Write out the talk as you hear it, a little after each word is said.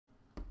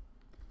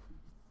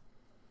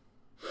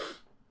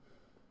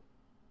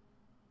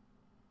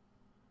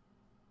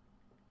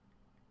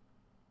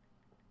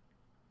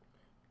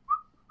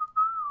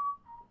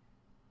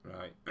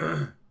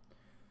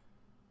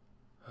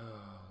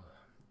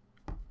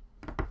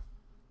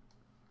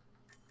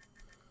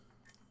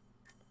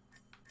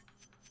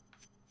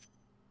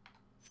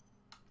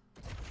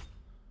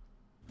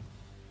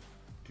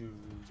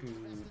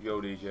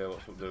Yo DJ,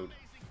 what's up, dude?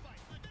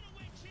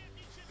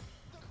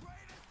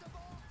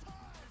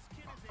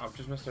 I've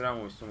just messed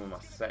around with some of my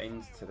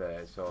settings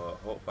today, so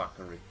hopefully I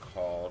can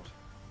record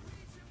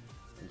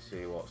and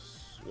see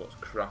what's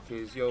crack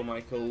is. Yo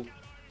Michael,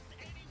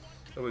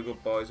 are we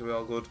good boys? Are we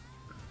all good?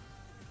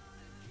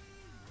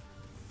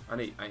 I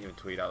ain't even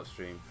tweet out the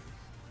stream.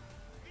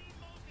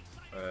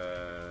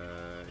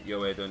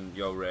 Yo Aiden,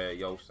 yo Ray,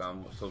 yo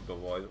Sam, what's up,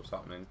 boys? What's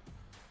happening?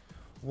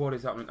 What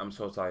is happening? I'm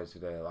so tired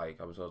today. Like,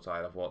 I'm so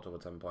tired. I've walked over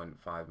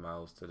 10.5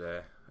 miles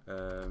today.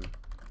 Let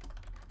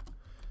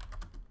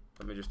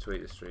me just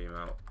tweet the stream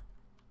out.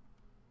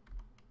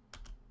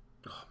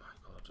 Oh my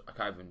god, I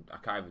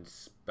can't even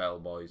spell,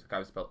 boys. I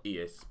can't even spell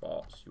EA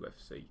Sports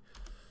UFC.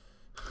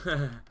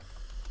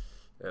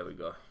 There we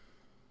go.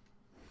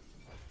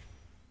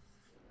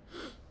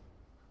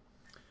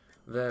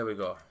 There we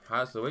go.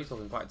 How's the week's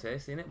looking quite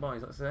tasty, innit,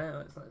 boys? Let's say.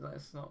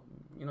 Let's not.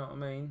 You know what I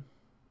mean?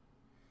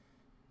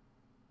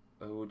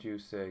 Who would you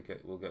say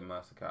will get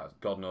Mastercards?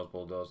 God knows,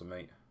 Bulldozer,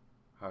 mate.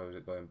 How is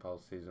it going, pal?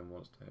 Season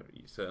 1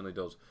 it certainly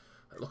does.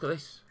 Look at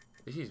this.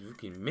 This is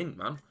fucking mint,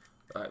 man.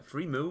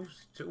 3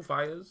 moves, 2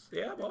 fires.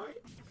 Yeah, boy.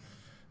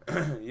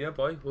 Yeah,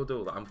 boy. We'll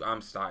do that.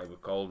 I'm starting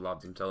with cold,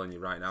 lads. I'm telling you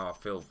right now. I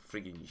feel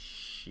friggin'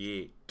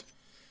 shit.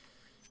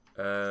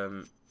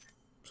 So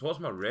what's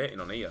my rating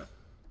on here?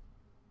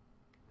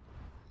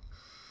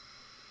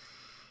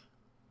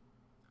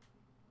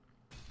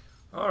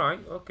 All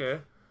right. Okay.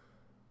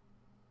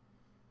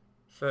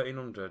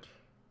 1300.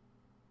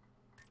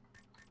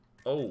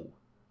 Oh.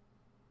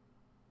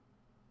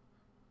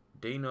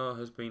 Dino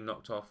has been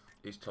knocked off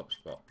his top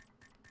spot.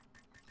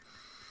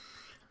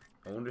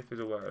 I wonder if he's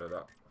aware of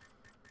that.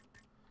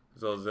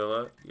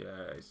 Zozilla,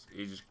 yeah,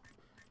 he just...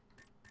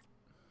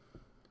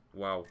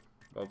 Wow,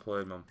 well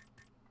played, man.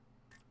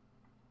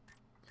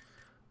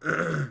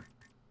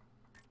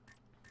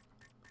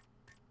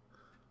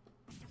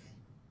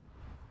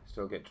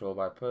 Still get trolled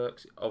by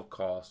perks? Of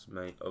course,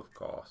 mate, of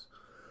course.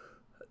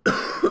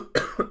 I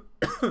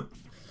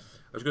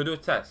was going to do a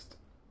test.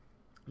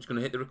 I'm just going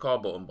to hit the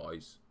record button,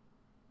 boys.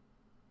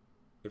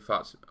 In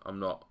fact, I'm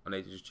not. I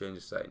need to just change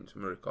the settings for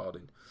my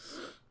recording.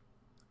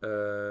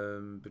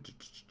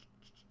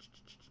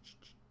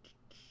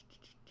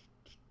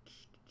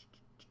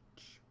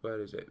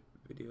 Where is it?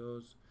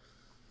 Videos.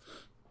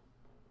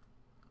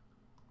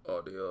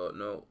 Audio.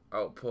 No.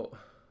 Output.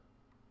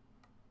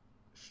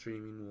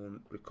 Streaming 1.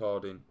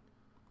 Recording.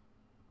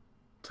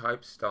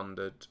 Type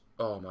standard.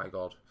 Oh my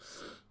god.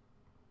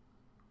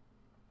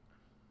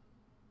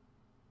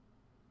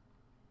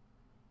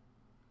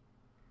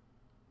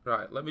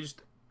 Right, let me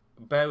just...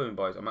 Bear with me,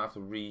 boys. I might have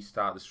to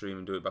restart the stream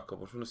and do it back up.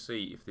 I just want to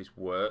see if this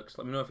works.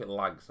 Let me know if it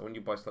lags. I want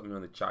you boys to let me know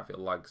in the chat if it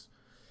lags.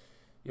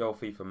 Yo,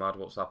 FIFA Mad,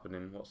 what's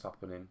happening? What's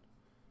happening?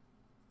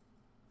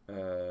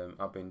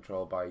 I've been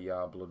trolled by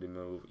Ya Bloody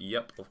Move.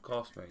 Yep, of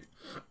course, mate.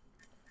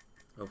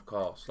 Of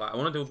course. Like, I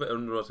want to do a bit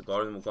of Road to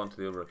Glory, and we'll go on to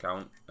the other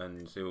account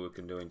and see what we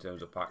can do in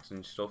terms of packs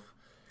and stuff.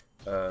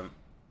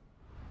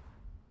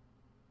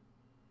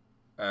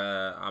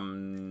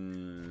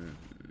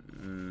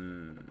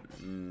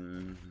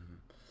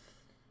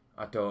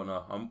 I don't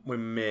know. We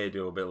may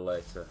do a bit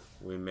later.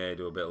 We may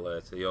do a bit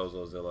later.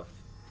 Yozozilla.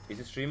 Is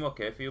the stream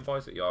okay for you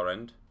boys at your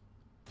end?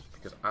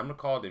 Because I'm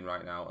recording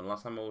right now, and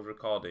last time I was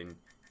recording,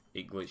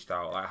 it glitched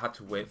out. I had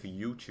to wait for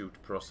YouTube to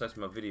process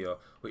my video,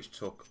 which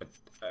took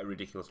a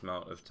ridiculous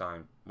amount of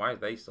time. Why are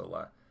they still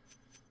there?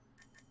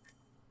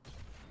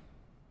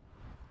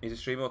 Is the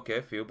stream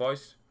okay for you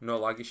boys? No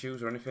lag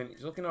issues or anything?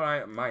 It's looking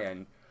alright at my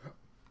end.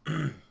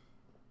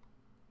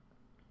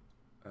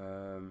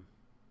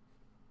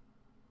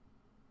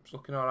 It's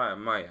looking alright at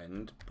my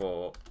end,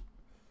 but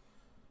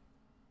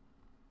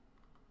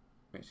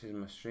it says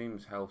my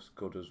stream's health's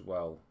good as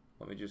well.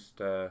 Let me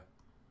just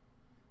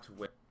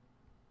wait.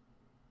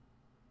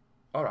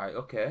 Alright,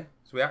 okay.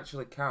 So we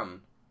actually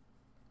can.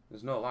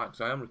 There's no lag.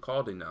 So I am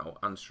recording now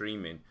and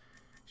streaming.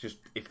 It's just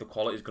if the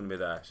quality is going to be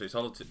there. So it's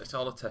all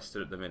a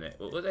tester at the minute.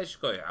 But let's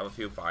just go have a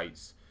few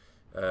fights.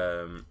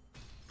 On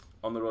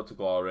the Road to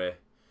Glory.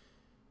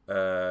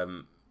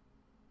 9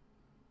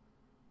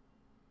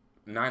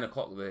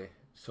 o'clock there.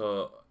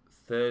 So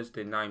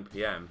Thursday 9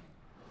 PM.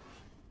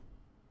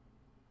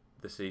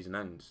 The season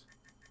ends.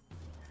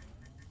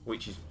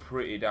 Which is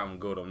pretty damn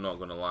good, I'm not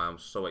gonna lie. I'm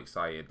so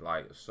excited,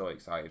 like so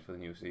excited for the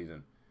new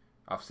season.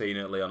 I've seen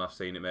it, Leon, I've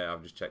seen it, mate,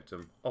 I've just checked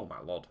them. Oh my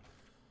lord.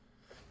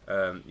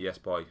 Yes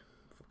boy.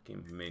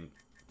 Fucking mint.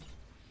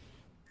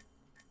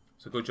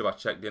 It's a good job I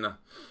checked, didn't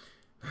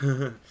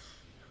I?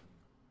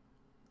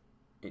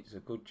 It's a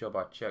good job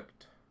I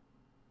checked.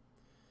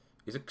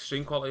 Is the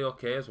stream quality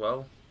okay as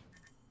well?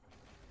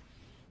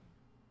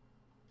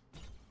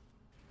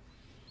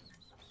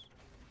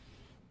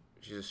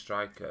 She's a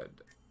striker.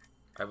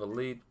 I have a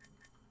lead.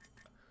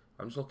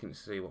 I'm just looking to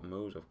see what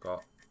moves I've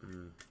got.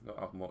 Don't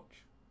have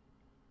much.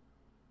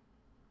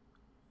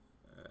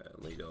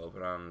 Lead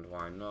overhand,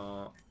 why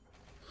not?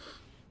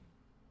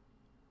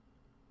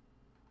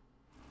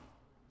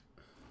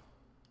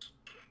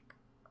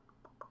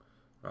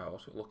 Right,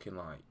 what's it looking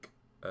like?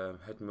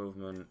 Head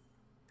movement.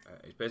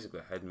 It's basically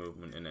a head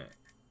movement, isn't it?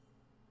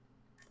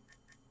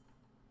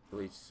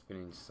 Lead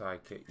spinning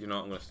side kick. You know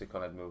what? I'm going to stick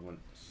on head movement.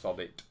 Sod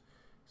it.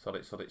 Sod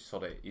it, sod it,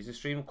 sod it. Is the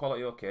stream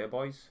quality okay,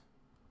 boys?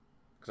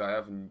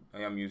 Because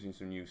I am using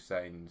some new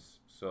settings.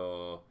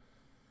 So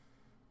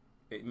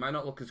it might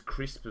not look as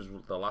crisp as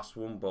the last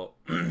one, but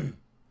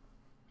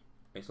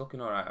it's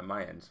looking alright on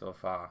my end so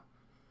far.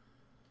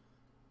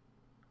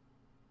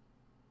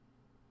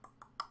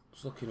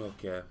 It's looking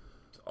okay.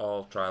 It's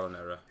all trial and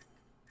error.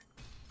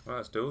 Right,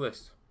 let's do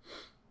this.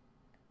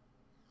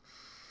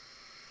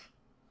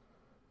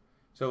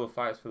 Silver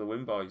fights for the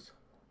win, boys.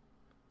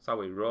 That's how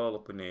we roll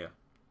up in here.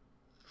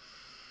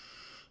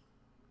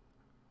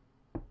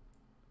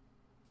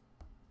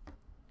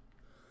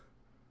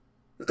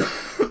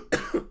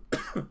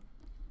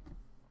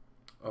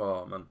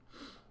 Oh, man.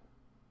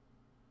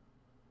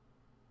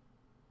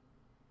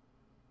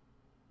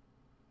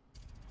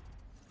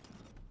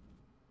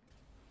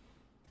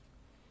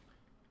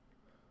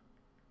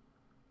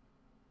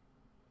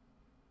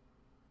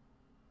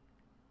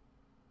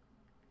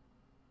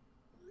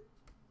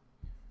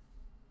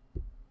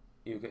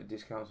 You get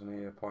discounts on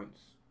your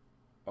points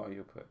or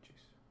your purchase.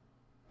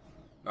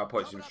 I'll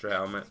purchase him straight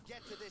on, mate.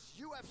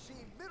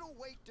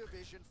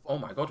 Oh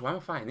my god, why am I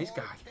fighting this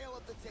guy?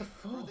 The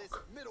fuck?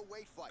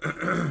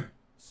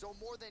 So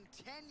more than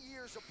 10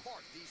 years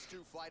apart, these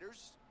two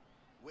fighters,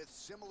 with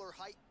similar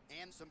height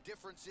and some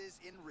differences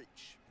in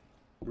reach.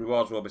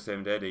 Rewards will be the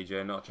same day,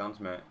 DJ. Not a chance,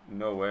 mate.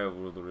 No way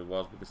will the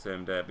rewards be the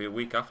same day. It'll be a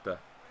week after.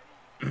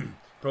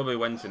 Probably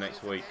Wednesday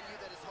next week.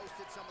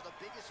 Some of the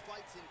biggest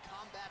fights in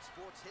combat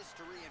sports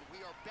history, and we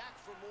are back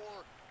for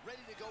more,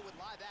 ready to go with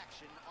live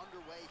action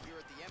underway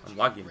here at the MGM. I'm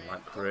lagging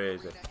like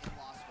crazy. And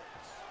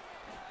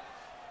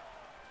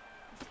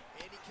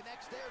he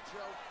connects there,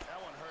 Joe. That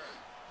one hurt.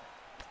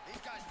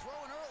 These guys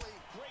throwing early.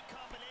 Great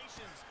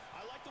combinations.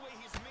 I like the way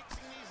he's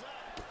mixing these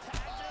up.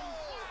 Tagged him.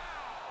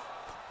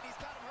 He's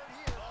got him hurt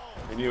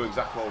here. He knew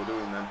exactly what we're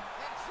doing then.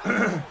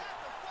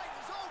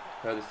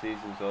 The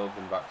season's over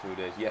in about 2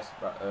 days. Yes,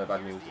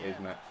 bad news is,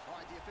 mate.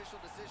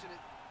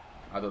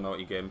 I don't know what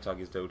your game tag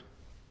is, dude.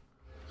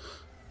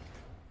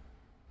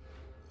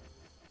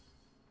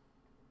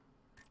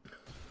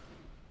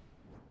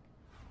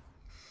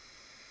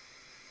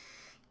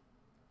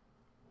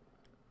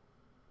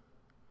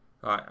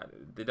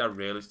 Alright, did I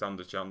really stand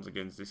a chance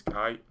against this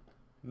guy?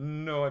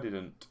 No, I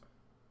didn't.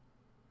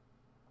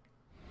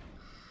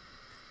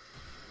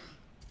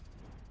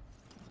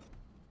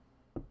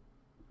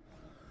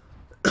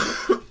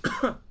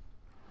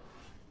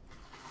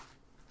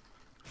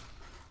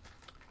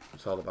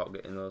 It's all about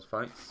getting those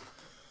fights.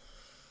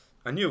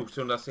 I knew as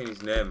soon as I seen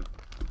his name,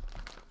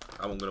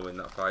 I wasn't going to win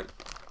that fight.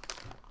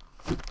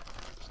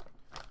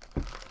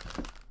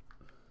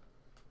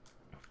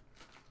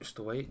 Just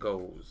the way it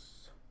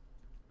goes.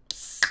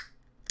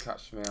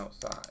 Catch me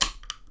outside.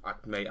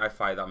 I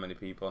fight that many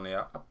people in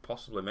here. I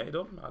possibly made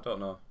them. I don't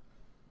know.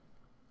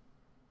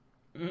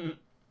 Ain't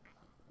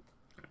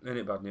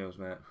it bad news,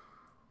 mate?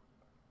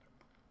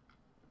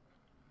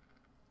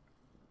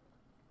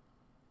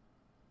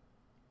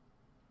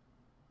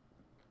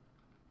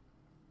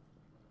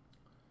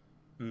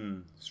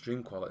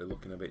 Stream quality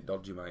looking a bit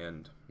dodgy my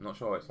end. I'm not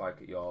sure what it's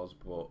like at yours,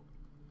 but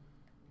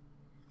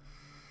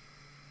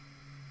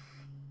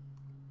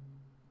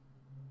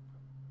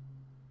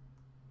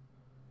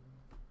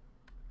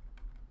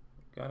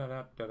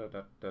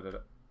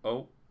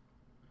oh.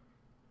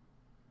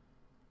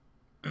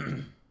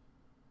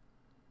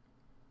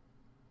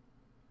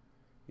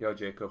 Yo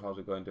Jacob, how's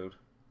it going, dude?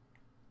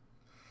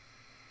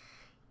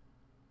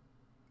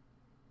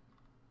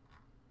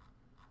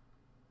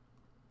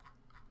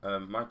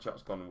 My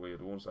chat's gone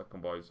weird. 1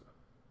 second, boys.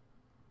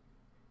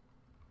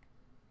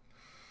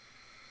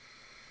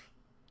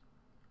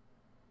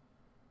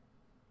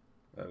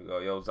 There we go.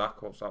 Yo,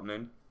 Zach, what's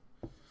happening?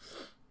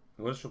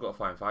 We're going to struggle to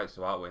find fights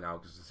to aren't we now,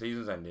 because the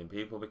season's ending,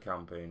 people will be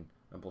camping,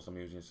 and plus I'm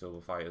using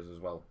silver fighters as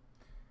well.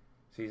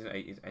 Season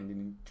 8 is ending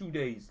in 2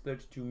 days,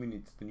 32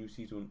 minutes. The new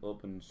season will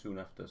open soon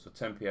after. So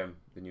 10 PM,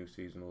 the new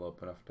season will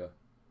open after.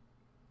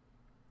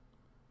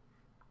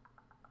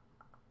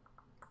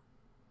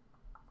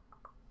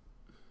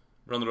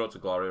 We're on the road to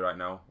glory right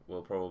now.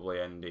 We'll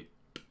probably end it.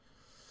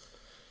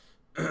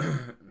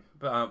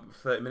 But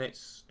 30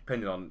 minutes,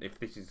 depending on if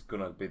this is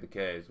going to be the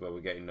case where we're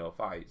getting no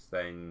fights,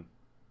 then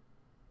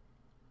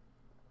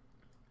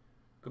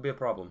could be a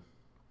problem.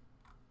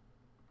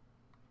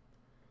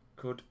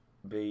 Could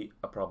be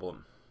a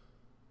problem.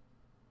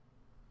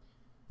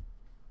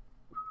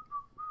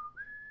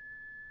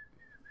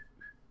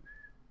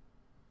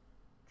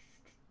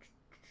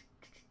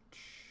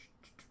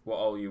 What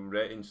are you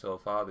rating so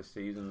far this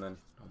season then?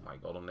 Oh my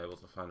god, unable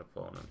to find an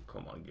opponent.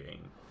 Come on,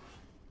 game.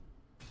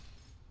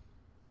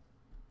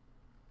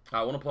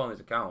 I want to play on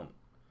this account.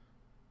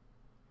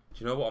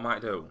 Do you know what I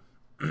might do?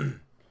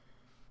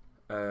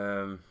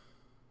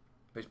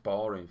 It's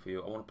boring for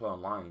you. I want to play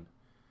online.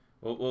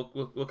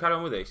 We'll carry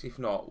on with this. If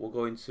not, we'll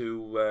go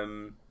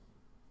into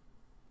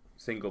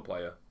single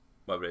player,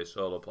 whether it's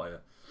solo player,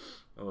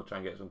 and we'll try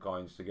and get some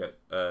coins to get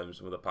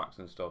some of the packs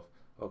and stuff.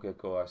 Okay,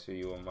 cool. I see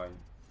you on mine.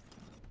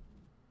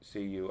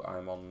 See you.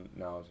 I'm on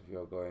now. So if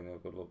you're going,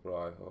 good luck, bro.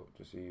 I hope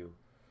to see you.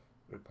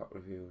 Repack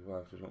reviews.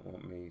 Wife doesn't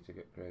want me to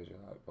get crazy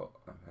like, but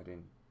I'm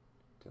heading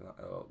to that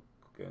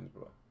games,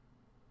 bro.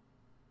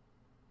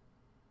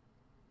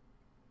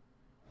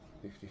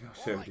 50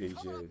 or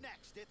RTGs.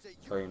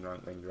 Playing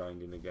rank then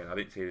grinding again. I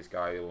didn't see this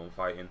guy who I'm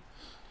fighting.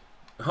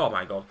 Oh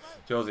my god,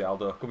 Jose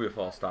Aldo could be a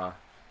 4-star.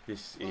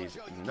 This is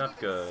not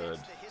good.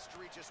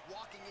 Just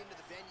walking into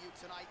the venue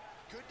tonight.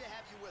 Good to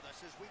have you with us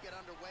as we get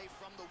underway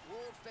from the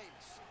world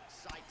famous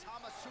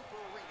Saitama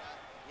Super Arena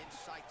in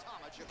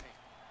Saitama, Japan.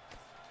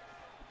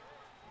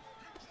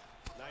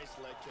 Nice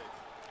leg kick.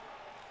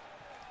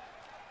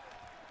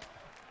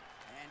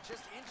 And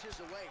just inches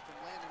away from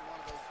landing one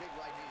of those big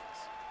right hands.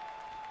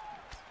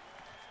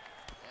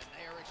 And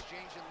they're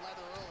exchanging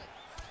leather early.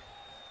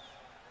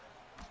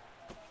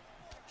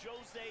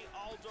 Jose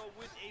Aldo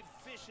with a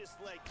vicious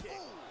leg kick.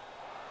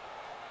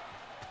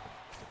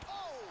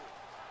 Oh!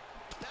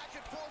 Back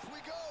and forth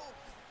we go.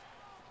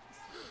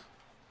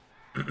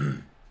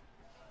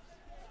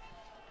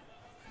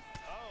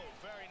 Oh,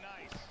 very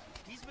nice.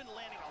 He's been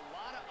landing a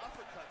lot of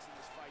uppercuts in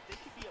this fight. They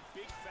could be a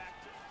big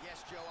factor.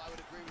 Yes, Joe, I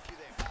would agree with you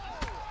there.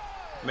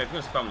 I mean, if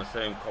you're going to spam the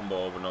same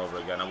combo over and over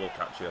again, I will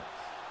catch you.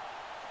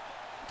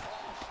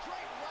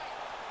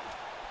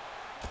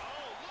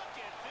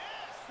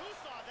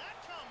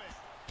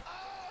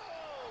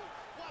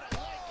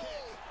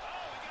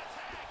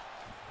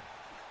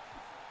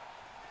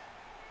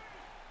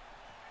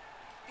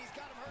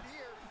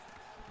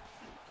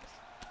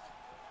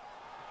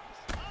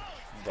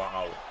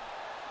 Wow.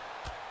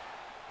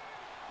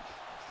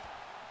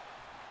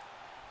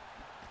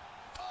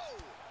 Oh.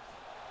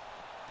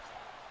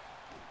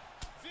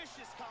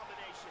 Vicious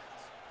combinations.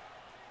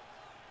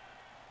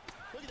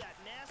 Look at that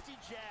nasty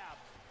jab.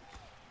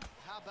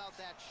 How about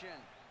that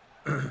shin?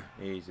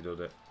 Easy does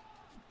it.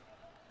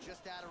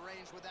 Just out of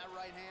range with that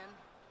right hand.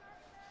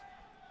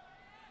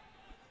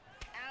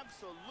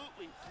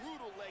 Absolutely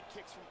brutal leg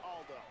kicks from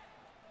Aldo.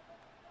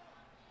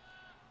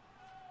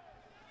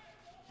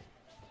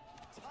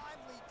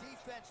 Timely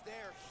defense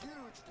there.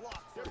 Huge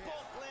block for him. They're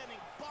both landing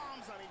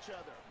bombs on each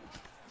other.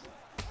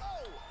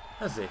 Oh!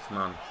 As if,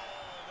 man. Oh,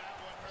 that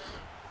one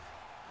hurt.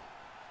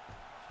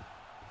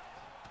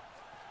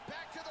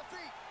 Back to the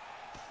feet.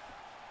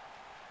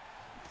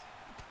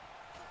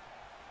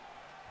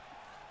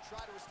 Try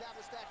to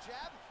establish that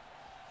jab.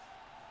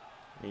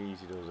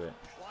 Easy does it.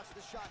 Watch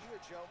the shot here,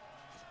 Joe.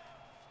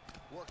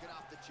 Working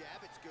off the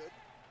jab. It's good.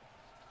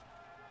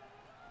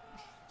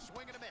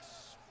 Swing and a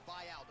miss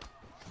by Aldo.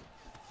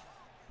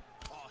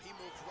 Oh, he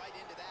moved right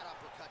into that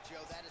uppercut,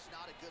 Joe. That is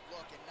not a good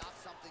look and not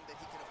something that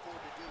he can afford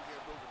to do here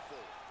moving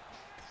forward.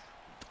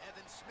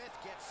 Evan Smith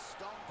gets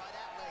stung by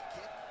that leg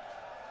kick.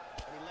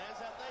 And he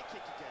lands that leg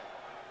kick again.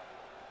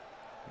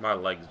 My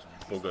leg's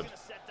buggered.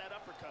 He's gonna set that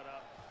uppercut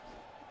up.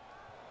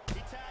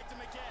 He tagged him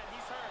again.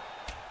 He's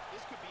hurt.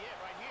 This could be it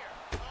right here.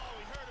 Oh,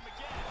 he hurt him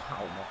again.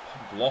 Wow,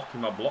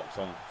 blocking my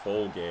blocks on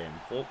full game.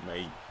 Fuck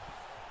me.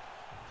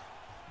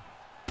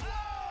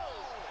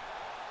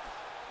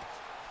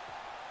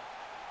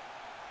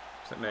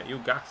 Mate, you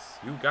gas,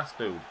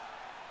 dude.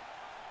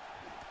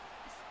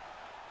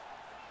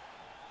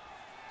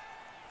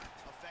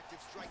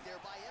 Effective strike there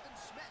by Evan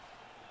Smith.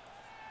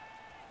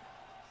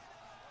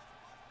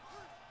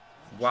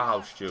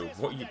 Wow, Stu,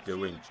 what are you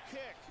doing?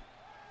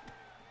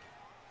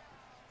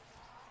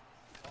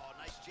 Oh,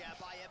 nice jab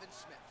by Evan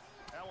Smith.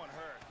 That one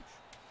hurt.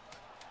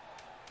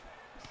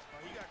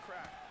 Oh, he got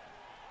cracked.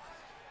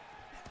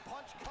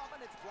 Punch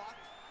coming, it's blocked.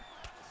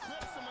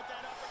 Clips him with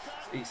that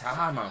uppercut. It's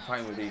hard, man,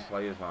 fighting with these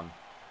players, man.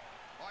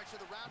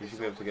 You should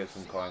be able to get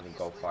some coins and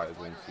gold fighters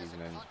when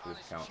season ends for this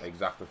count.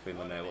 Exactly,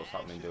 Finland. What's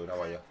happening, dude?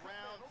 How are you?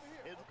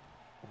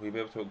 Will you be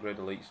able to upgrade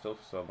elite stuff?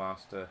 So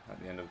master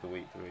at the end of the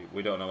week 3.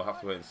 We don't know. We'll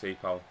have to wait and see,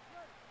 pal.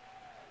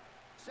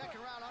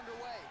 Second round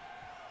underway.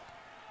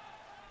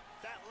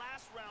 That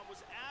last round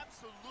was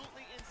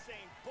absolutely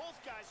insane.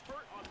 Both guys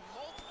hurt on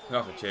multiple. I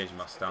have to change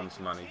my stance,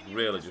 man. He's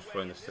really just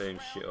throwing the same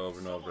shit over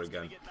and over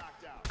again.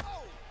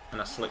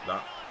 And I slipped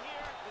that.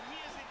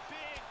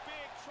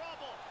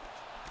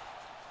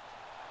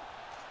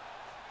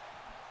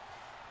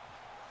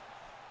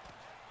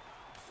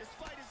 This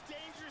fight is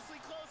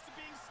dangerously close to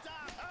being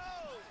stopped.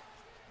 Oh!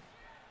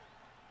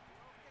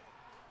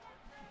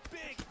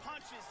 Big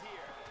punches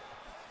here.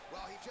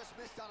 Well, he just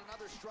missed on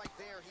another strike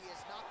there. He has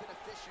not been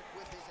efficient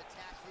with his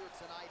attack here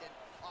tonight. And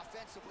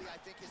offensively, I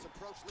think his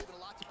approach leaving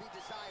a lot to be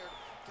desired.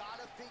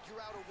 Gotta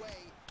figure out a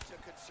way to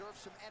conserve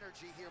some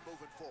energy here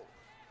moving forward.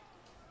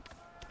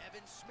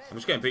 Evan Smith. I'm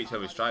just getting beat to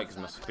every strike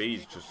because my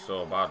speed's just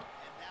so bad.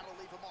 And that'll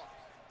leave a mark.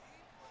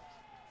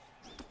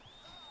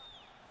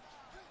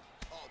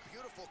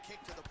 Beautiful kick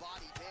to the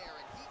body there,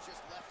 and he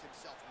just left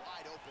himself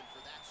wide open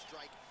for that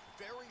strike.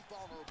 Very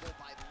vulnerable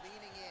by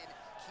leaning in,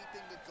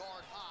 keeping the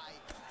guard high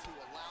to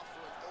allow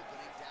for an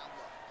opening down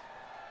low.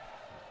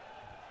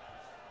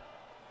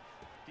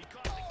 He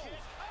caught the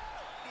kick.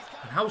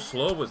 And how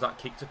slow was that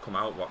kick to come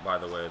out, by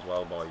the way, as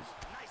well, boys?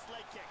 Nice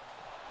leg kick.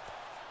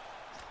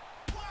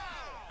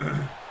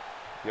 Wow!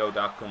 Yo,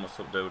 Darkon, what's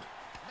up, dude? Man,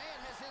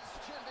 has his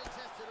chin been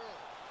tested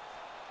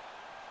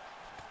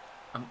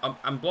early.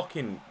 I'm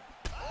blocking.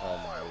 Oh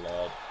my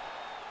lord.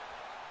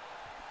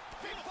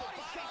 Big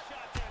body shot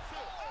there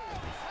too.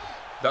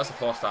 That's a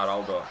 4-star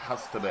Aldo.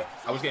 Has to be.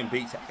 I was getting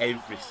beat to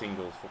every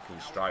single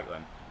fucking strike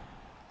then.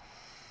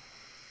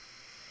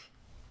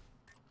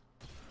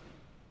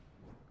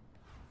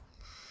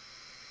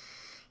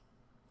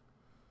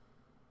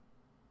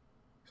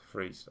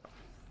 3-star.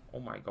 Oh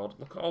my god,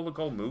 look at all the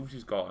gold moves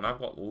he's got, and I've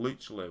got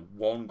literally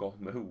 1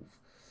 gold move.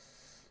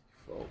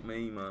 Fuck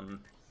me, man.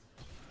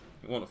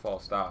 It wasn't a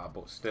 4-star,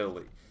 but still,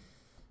 it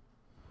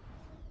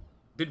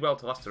did well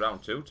to last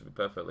around too, to be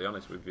perfectly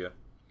honest with you.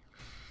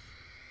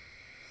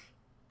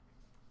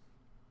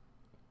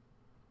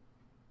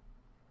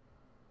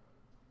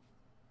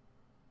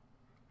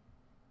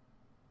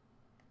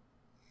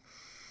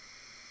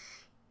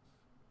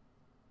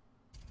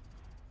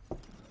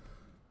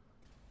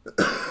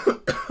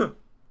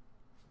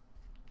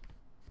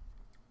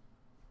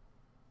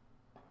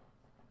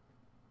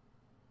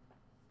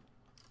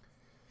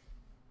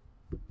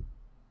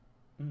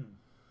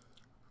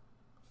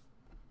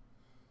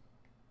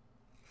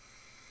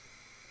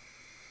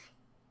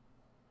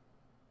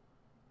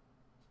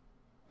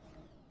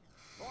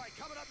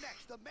 Coming up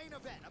next, the main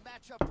event, a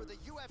matchup for the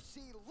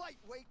UFC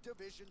lightweight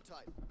division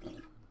title.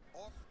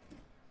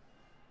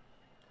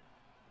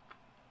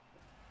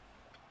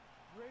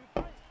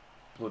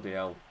 Bloody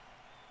hell.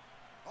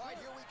 All right,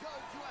 here we go.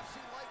 UFC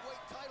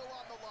lightweight title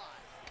on the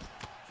line.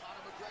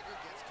 Conor McGregor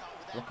gets caught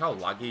with that. Look how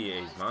laggy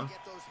it is, man.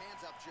 Get those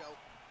hands up, Joe.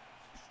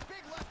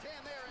 Big left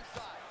hand there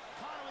inside.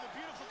 Conor with a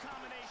beautiful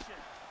combination.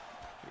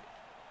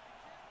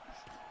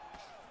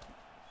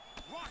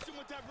 Rocks him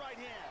with that right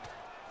hand.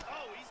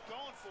 Oh, he's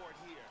going for it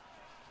here.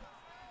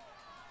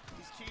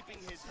 He's keeping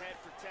his head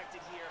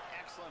protected here.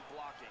 Excellent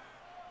blocking.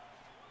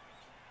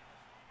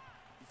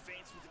 He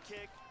feints with the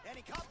kick. And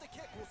he caught the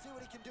kick. We'll see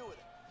what he can do with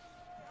it.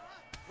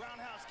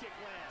 Roundhouse kick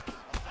lands.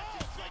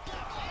 Effective strike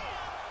down.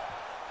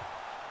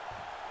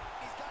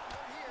 He's got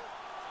hurt here.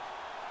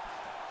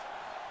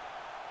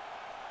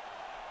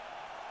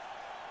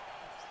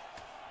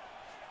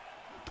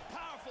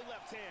 Powerful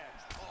left hand.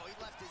 Oh, he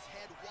left his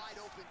head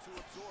wide open to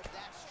absorb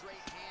that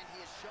straight hand.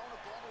 He has shown a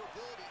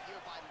vulnerability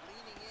here by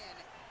leaning in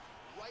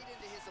right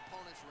into his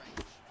opponent's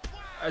range.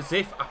 As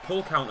if I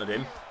pull countered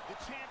him. The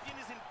champion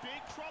is in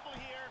big trouble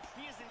here.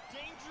 He is in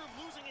danger of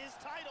losing his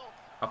title.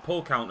 I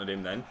pull countered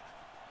him then.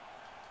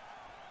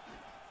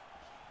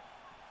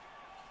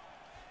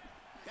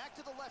 Back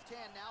to the left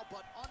hand now,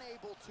 but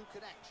unable to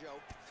connect,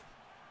 Joe.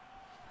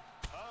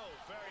 Oh,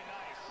 very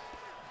nice.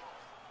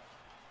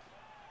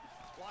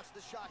 Watch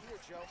the shot here,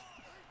 Joe.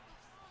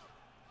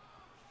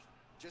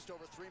 Just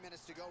over 3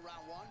 minutes to go,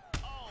 round 1.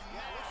 Oh,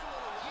 yeah, looks a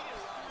little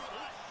wobbly on his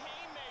feet.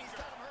 He's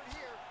got him hurt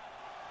here.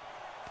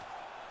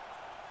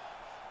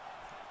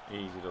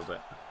 Easy does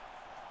it.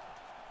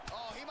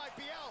 Oh, he might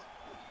be out.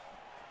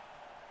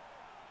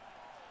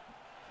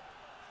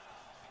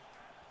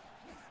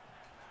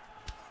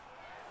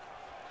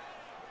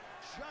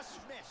 Just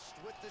missed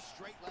with the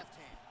straight left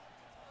hand.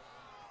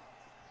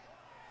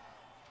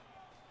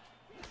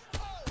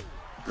 Oh!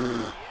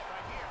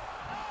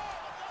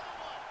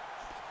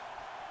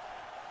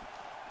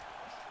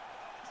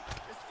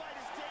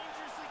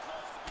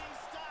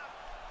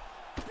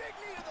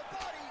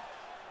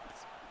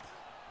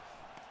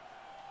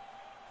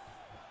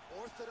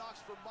 Orthodox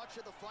for much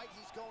of the fight.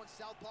 He's going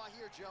southpaw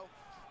here, Joe.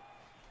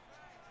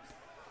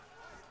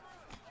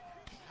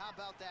 How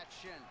about that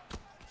shin?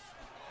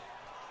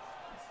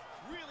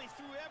 Really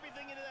threw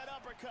everything into that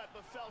uppercut,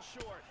 but fell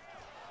short.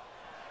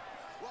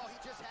 Well, he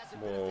just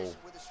hasn't been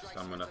efficient with his strikes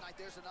here tonight.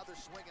 There's another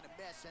swing and a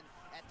miss, and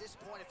at this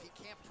point, if he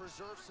can't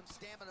preserve some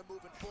stamina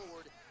moving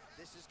forward,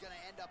 this is going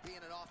to end up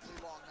being an awfully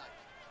long night.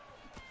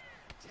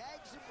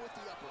 Tags him with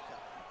the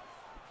uppercut.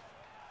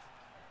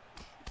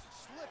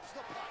 Slips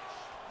the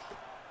punch.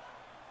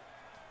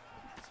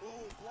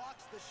 Ooh,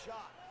 blocks the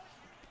shot.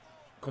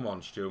 Come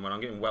on, Stu, man.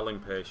 I'm getting well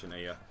impatient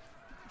here.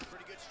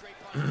 Pretty good straight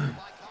punch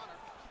by Conor.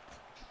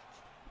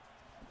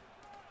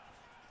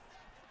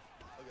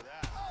 Look at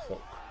that.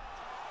 Fuck. Oh,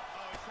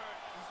 he's hurt.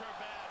 He's hurt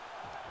bad.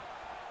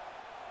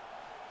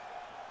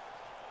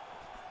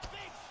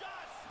 Big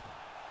shots.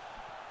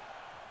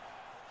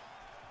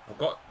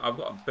 I've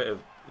got a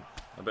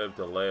bit of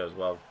delay as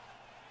well.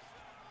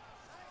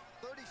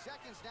 30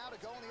 seconds now to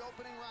go in the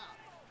opening round.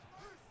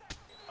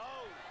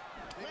 Oh,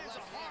 lands a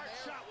hard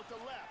shot with the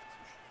left.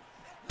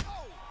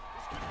 Oh,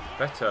 this could be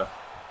Better.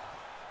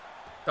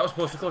 That was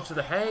supposed to go to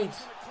the head.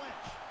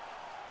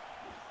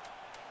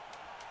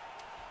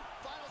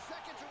 Final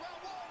seconds of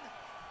round 1.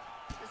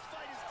 This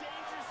fight is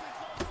dangerously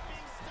close to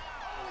being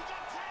stopped. Oh, he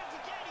got tagged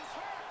again. He's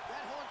hurt.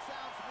 That horn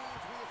sounds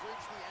means we have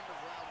reached the end of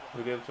round 1.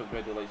 We'll be able to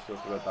upgrade the latest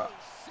stuff about that.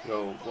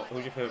 Yo,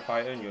 who's your favourite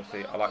fighter? And you'll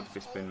see, I liked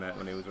Bisping, mate,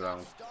 when he was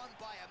around. Stunned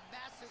by a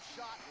massive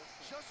shot.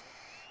 Just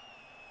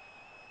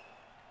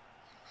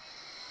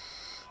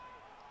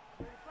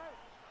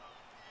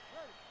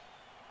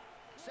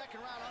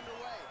second round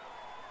underway.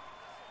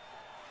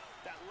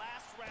 That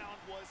last round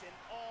was an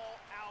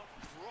all-out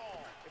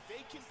brawl. If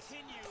they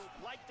continue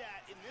like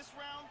that in this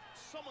round,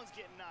 someone's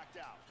getting knocked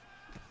out.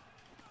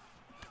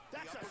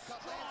 That's a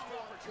strong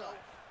uppercut.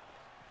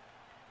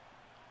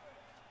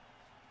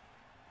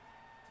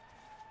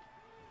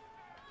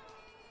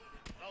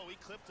 Oh, he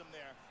clipped him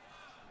there.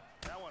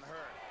 That one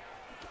hurt.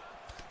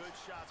 Good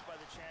shots by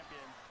the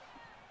champion.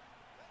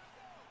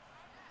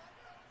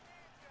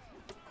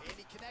 And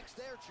he connects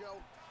there, Joe.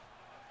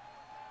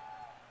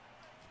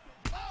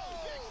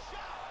 Oh, big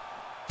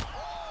shot.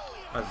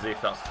 Oh, As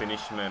if that's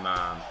finished me,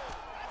 man.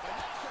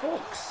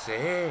 Fuck's sake.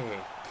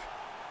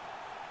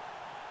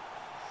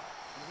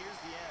 and here's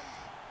the end.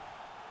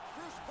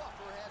 Bruce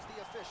Buffer has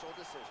the official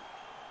decision.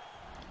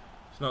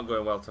 It's not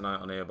going well tonight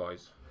on here,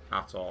 boys.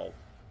 At all.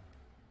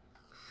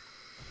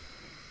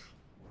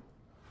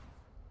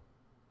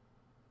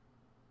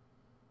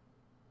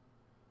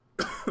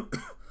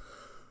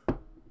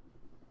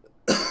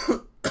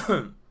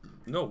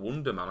 No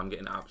wonder, man, I'm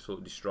getting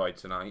absolutely destroyed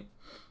tonight.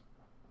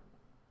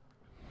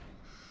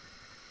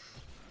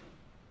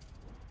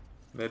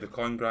 Maybe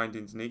coin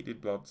grinding's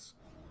needed, blods.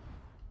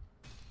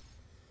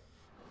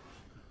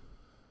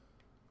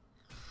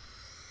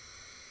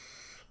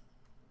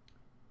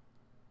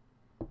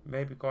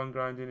 Maybe coin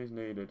grinding is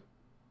needed.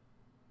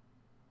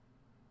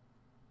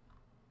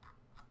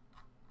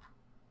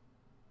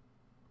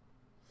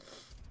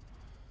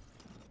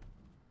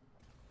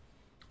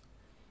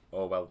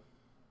 Oh well.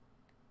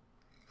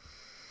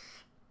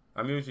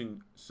 I'm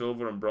using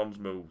silver and bronze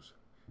moves,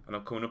 and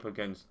I'm coming up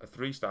against a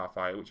 3-star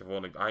fighter, which I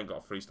ain't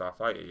got a 3-star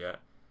fighter yet,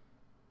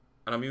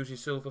 and I'm using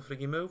silver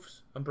friggin'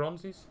 moves and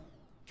bronzes.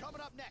 Coming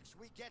up next,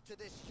 we get to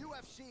this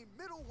UFC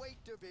middleweight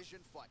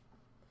division fight.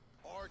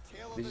 Our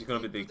tale of This the is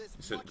going to tape be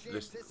for this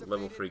much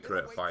level 3 anticipated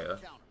creator middleweight fighter.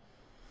 encounter.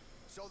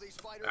 So these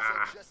fighters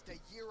are just a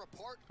year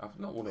apart. I've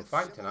not won a with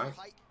fight similar tonight.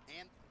 height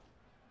and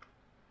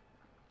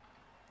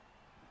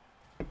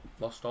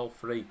Lost all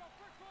 3.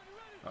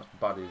 That's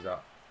bad as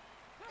that.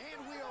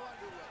 we are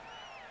underway.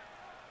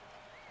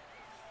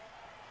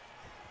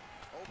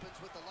 Opens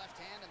with the left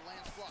hand and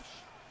lands flush.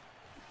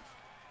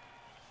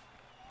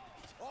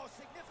 Oh,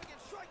 significant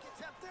strike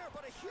attempt there,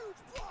 but a huge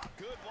block.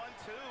 Good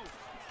 1-2.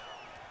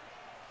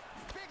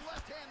 Big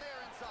left hand there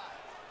inside.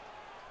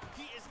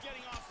 He is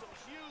getting off some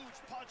huge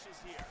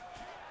punches here.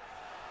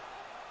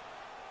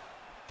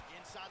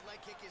 Inside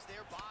leg kick is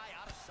there by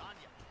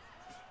Adesanya.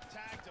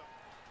 Tagged him.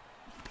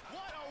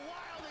 What a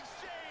wild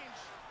exchange.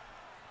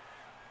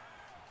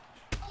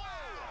 Oh,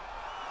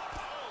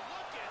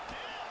 look at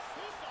this.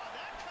 Who saw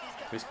that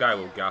coming? This guy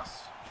will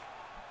gas.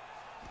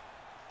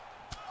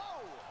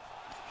 Oh,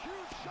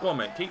 huge Go on,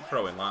 mate. Keep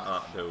throwing like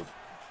that, dude.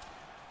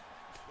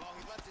 Well,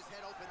 he left his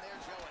head open there,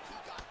 Joe, and he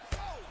got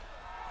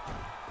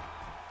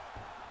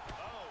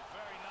Oh,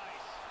 very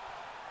nice.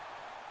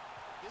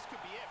 This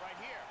could be it right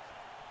here.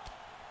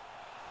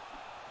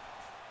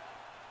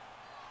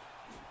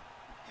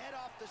 head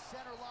off the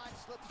center line,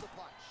 slips the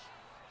punch.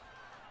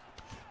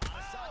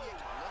 Adesanya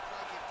looked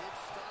like it did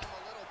stun him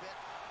a little bit.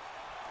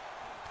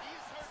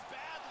 He's hurt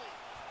badly.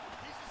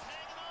 He's just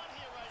hanging on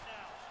here right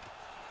now.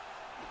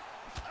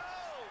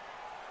 Oh!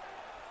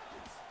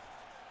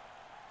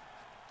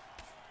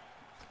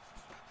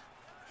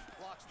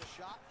 Blocks the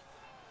shot.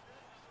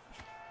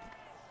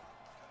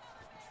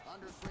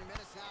 Under 3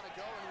 minutes now to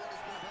go, and what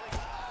has been very...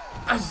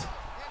 Oh! As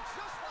And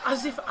just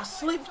like if I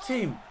slipped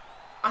him.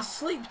 I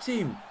slipped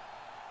him.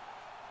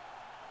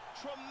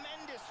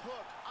 Tremendous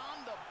hook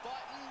on the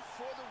button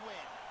for the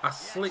win. I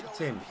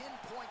slipped Joe, a him.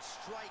 pinpoint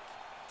strike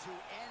to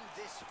end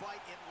this fight.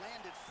 It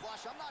landed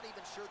flush. I'm not even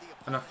sure the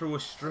opponent And I threw a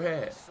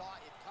straight. saw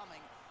it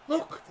coming.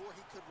 Look. And before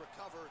he could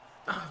recover,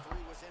 the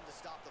referee was in to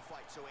stop the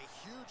fight. So a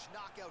huge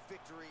knockout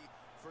victory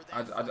for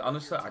that. I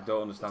honestly, I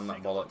don't understand that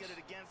Take a look bollocks. at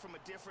it again from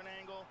a different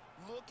angle.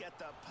 Look at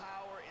the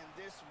power in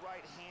this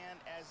right hand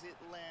as it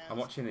lands.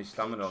 I'm watching his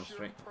stamina on Picture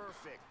stream.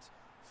 perfect.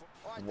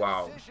 All right, the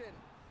Wow. decision.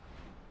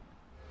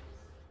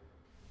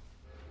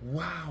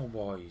 Wow,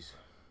 boys.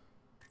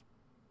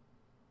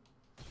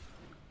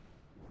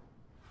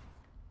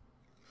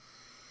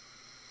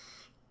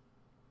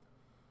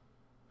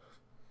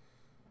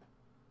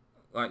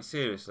 Like,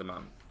 seriously,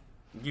 man.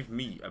 Give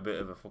me a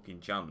bit of a fucking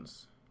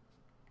chance.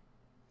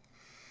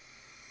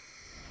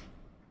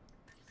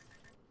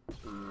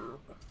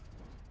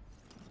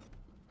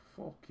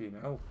 Fucking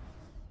hell.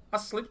 I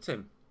slipped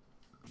him.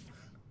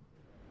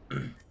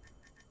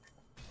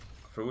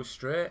 Threw a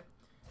straight.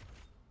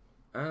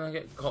 And I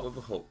get caught with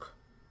a hook.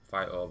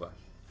 Fight over.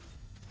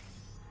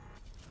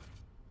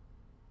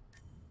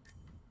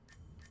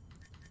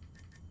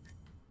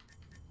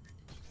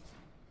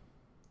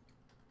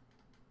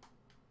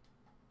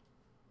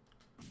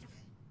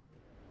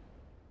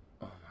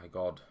 Oh my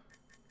god.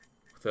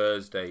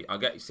 Thursday. I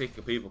get sick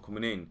of people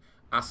coming in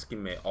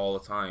asking me all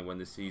the time when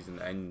the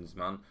season ends,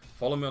 man.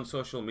 Follow me on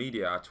social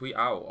media. I tweet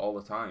out all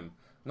the time.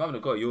 I'm not going to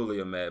go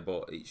Julia, mate,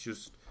 but it's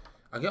just...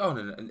 I get on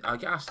and I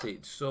get asked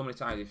it so many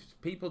times.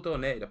 If people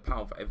donated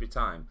 £1 for every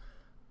time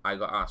I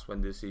got asked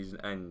when the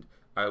season end,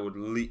 I would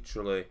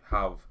literally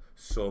have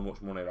so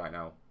much money right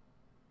now.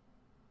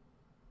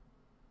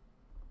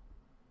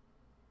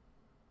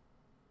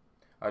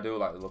 I do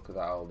like the look of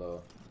that,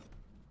 although.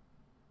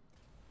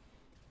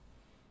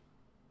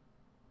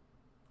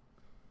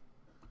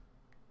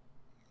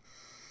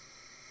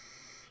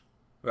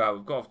 Right,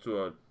 we've got off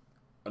to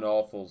an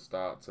awful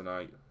start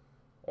tonight.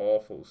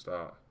 Awful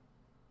start.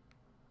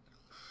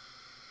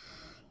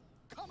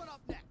 Coming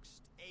up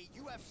next, a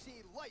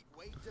UFC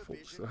lightweight division.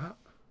 What's that?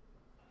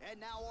 And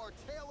now our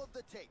tale of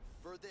the tape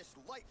for this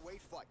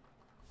lightweight fight.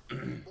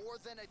 More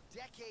than a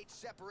decade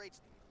separates.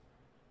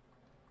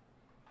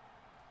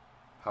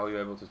 How are you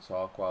able to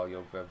talk while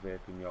you're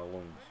vaping your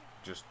lungs?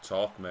 Just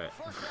talk, mate.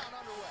 First round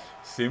underway.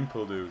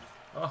 Simple, dude.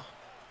 Oh.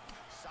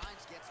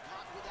 Signs gets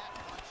caught with that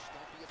punch.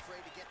 Don't be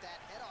afraid to get that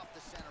head off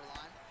the center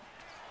line.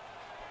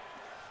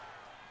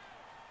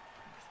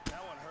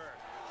 That one hurt.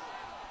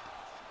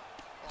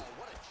 Oh,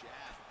 what a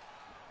jab.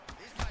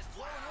 These guys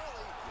throwing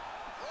early.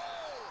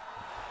 Oh!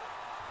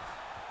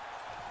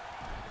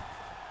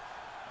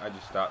 I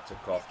just start to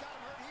cough. He's got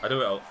him hurt I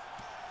do it.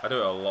 I do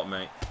it a lot,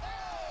 mate. Oh!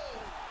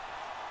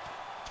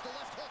 The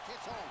left hook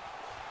hits home.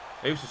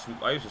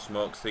 I used to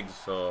smoke cigs,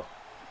 so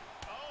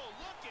Oh,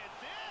 look at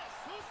this.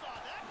 Who saw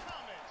that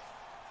coming?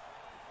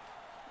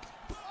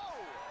 Oh!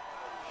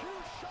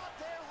 Huge shot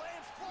there,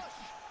 lands flush.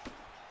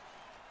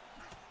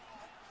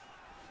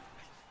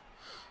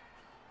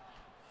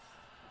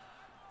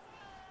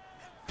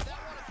 That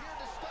one appeared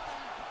to stun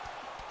him.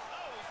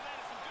 Oh, he's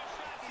landed some good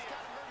shots He's here. got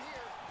him hurt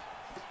here.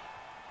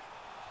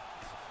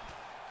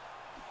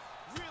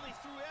 Really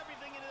threw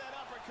everything into that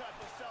uppercut,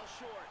 but fell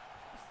short.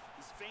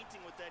 He's fainting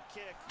with that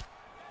kick.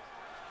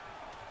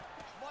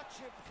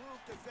 Much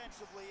improved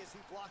defensively as he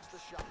blocks the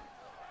shot.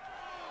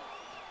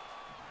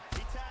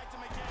 He tagged him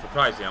again.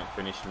 surprised he hasn't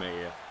finished me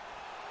here.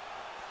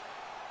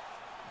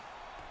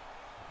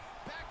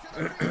 Back to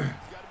the feet.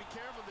 He's got to be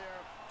careful there.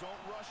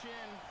 Don't rush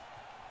in.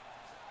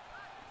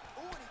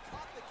 Ooh, and he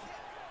caught the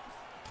kick.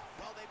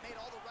 Well, they've made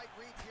all the right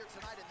reads here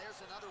tonight, and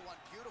there's another one.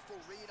 Beautiful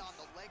read on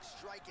the leg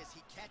strike as he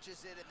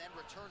catches it and then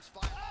returns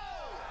fire.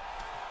 Oh!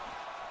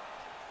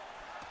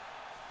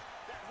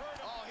 That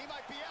hurt him. Oh, he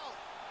might be out.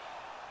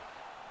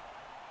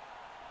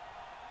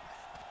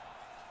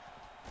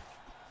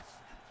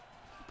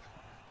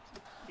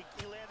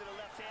 He landed a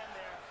left hand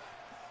there.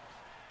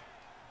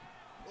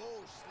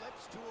 Oh,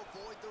 slips to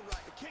avoid the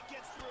right. The kick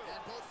gets through.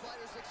 And both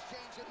fighters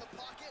exchange in the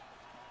pocket.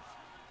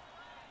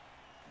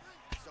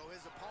 So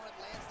his opponent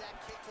lands that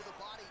kick to the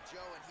body, Joe,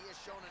 and he has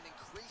shown an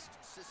increased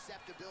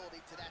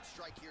susceptibility to that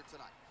strike here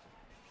tonight.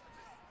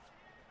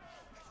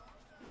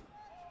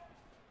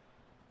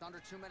 Under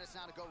 2 minutes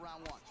now to go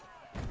round one.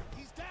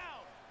 He's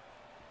down.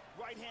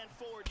 Right hand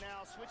forward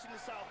now, switching to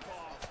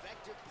southpaw.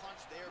 Effective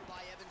punch there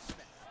by Evan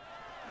Smith.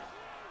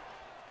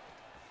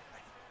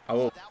 I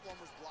will. That one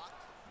was blocked.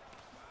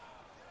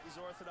 He's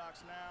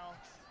orthodox now.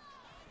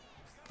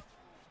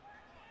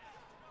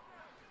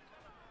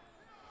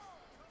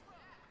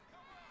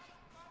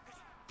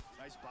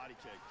 Nice body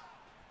kick.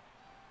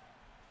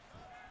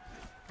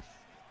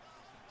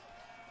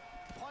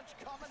 Punch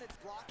coming, it's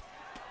blocked.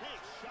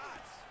 Big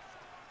shots.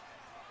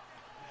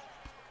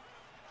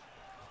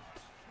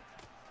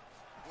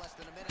 Less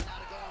than a minute now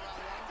to go in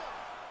round one.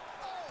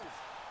 Oh!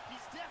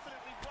 He's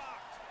definitely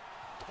rocked.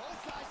 Both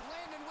guys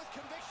landing with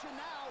conviction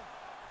now.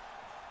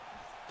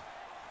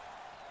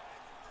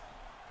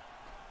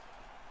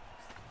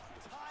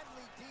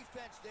 Timely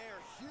defense there.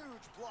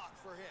 Huge block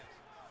for him.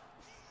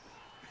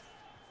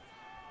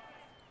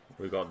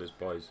 We got this,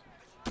 boys.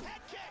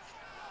 Head kick.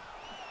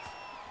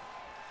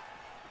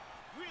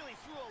 Really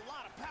threw a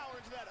lot of power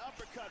into that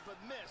uppercut, but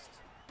missed.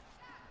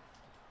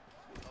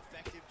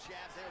 Effective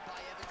jab there by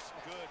Evan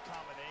Smith. Good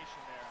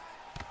combination there.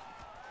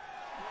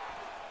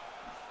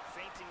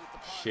 Fainting with the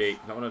punch. Shit,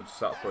 not gonna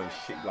start throwing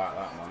shit like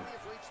that, man. We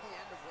have reached the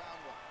end of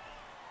round one.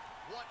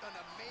 What an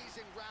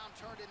amazing round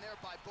turned in there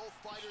by both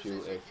fighters.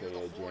 Shoot, as you hear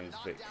aka the four James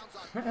Vick. knockdowns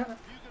on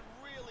You can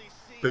really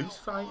see Beast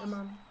how fighter, awesome.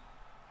 man.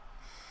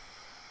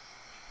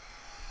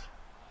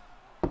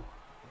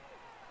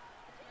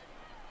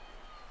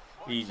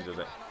 Easy does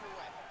it.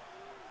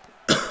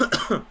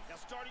 Now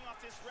starting off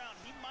this round,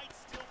 he might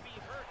still be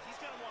hurt. He's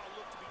going to want to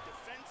look to be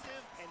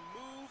defensive and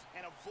move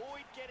and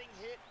avoid getting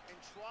hit and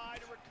try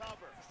to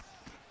recover.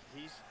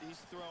 He's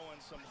throwing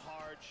some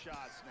hard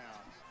shots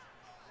now.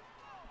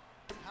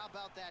 How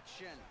about that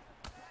shin?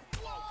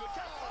 Oh, good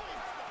counter.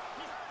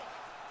 He hurt him.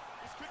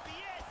 This could be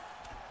it.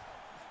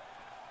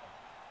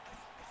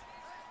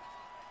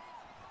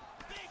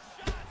 Big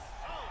shots.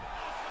 Oh,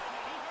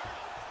 he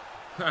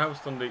hurt him. I was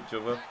stunned each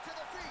other. Back to the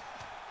feet.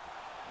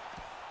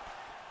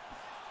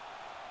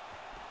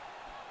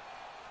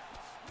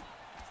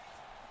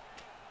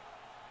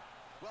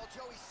 Well,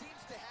 Joe, he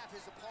seems to have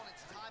his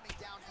opponent's timing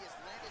down. He has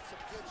landed some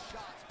good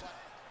shots, but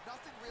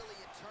nothing really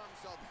in terms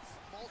of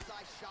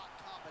multi-shot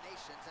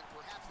combinations, and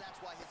perhaps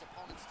that's why his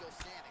opponent's still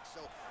standing.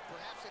 So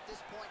perhaps at this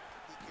point,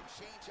 he can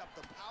change up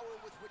the power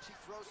with which he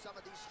throws some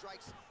of these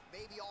strikes,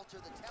 maybe alter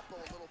the tempo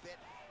a little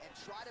bit, and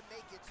try to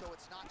make it so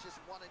it's not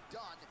just one and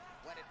done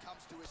when it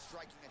comes to his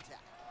striking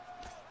attack.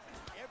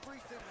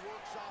 Everything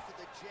works off of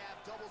the jab,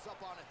 doubles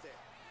up on it there.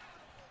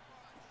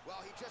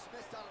 Well, he just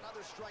missed on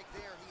another strike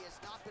there. He has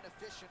not been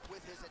efficient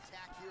with his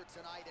attack here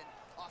tonight, and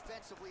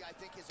offensively, I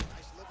think his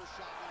nice liver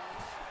shot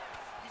lands.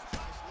 He's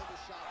nice liver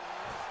shot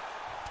lands.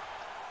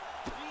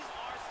 These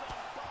are some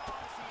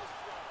bombs he is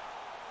throwing.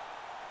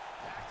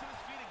 Back to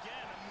his feet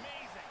again.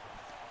 Amazing.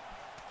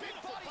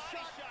 Beautiful body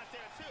shot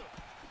there, too.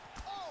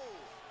 Oh!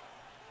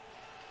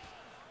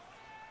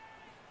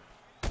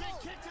 Big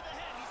kick to the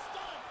head. He's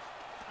stunned.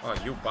 Oh,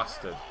 you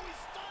bastard. Oh,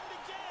 he's stunned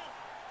again.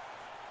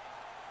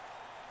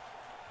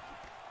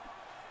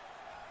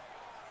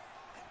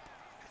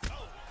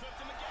 Oh, clipped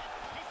him again.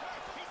 He's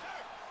hurt. He's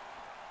hurt.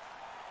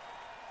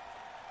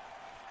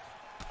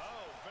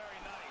 Oh, very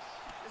nice.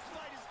 This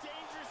fight is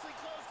dangerously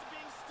close to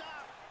being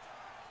stopped.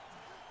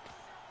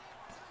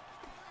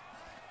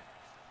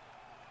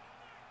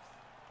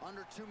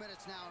 Under 2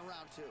 minutes now in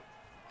round 2.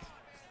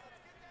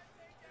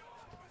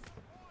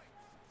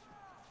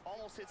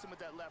 Almost hits him with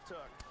that left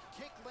hook.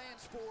 Kick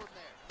lands for him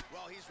there.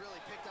 Well, he's really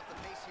picked up the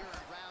pace here in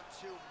round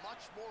 2.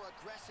 Much more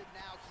aggressive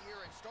now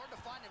here and starting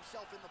to find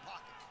himself in the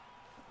pocket.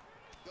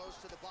 Goes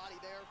to the body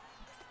there.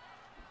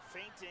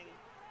 Feinting.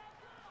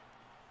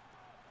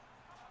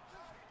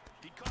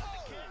 He caught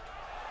the kick.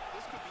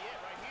 This could be it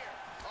right here.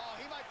 Oh,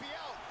 he might be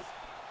out.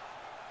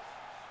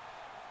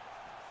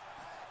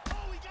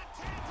 Oh, he got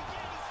tagged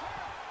again. He's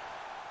hurt.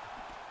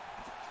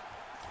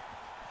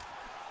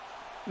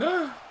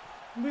 No,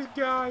 this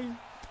guy.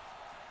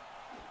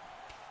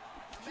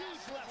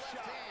 Huge left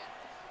shot. hand.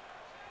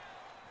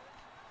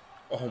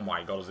 Oh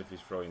my god, as if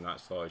he's throwing that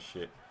sort of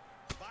shit.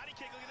 Body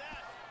kick, look at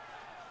that.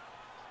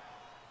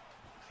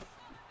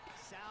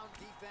 Sound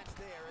defense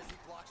there as he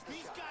blocks the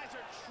These shot. guys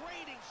are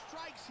trading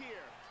strikes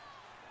here.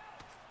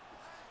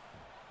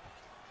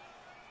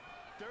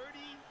 30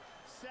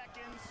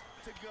 seconds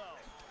to go.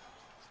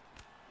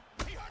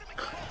 He hurt him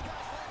again. Both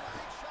guys landing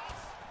big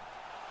shots.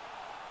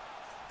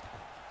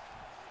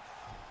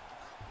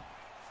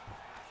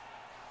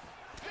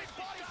 Big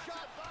body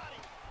shot.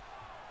 Body.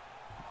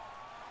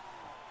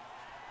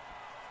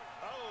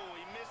 Oh,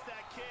 he missed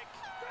that kick.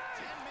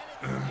 10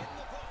 minutes in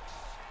the books.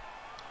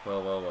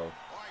 Well. All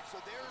right, so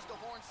there's the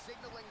horn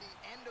signaling the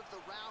end of the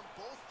round.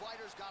 Both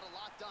fighters got a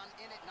lot done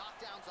in it.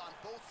 Knockdowns on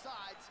both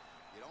sides.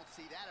 You don't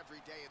see that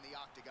every day in the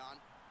octagon.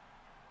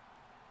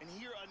 And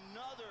here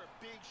another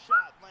big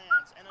shot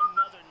lands and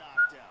another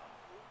knockdown.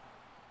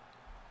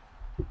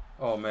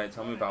 Oh mate,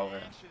 tell me about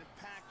it.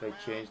 They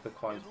changed the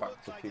coins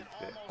back to 50.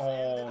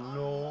 Oh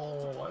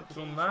no, why have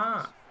they done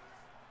that?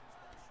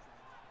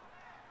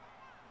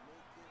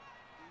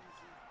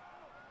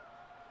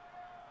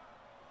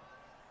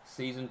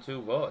 Season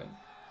 2 voting.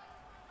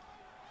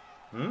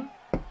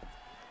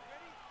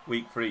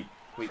 Week 3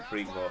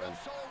 voting. So are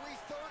we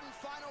third and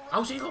final round?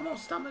 Oh, she got more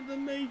stamina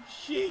than me.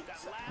 Shit.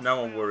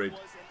 Now I'm worried.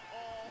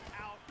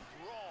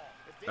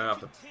 I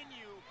have to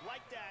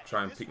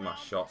try and pick my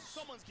shots.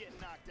 Someone's getting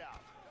knocked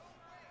out.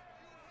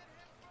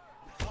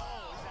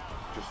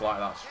 Just like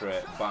that,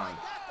 straight. Bang.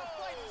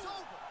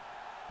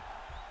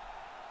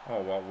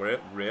 Oh, what?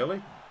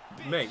 Really?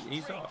 Mate,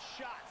 he's all,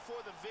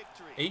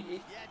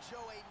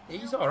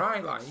 he's all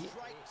right. Like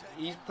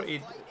he's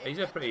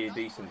a pretty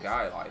decent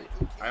guy. Like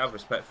I have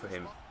respect for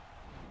him.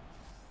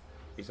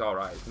 He's all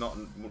right. It's not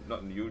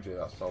usually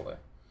that salty.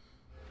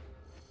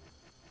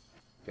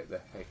 Get the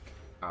heck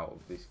out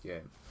of this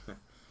game.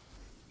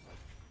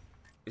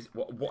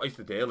 What is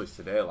the dailies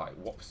today? Like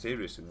what?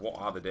 Seriously, what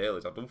are the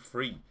dailies? I've done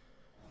 3.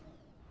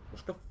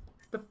 What's the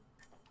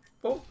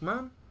fuck,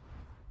 man?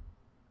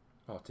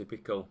 Oh,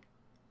 typical.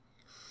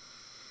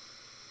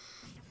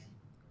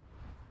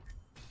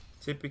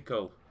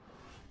 Typical.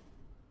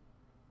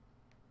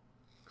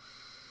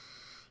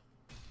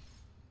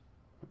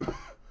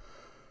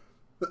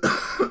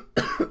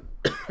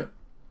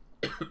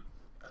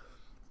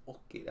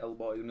 Fucking hell,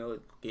 boy, you know,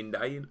 fucking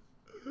dying.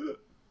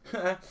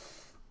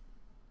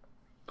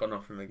 Got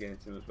nothing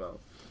against him as well.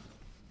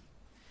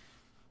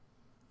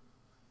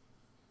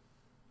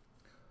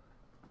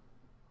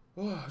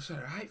 Oh, it's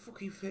alright,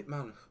 fucking fit,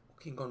 man.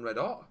 Fucking gone red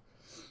hot.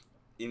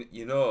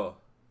 You know,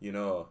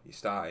 you're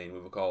starting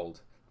with a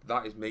cold.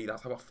 That is me.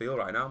 That's how I feel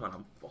right now, man.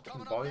 I'm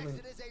fucking boiling. Next,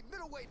 it is a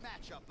middlegate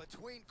matchup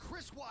between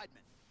Chris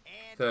Weidman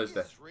and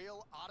Thursday.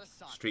 Israel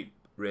Adesanya. Street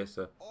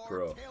Racer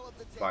Pro.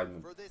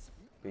 Weidman.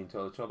 Being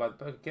told to throw by the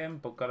burger game,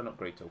 but got an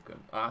upgrade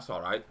token. That's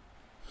alright.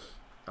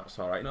 That's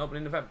alright. Not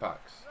opening event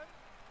packs.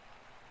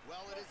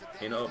 Well,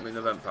 In opening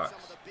event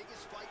packs.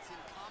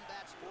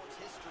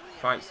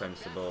 Fight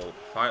sensible.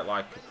 Fight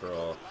like a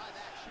pro.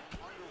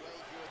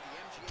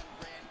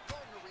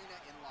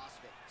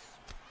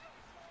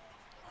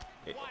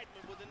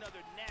 Weidman with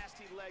another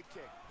nasty leg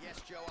kick. Yes,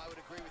 Joe, I would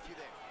agree with you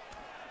there.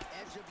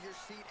 Edge of your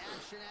seat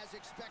action as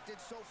expected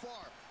so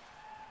far.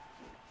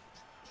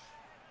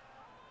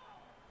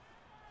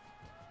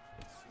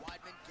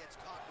 Weidman gets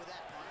caught with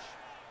that punch.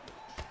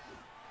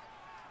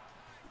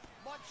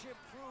 Much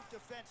improved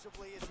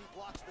defensively as he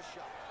blocks the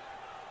shot.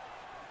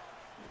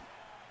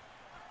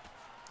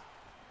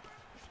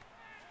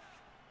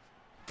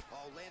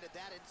 Oh, landed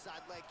that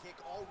inside leg kick.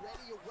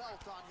 Already a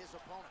welt on his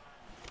opponent.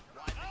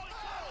 Weidman.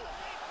 Oh,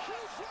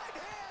 huge right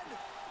hand!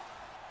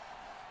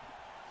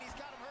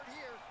 got him hurt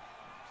here.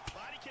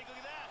 Body kick, look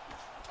at that.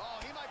 Oh,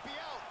 he might be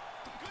out.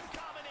 Good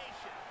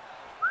combination.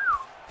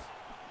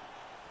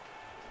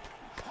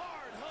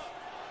 Hard hook.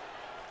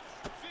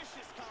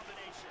 Vicious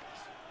combinations.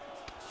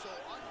 So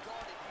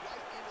unguarded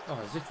right into the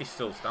Oh, as if he's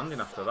still standing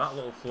after that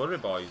little flurry,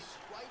 boys.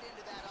 right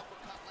into that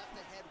uppercut, left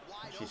the head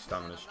wide She's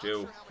open, standing and as I'm not Stu.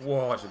 sure how many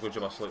Whoa, more that's a good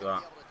job I shots slicked he's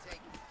that. gonna be able to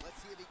take. Let's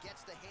see if he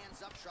gets the hands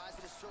up, tries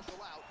to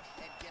circle out,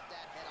 and get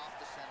that head off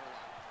the center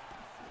line.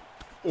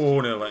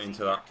 Oh, no, let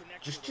into that.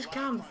 Just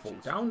calm the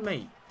fuck down,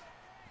 mate.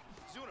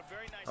 He's doing a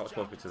very nice That was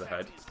supposed to be to the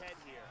head. his head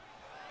here.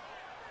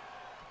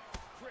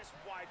 Chris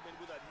Weidman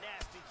with a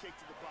nasty kick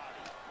to the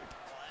body.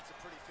 Oh, that's a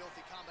pretty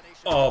filthy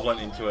combination. Oh, I've went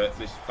into it.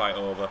 This fight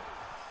over.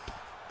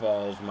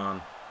 Balls,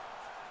 man.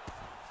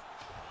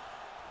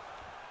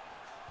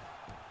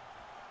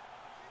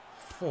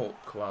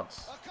 Fuck,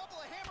 lads. A couple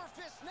of hammer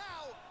fists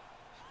now.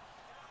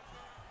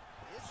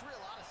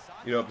 Israel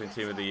Adesanya Your opening gets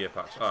team of the up. year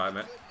patch. That's Alright, the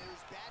mate. good news.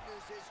 Bad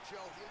news is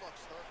Joe, he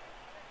looks hurt.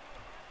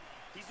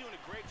 He's doing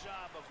a great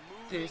job of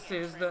moving. This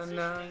and is the transitioning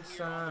night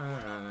here on the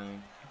sign.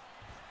 ground.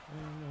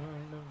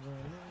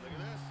 Look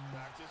at this,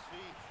 back to his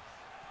feet.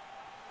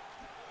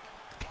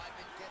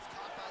 Weidman gets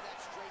caught by that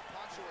straight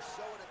punch, or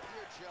so it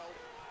appeared, Joe.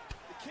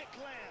 The kick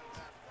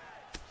lands,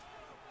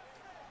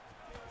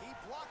 He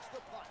blocks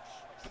the punch.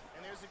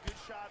 and there's a good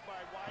shot by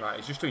Weidman. Right,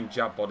 he's just doing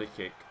jab body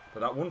kick.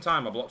 But that one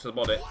time I blocked to the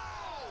body. Wow!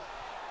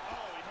 Oh,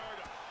 he hurt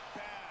him.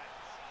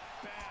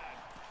 Bad, bad.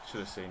 Should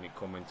have seen it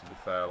coming, to be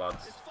fair,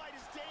 lads. This fight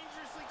is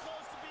dangerously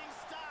close to being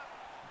stopped.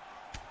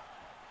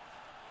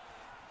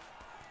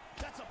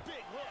 That's a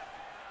big hook.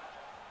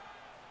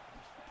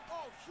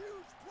 Oh,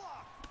 huge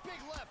block.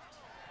 Big left.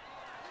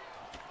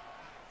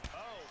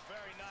 Oh,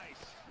 very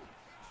nice.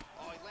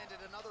 Oh, he landed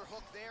another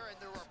hook there, and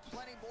there are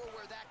plenty more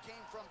where that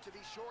came from, to be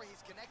sure.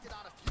 He's connected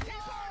on a few.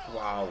 He's hurt him.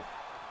 Wow.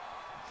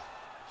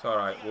 It's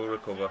alright, we'll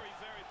recover. Very,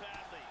 very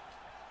badly.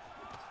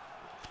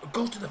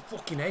 Go to the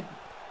fucking head,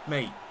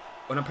 mate.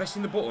 When I'm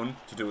pressing the button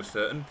to do a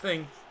certain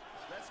thing.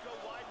 Let's go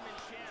Weidman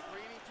chant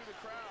reading through the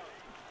crowd.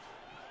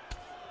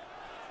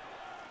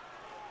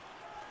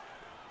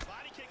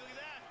 Body kick, look at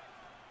that.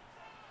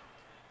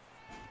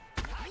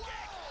 High kick.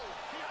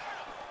 He hurt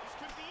him. This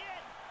could be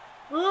it.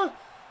 Ah,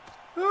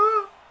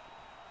 ah,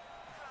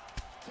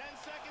 10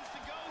 seconds to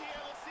go here.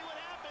 Let's see what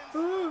happens.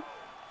 ah.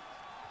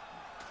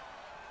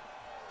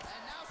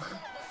 And now Scott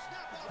will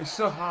snap out. It's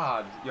so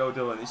hard, yo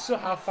Dylan, it's so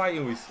hard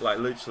fighting with like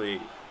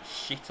literally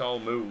shit all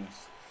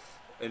moves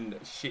and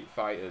shit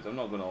fighters, I'm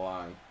not gonna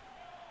lie.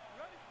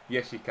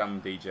 Yes you can,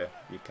 DJ,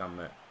 you can,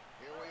 mate.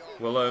 Here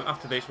we are. Well,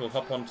 after this we'll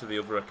hop on to the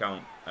other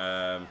account.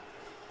 That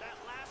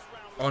last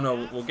round was Oh no,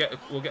 fast.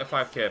 we'll get a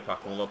 5k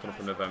pack and we'll open up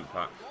an event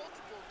pack. Multiple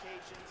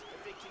occasions.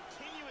 If they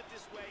continue it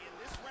this way in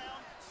this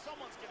round,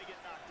 someone's going to get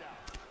knocked out.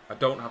 I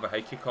don't have a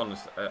head kick on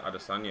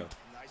Adesanya.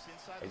 Nice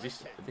inside Is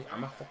this, leg kick.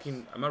 am I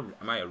fucking,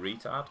 am I a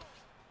retard?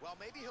 Well,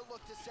 maybe he'll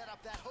look to set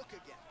up that hook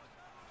again.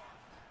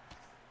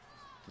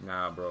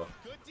 Nah, bro.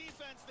 Good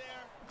defense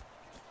there.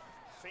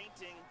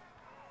 Feinting.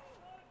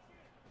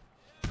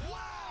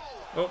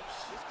 Wow! Oops.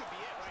 This could be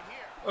it right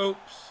here.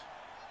 Oops.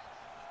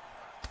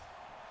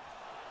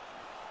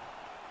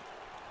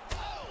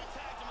 Oh, he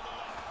tagged him with a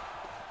left.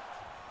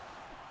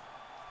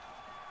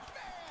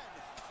 Man!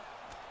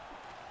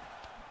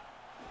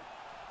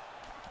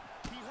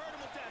 He hurt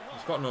him with that hook.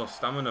 He's got no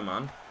stamina,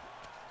 man.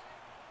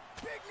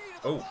 Big knee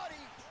to the Oh. body.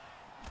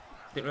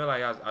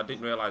 I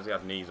didn't realise he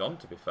had knees on,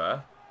 to be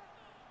fair.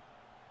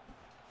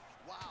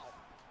 Wow.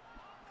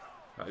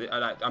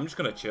 I'm just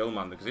going to chill,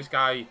 man, because this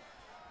guy,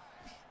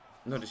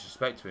 no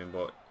disrespect to him,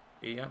 but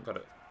he ain't got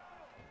it.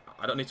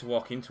 I don't need to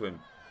walk into him.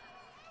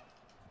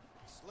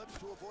 Slips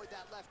to avoid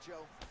that left,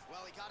 Joe.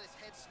 Well, he got his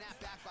head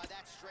snapped back by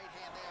that straight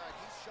hand there, and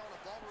he's shown a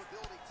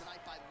vulnerability tonight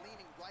by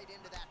leaning right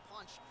into that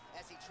punch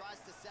as he tries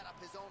to set up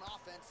his own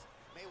offense.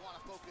 May want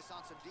to focus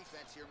on some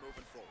defense here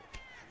moving forward.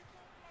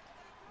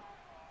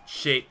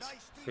 Shit.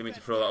 Nice Didn't mean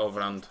to defense throw that there.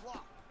 overhand.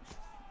 Block.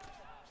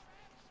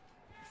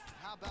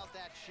 How about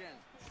that shin?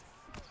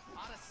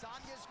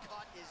 Adesanya's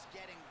cut is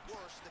getting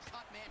worse. The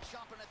cut man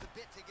chomping at the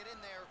bit to get in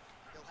there.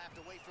 He'll have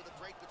to wait for the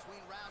break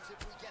between rounds if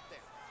we get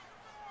there.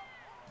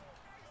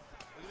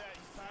 Look at that.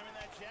 He's timing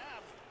that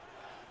jab.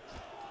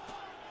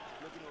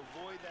 Looking to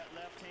avoid that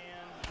left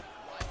hand.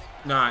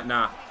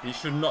 Nah. You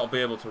should not be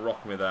able to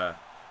rock me there.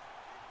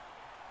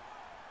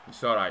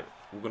 It's alright.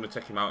 We're going to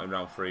take him out in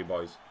round 3,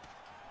 boys.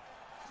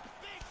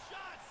 Big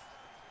shots.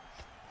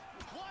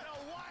 What a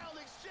wild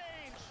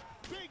exchange.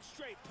 Big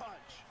straight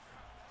punch.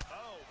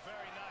 Oh,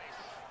 very nice.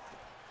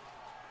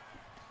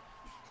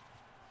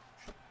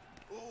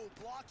 Ooh,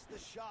 blocks the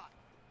shot.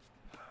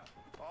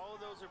 All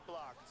of those are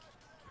blocked.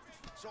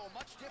 So a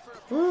much different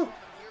Ooh. approach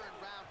from him here in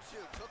round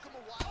 2. Took him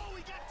a while. Oh,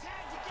 he got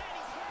tagged again.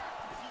 He's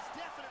hurt. He's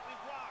definitely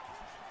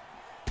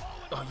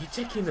rocked. Oh, you're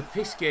taking the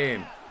piss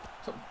game.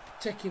 Stop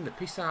taking the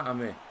piss out of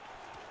me.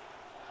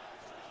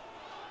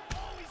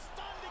 Oh, he's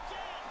stunned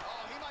again.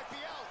 Oh, he might be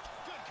out.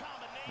 Good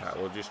combination. Right,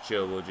 we'll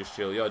just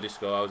chill. Yo,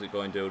 Disco, how's it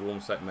going, dude?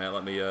 1 sec, mate.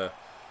 Let me,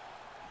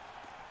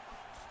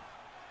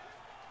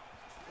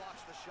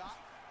 Blocks the shot.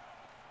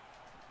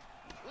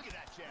 Look at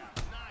that jab.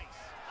 Nice.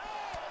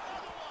 Oh,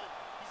 another one.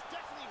 He's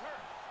definitely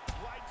hurt.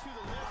 Right to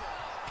the liver.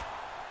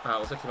 Alright,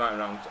 we'll take him out in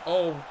round.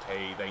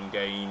 Okay, then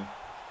game.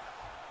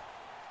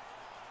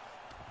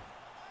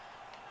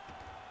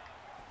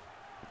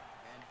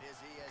 And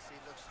busy as he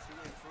looks to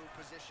improve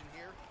position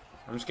here.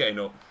 I'm just getting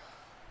up.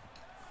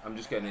 I'm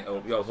just getting it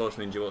up. Yo, Host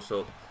Ninja, what's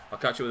up? I'll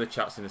catch you with the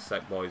chats in a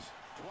sec, boys.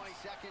 20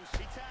 seconds. He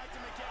tagged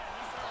him again.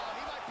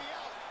 He might be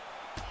out.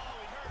 Oh,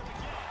 he hurt him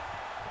again.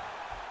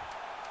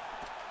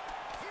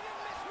 He didn't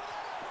miss with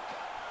that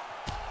uppercut.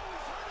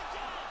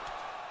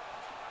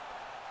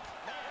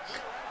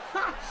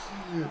 Oh,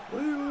 he's hurt again.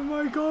 Oh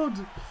my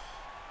god!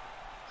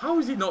 How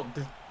is he not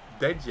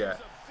dead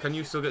yet? Can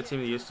you still get Team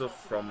of the Year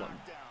stuff from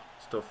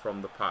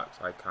the packs?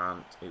 I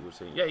can't. It was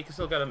saying, yeah, you can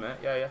still get them, mate.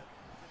 Yeah.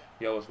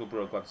 Yo, what's good,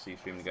 bro? Glad to see you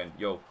streaming again.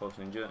 Yo, Post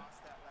Ninja.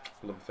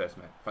 Love your face,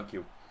 mate. Thank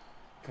you.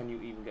 Can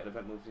you even get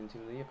event moves in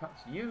Team of the Year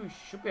packs? You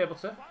should be able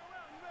to.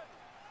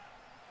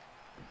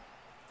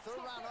 Third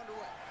round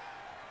underway.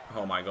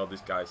 Oh my god,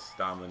 this guy's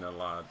stamina,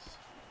 lads.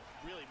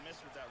 Really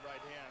missed with that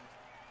right hand.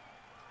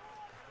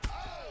 Man,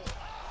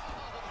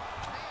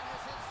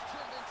 has his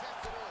chin been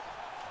tested early.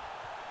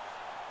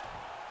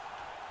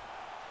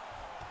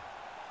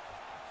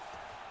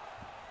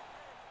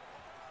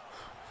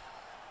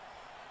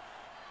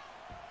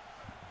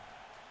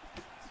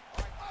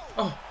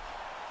 Oh!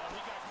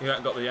 He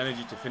ain't got the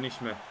energy to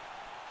finish me.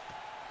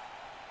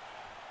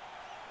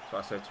 That's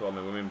what I say to all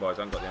my women boys,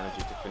 I haven't got the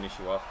energy to finish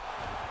you off.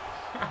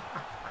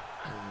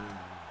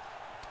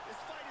 This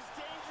fight is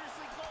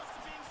dangerously close to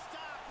being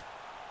stopped.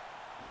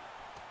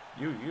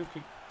 You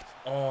keep...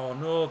 Oh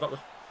no, that was...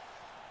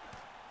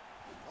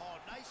 Oh,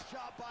 nice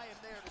job by him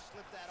there to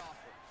slip that off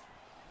him.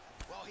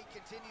 Well, he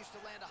continues to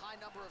land a high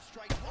number of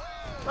strikes.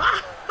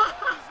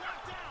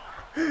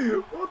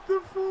 What the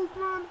fuck,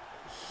 man?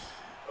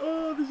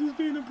 Oh, this has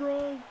been a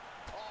brawl.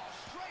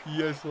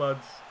 Yes,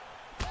 lads.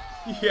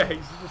 Yeah,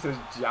 he's just a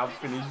jab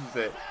finishes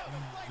it.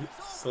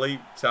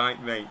 Sleep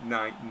tight, mate.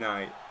 Night.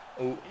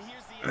 Oh,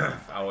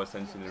 I was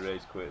sensing the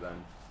rage quit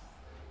then.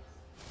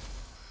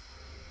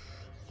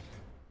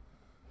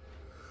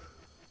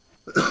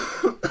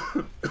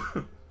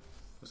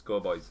 Let's go,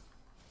 boys.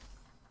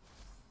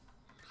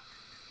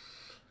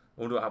 I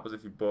wonder what happens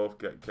if you both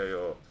get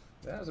KO.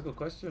 Yeah, that's a good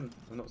question.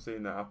 I'm not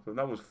seeing that happen.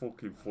 That was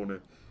fucking funny.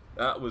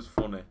 That was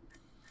funny.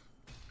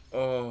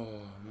 Oh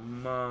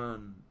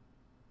man,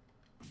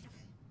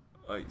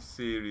 like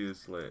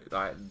seriously,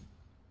 like,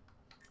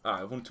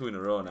 alright, I've won 2 in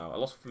a row now. I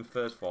lost from the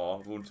first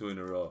 4, I've won 2 in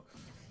a row,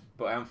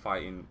 but I am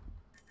fighting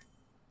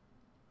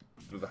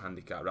with a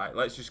handicap. Right,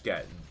 let's just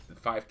get the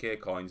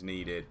 5k coins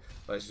needed.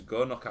 Let's just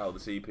go knock out the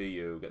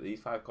CPU, get these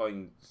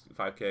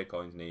 5k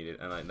coins needed,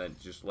 and then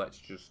let's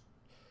just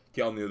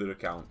get on the other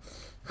account.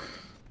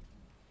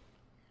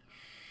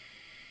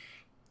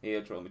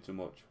 Here, troll me too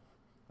much.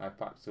 I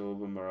packed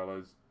Silver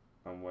Morales.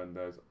 And when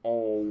there's...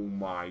 Oh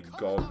my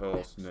god,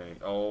 Host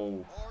Nate.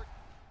 Oh.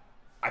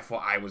 I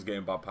thought I was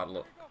getting bad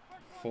padlock.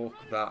 Fuck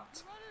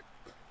that.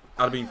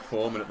 I'd have been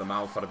foaming at the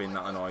mouth. I'd have been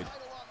that annoyed.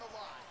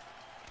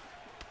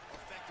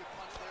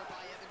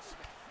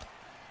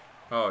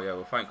 Oh yeah,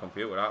 we're fighting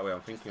computer, aren't we? I'm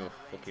thinking we're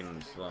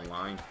fucking still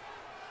online.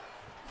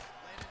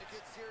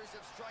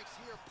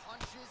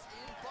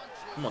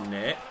 Come on,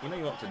 Nate. You know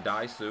you want to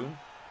die soon.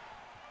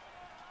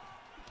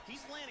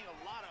 He's landing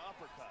a lot of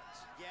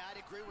uppercuts. Yeah, I'd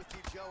agree with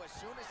you, Joe. As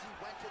soon as he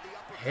went to the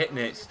uppercut, hit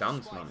Nate's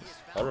stance, man.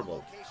 It's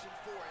horrible.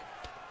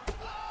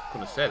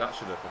 Couldn't say that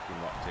should have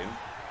fucking locked in.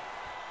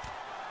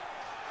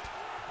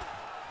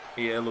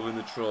 Yeah, loving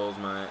the trolls,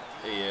 mate.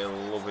 Yeah,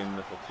 loving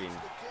the fucking...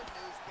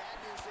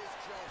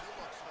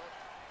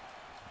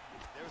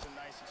 There was a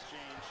nice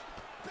exchange.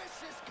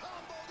 Vicious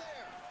combo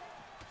there.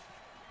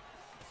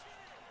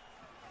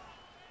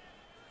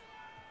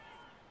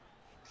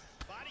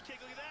 Body kick,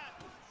 look at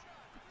that.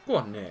 Go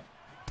on, Nate.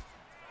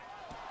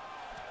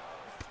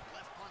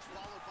 Left punch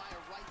followed by a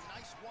right.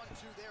 Nice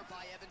 1-2 there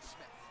by Evan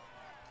Smith.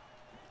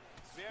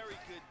 Very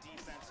good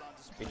defense on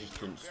display. He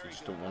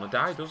just don't want to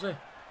die, does he?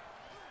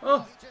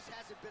 Oh,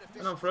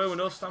 and I'm throwing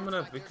no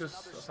stamina because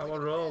that's how I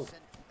roll.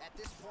 At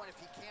this point, if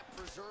he can't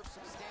preserve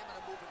some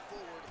stamina moving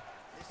forward,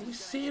 Are you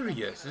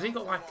serious? Has he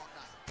got like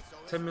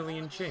 10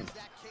 million chin?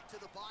 that kick to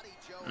the body,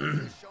 Joe,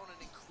 has shown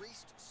an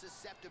increased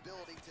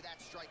susceptibility to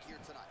that strike here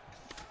tonight.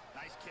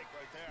 Nice kick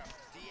right there.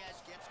 Diaz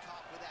gets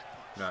caught with that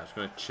punch. Right, just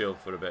gonna chill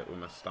for a bit with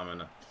my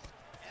stamina.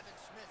 Evan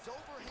Smith's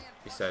overhand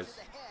He punch says. to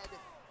the head.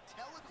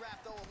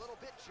 Telegraphed though a little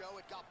bit, Joe.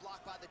 It got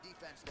blocked by the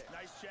defense there.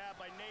 Nice jab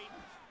by Nate.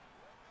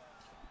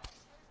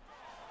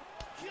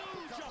 Huge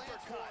Lands for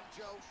uppercut. him,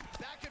 Joe.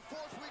 Back and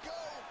forth we go.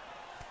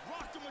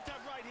 Rocked him with that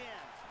right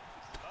hand.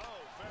 Oh,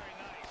 very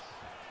nice.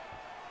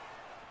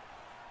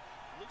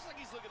 Looks like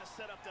he's looking to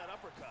set up that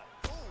uppercut.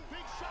 Ooh.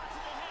 Big shot to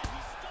the head.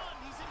 He's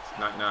stunned. He's in trouble.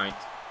 Night night.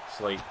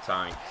 Sleep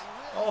tight.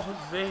 Oh,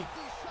 as if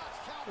These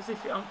shots count. it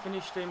hadn't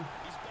finished him.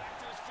 He's back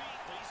to his feet,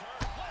 but he's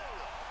hurt.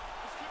 Whoa.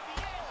 This could be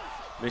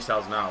it. This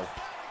has now.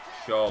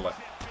 Surely.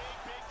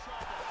 Big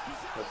trouble. He's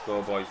in. Let's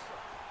go, boys.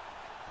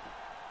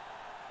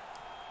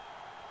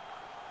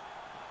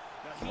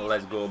 Now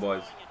Let's go,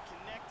 boys. and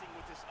connecting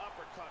with this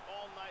uppercut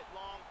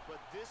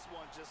This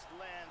one just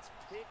lands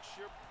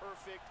picture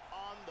perfect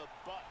on the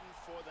button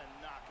for the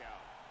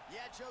knockout.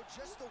 Yeah, Joe,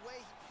 just the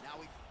way. Now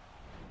we.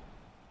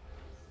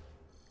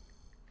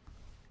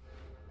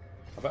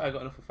 I bet I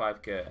got enough for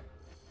 5k.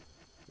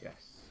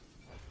 Yes.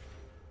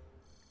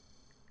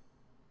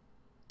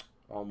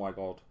 Oh my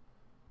god.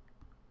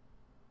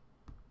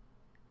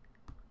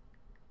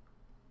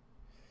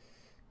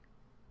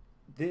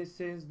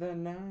 This is the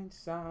night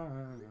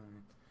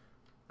sign.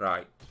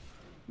 Right.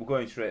 We're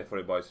going straight for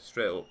it, boys.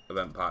 Straight up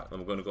event pack.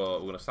 And we're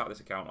gonna start this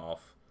account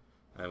off.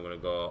 And we're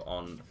gonna go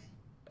on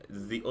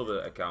the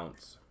other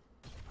accounts.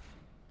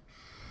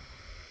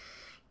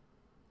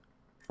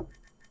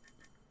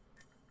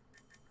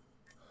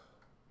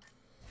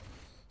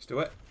 Let's do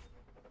it.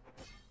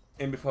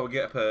 In before we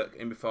get a perk.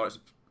 In before it's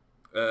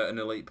an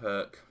elite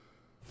perk.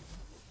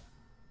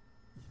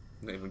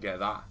 Don't even get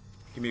that.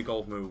 Give me a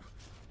gold move.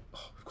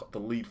 Oh, we've got the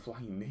lead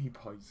flying knee,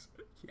 boys.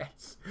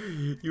 Yes.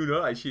 You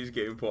know that she's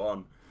getting put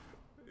on.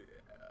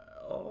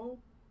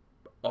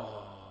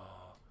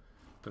 Oh.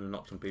 Gonna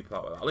knock some people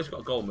out with that. At least we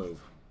got a gold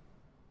move.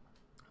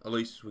 At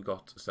least we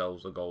got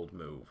ourselves a gold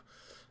move.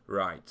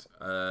 Right.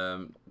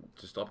 To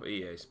stop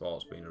EA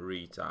Sports being a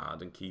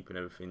retard and keeping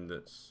everything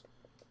that's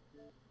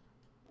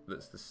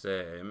the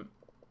same.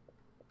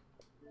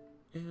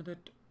 Are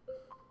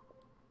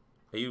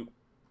you?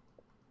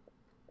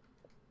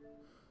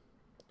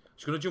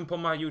 Just gonna jump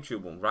on my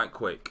YouTube one right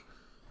quick,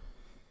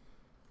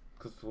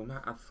 because we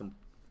might add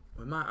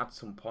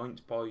some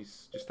points,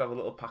 boys. Just have a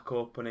little pack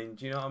opening.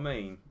 Do you know what I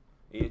mean?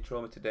 Here,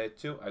 Trauma today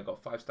too. I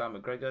got 5-star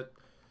McGregor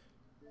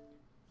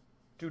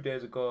 2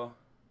 days ago.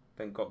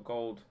 Then got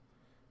gold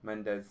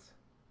Mendes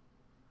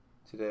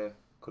today.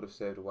 Could have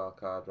saved a wild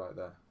card right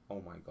there.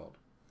 Oh my god.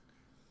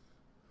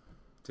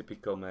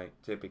 Typical, mate.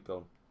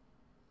 Typical.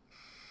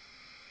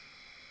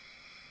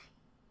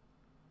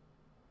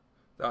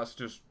 That's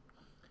just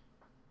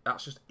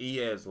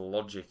EA's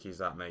logic, is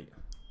that, mate?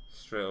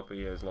 Straight up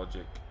EA's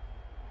logic.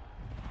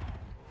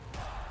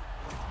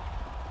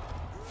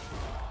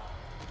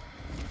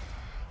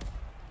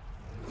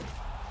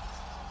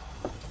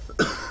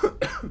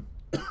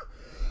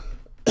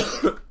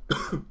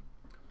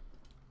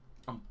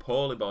 I'm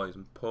poorly, boys.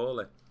 I'm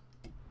poorly.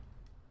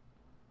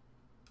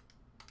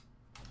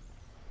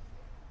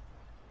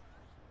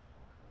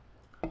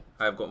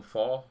 I've got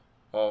 4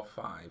 or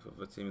 5 of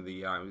the team of the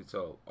year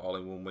all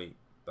in 1 week.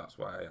 That's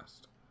why I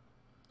asked.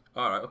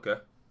 Alright, okay.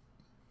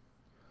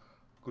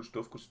 Good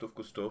stuff, good stuff,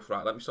 good stuff.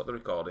 Right, let me stop the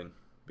recording,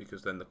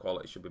 because then the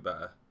quality should be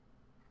better.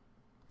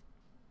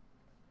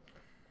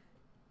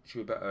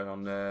 Should be better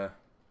on the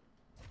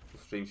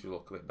stream, should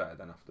look a bit better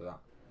then after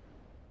that.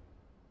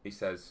 He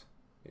says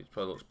it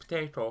probably looks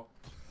potato.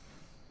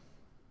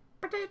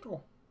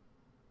 Potato.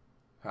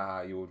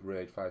 Ah, you would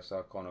rage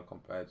 5-star corner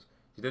compared.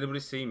 Did anybody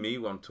see me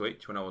on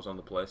Twitch when I was on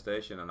the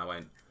PlayStation and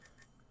I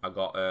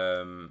got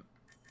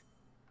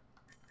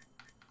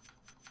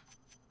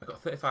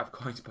 35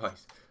 coins,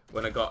 boys.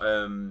 When I got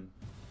I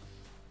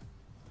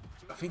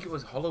think it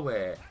was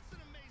Holloway,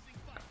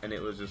 and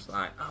it was just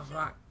like, I was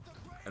like,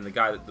 and the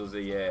guy that does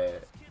the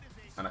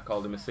and I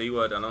called him a C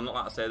word, and I'm not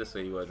allowed to say the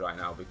C word right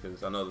now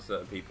because I know there's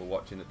certain people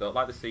watching that don't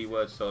like the C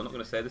word, so I'm not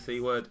going to say the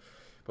C word,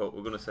 but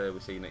we're going to say we'll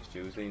see you next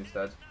Tuesday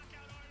instead.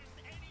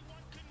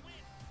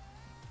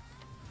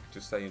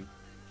 Just saying.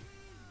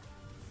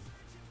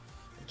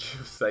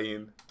 Just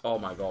saying. Oh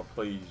my god,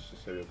 please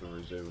just hurry up and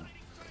resume.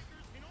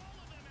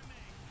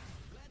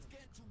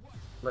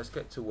 Let's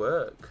get to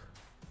work.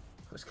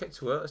 Let's get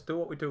to work. Let's do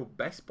what we do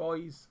best,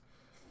 boys.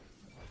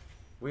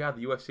 We are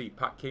the UFC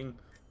Pack King.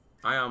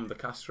 I am the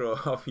Castro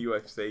of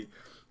UFC.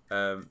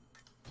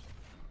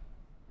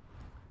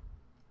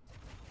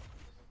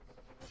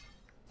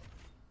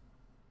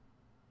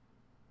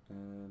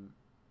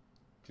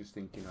 Just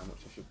thinking how much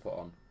I should put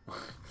on.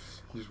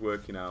 Just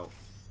working out.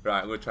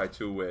 Right, I'm going to try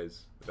 2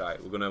 ways.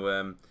 Right, we're going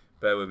to,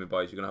 bear with me,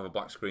 boys. You're going to have a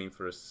black screen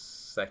for a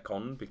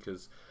second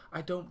because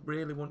I don't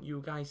really want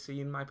you guys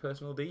seeing my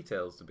personal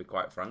details, to be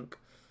quite frank.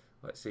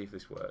 Let's see if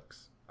this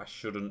works. I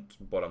shouldn't,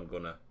 but I'm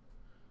going to.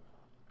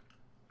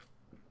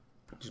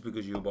 Just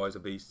because you boys are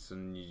beasts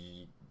and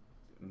you...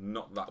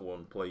 Not that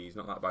one, please.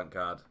 Not that bank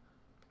card.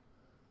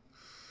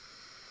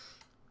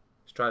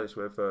 Let's try this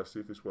way first, see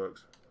if this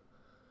works.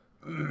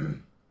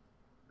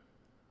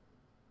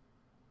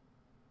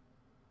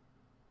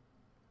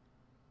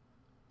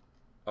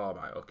 Oh,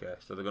 right, okay.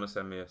 So they're going to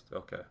send me a...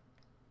 Okay.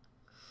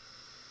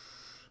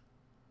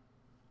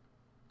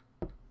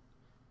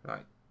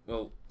 Right.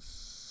 Well,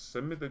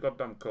 send me the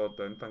goddamn code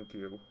then, thank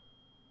you.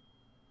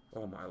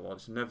 Oh my lord,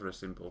 it's never a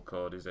simple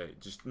code, is it?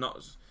 Just not...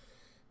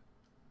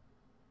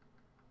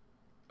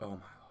 Oh my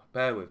lord.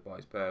 Bear with,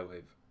 boys, bear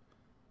with.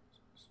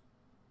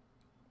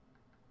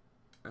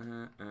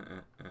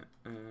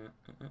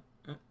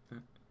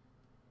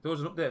 There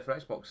was an update for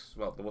Xbox.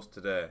 Well, there was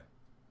today.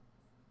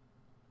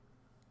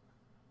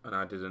 And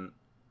I didn't...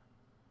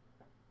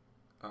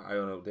 I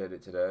only updated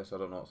it today, so I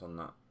don't know what's on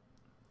that.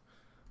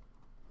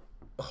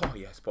 Oh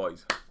yes,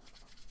 boys.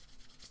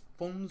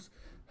 Funds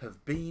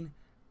have been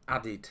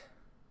added.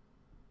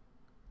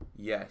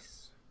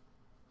 Yes.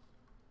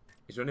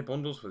 Is there any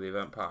bundles for the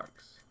event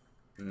packs?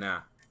 Nah.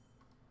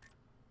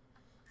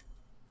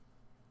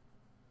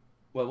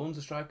 Well, one's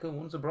a striker,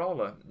 one's a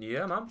brawler.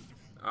 Yeah, man.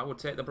 I would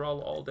take the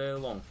brawler all day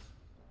long.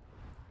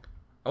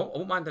 I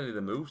won't mind any of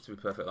the moves, to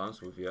be perfectly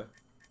honest with you.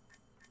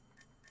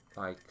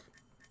 Like,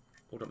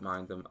 wouldn't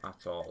mind them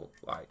at all.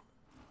 Like,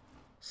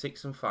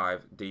 6 and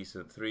 5,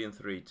 decent. 3 and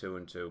 3, 2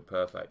 and 2,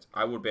 perfect.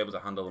 I would be able to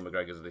handle the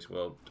McGregors of this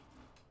world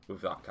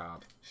with that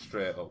card,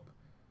 straight up.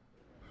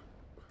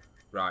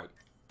 Right.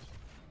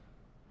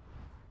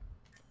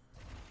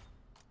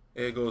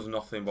 Here goes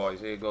nothing, boys.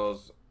 Here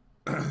goes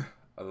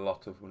a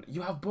lot of money.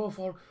 You have both,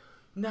 or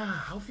nah?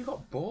 How have you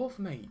got both,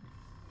 mate?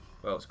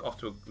 Well, it's off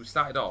to a, we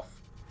started off.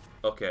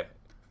 Okay,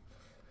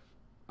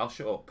 I'll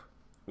shut up.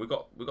 We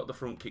got the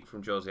front kick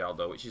from Jose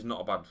Aldo, which is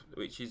not a bad,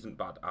 which isn't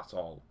bad at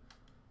all.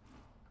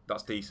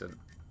 That's decent.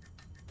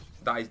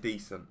 That is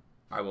decent.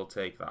 I will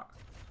take that.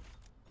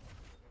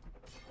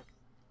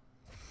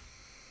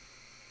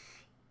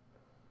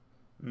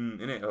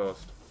 Innit,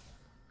 host?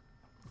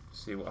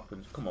 See what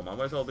happens. Come on, man.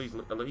 Where's all these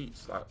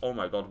elites? Like, oh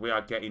my god, we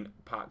are getting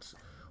packs.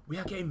 We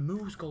are getting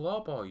moves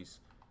galore, boys.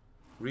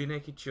 Rear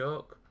naked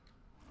choke.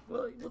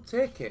 Well, we'll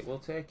take it. We'll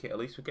take it. At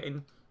least we're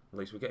getting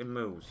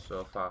moves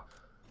so far.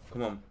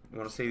 Come on. We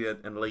want to see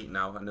an elite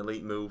now, an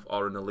elite move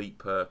or an elite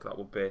perk. That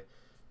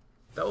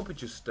would be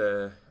just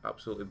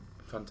absolutely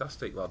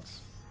fantastic,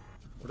 lads.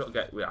 We don't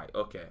get right.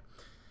 Okay.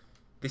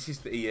 This is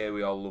the EA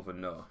we all love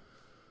and know.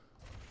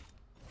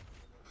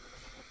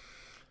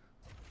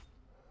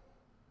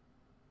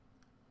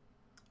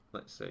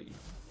 Let's see.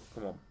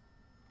 Come on.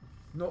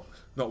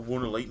 Not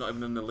one elite, not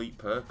even an elite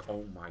perk.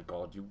 Oh my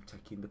god, you're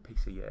taking the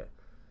piss here.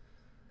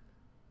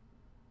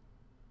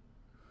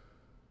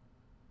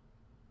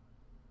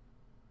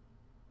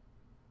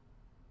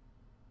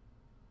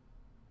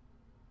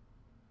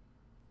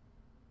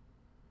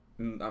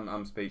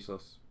 I'm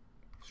speechless.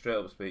 Straight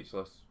up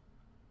speechless.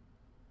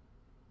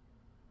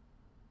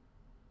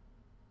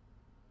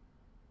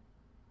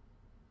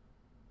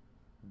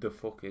 The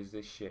fuck is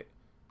this shit?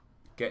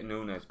 Get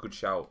Nunes, good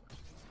shout.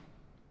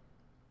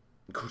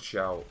 Good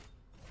shout.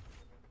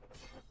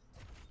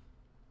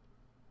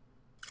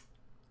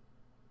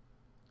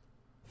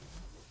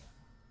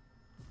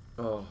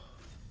 Oh.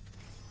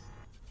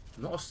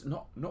 Not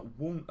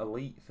one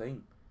elite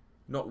thing.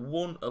 Not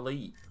one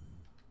elite.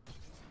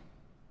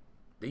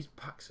 These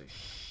packs are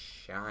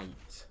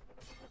shite.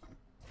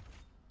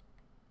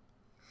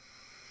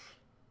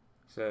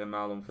 Say a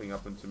Marlon thing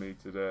happened to me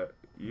today.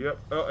 Yep.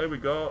 Oh, here we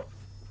go.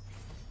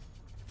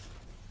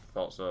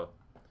 Thought so.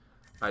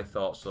 I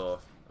thought so.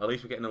 At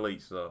least we're getting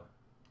elites though.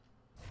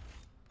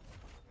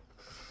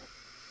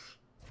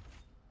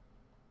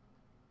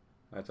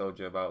 I told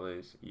you about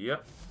these.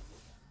 Yep.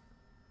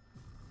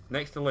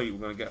 Next elite, we're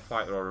going to get a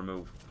fighter or a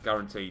move.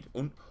 Guaranteed.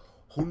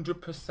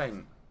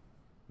 100%.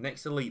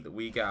 Next elite that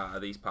we get out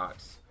of these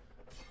packs,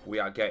 we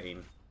are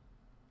getting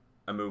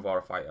a move or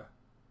a fighter.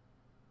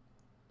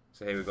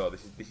 So here we go.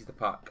 This is the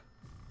pack.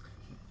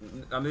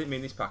 I didn't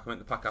mean this pack. I meant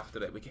the pack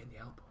after it. We're getting the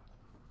elbow.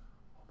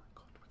 Oh my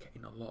god, we're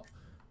getting a lot.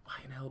 Why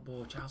an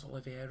elbow, Charles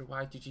Oliveira?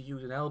 Why did you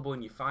use an elbow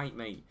in your fight,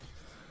 mate?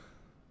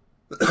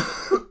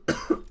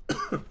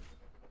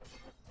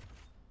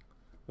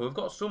 Well, we've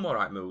got some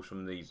alright moves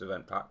from these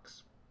event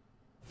packs.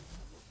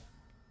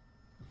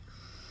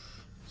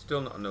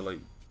 Still not an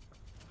elite.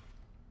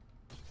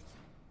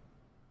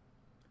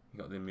 You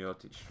got the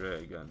Miocic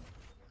straight again.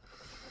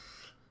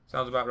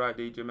 Sounds about right,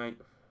 DJ, mate.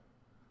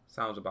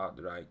 Sounds about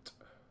the right.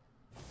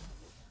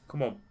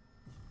 Come on.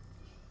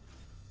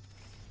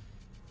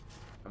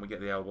 And we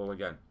get the elbow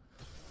again.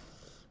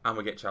 And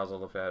we get Charles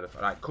Oliveira.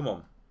 Right, come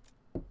on.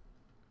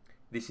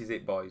 This is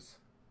it, boys.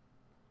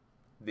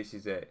 This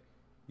is it.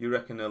 You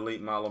reckon an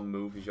elite Marlon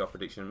move is your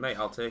prediction? Mate,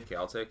 I'll take it.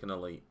 I'll take an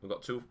elite. We've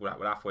got two. Right,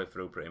 we're halfway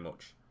through pretty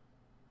much.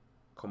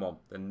 Come on.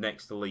 The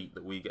next elite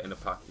that we get in a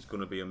pack is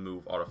going to be a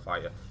move or a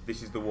fighter.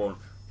 This is the one.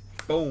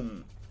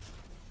 Boom.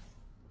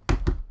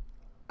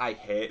 I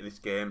hate this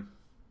game.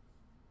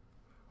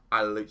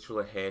 I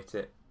literally hate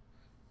it.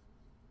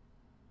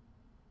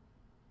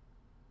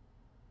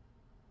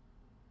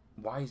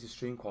 Why is the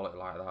stream quality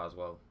like that as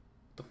well?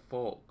 What the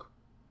fuck?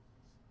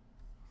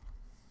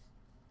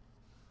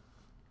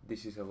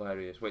 This is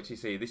hilarious. Wait till you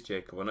see this,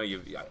 Jacob. I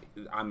know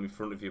I'm in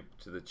front of you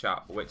to the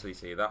chat, but wait till you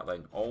see that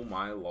then. Oh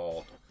my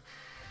lord.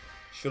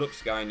 Shut up,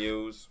 Sky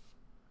News.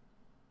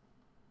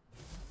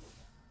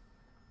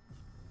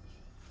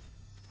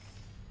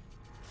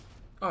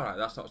 Alright,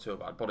 that's not too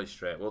bad. Body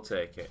straight. We'll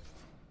take it.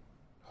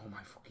 Oh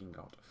my fucking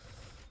god.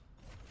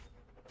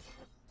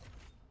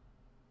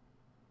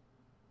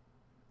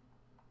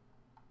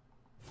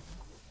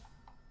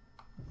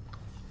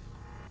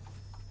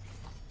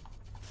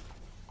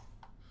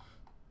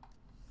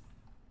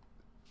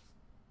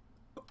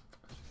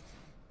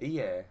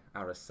 EA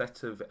are a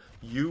set of...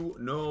 You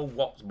know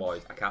what,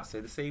 boys? I can't say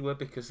the C word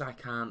because I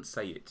can't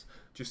say it.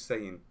 Just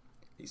saying.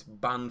 It's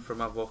banned from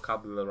my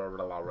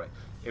vocabulary.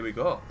 Here we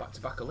go.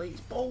 Back-to-back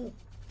elites. Boom!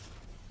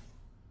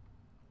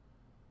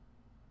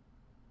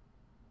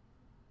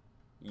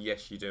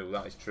 Yes, you do.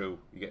 That is true.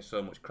 You get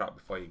so much crap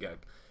before you get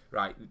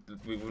Right,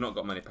 we've not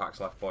got many packs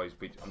left, boys,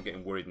 but I'm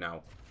getting worried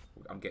now.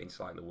 I'm getting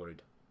slightly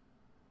worried.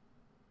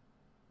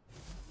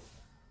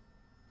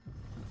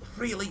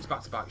 3 elites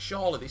back to back,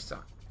 surely this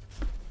time.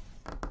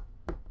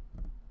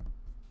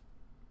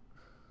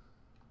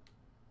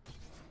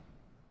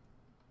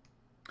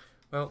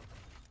 Well,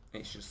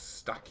 it's just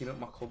stacking up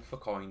my club for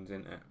coins,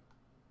 isn't it?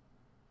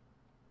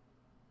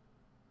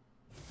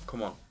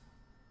 Come on.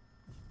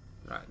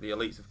 Right, the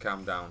elites have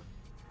calmed down.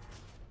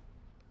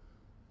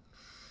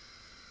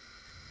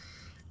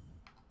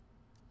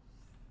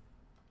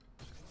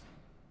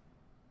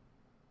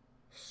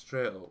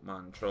 Straight up,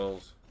 man,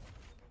 trolls.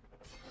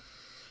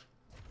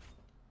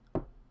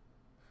 Do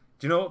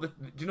you know what the...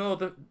 Do you know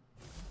the...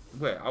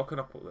 Wait, how can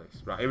I put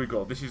this? Right, here we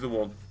go. This is the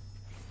one.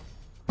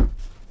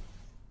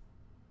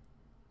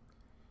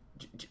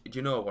 Do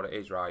you know what it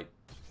is, right?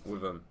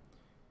 With them.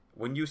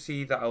 When you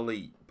see that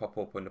elite pop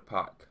up in the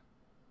pack,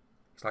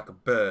 it's like a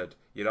bird.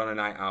 You're on a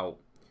night out.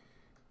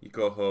 You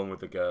go home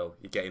with the girl.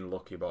 You're getting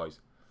lucky, boys.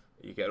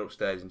 You get her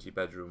upstairs into your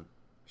bedroom.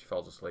 She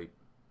falls asleep.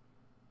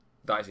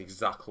 That is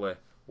exactly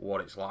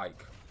what it's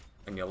like.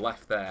 And you're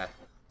left there.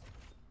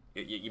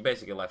 You're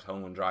basically left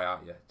home and dry,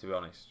 aren't you? To be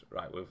honest.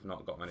 Right, we've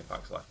not got many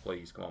packs left.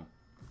 Please, come on.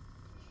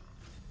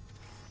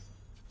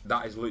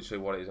 That is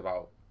literally what it is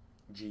about.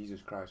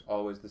 Jesus Christ,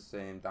 always the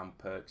same damn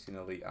perks in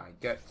Elite I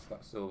get.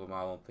 That silver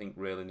mile I think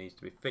really needs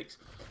to be fixed.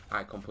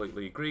 I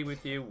completely agree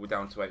with you. We're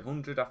down to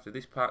 800 after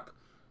this pack.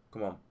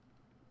 Come on.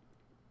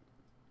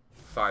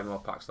 5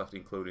 more packs left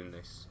including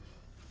this.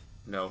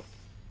 No.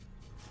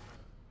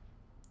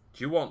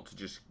 Do you want to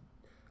just...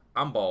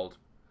 I'm bald,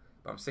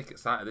 but I'm sick at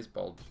sight of this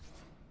bald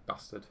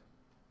bastard.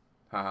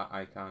 Haha,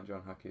 I can't.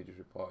 John Hackey just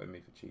reported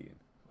me for cheating.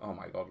 Oh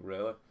my god,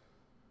 really?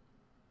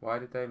 Why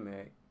did they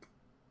make...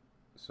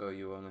 So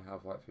you only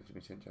have like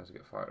 50% chance to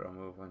get fighter on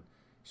move when you're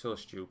so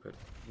stupid.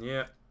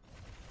 Yeah.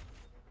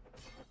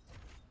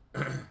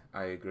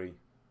 I agree.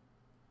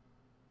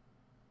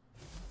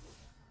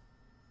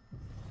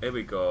 Here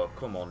we go.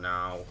 Come on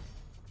now.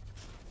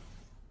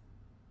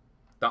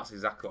 That's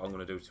exactly what I'm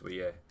going to do to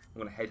EA.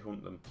 I'm going to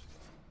headhunt them.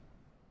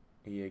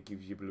 EA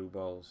gives you blue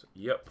balls.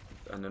 Yep.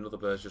 And another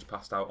bird's just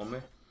passed out on me.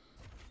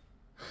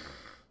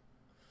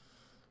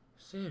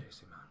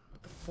 Seriously, man.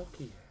 What the fuck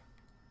are you?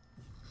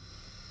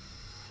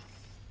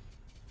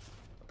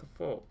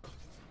 Fuck.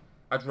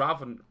 I'd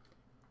rather...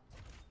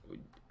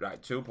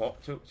 Right, two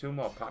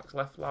more packs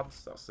left,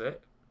 lads. That's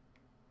it.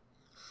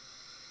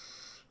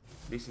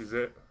 This is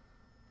it.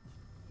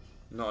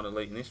 Not an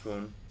elite in this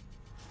one.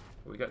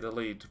 We get the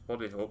lead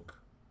body hook,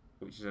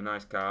 which is a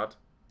nice card.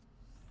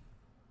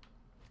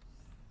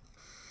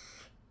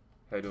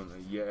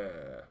 Headhunter,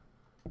 yeah.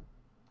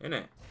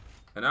 Innit?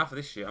 And after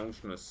this shit, I'm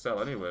just going to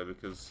sell anyway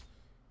because...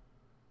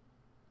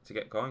 to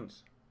get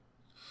coins.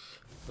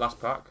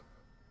 Last pack.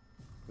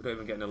 We don't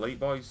even get an elite,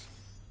 boys.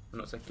 We're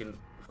not taking...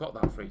 We've got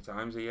that 3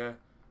 times a year.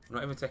 We're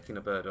not even taking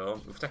a bird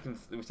home. We've taken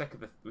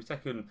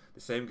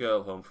the same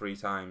girl home 3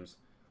 times,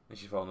 and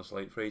she's fallen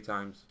asleep 3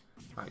 times.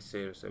 Like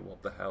seriously,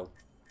 what the hell?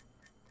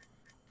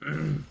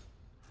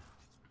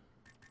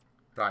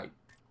 Right.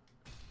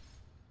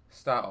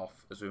 Start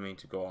off as we mean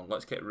to go on.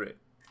 Let's get rid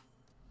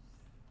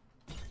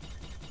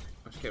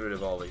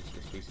of all these.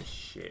 This piece of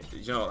shit.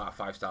 Did you know what that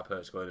 5-star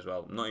perk's going as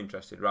well? I'm not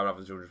interested. Rather have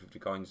the 250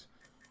 coins.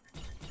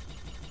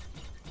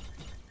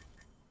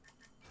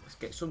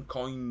 Get some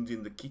coins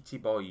in the kitty,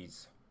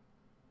 boys.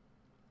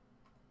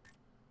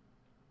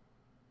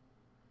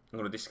 I'm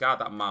going to discard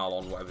that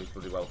Marlon, whatever it's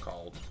bloody well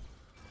called.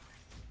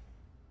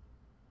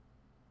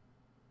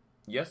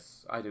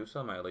 Yes, I do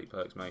sell my elite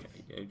perks, mate.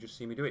 You just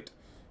see me do it.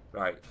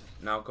 Right,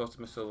 now go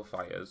to my silver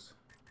fighters.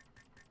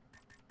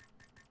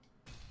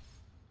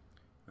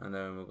 And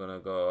then we're going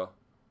to go...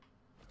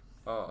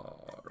 Oh,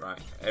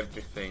 right.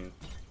 Everything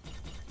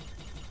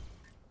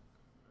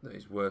that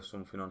is worth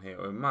something on here.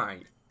 Or we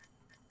might...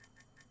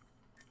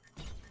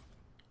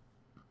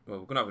 Well,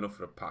 we're going to have enough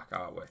for a pack,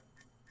 aren't we?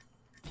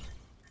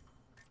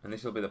 And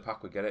this will be the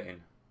pack we get it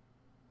in.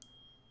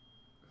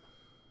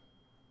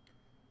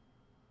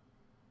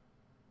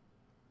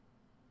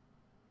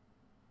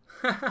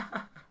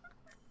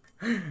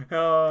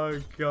 Oh,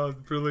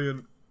 God,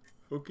 brilliant.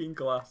 Fucking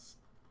class.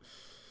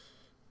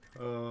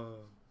 Oh.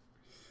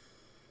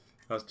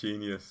 That's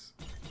genius.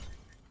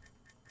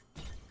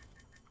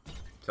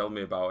 Tell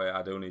me about it,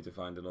 I do need to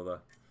find another.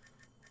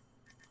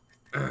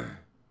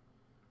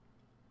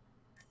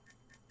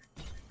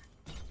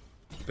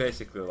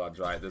 Basically, lads,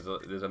 right, there's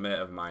a mate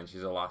of mine,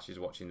 she's a lass, she's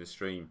watching the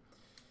stream,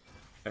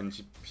 and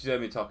she's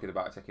heard me talking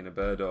about taking a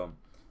bird home,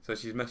 so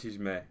she's messaged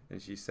me,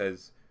 and she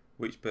says,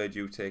 which bird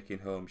you taking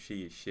home?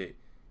 She is shit,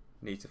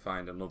 need to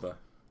find another.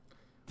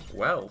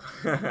 Well,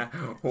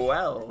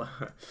 well,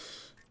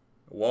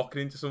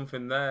 walking into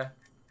something there,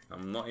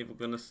 I'm not even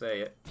going to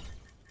say it,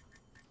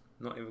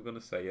 not even going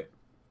to say it.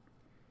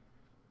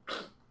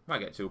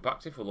 Might get 2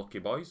 packs if we're lucky,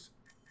 boys.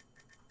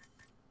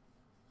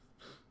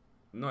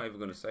 Not even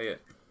going to say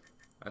it.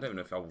 I don't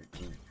know if can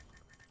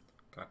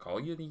I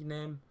call you the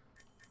name?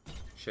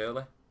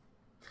 Shirley?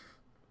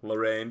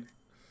 Lorraine?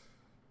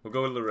 We'll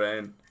go with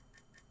Lorraine.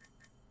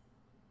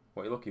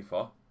 What are you looking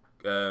for?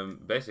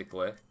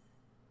 Basically,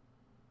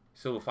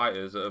 silver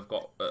fighters that have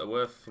got that are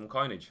worth some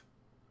coinage.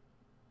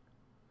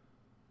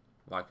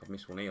 Like I've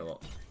missed one here,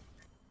 look.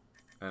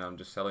 And I'm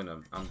just selling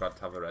them. And Brad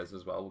Tavares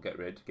as well. Get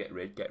rid.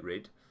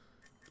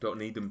 Don't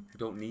need them. We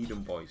don't need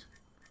them, boys.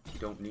 We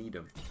don't need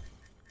them.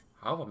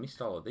 How have I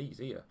missed all of these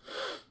here?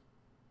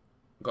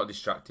 Got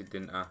distracted,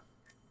 didn't I?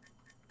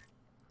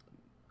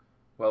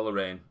 Well,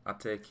 Lorraine, I'd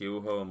take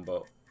you home,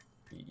 but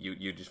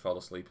you just fall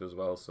asleep as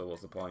well, so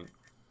what's the point?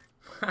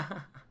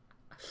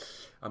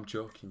 I'm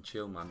joking,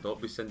 chill, man.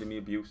 Don't be sending me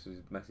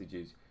abusive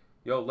messages.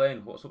 Yo,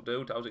 Lane, what's up,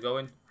 dude? How's it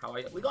going? How are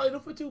you? We got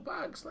enough for 2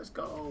 bags. Let's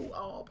go.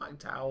 Oh,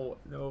 bagged out.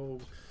 No.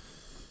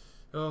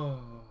 Oh.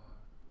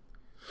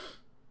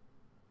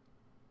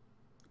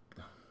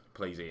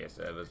 Please, EA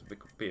servers,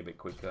 be a bit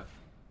quicker.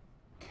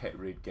 Get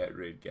rid.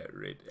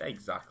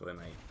 Exactly,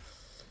 mate.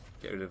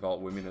 Get rid of all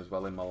women as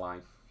well in my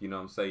life. You know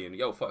what I'm saying?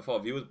 Yo, 44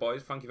 viewers,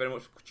 boys. Thank you very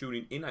much for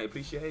tuning in. I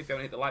appreciate it. If you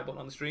haven't hit the like button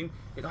on the stream,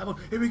 hit the like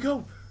button. Here we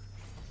go.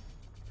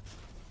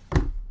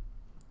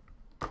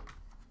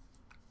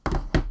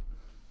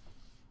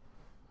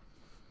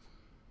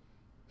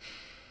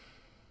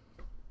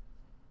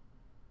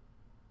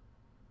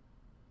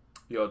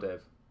 Yo,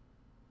 Dave.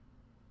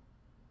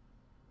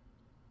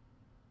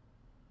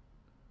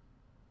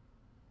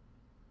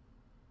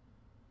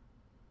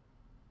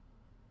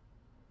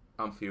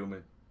 I'm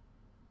fuming.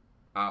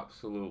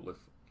 Absolutely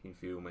fucking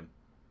fuming.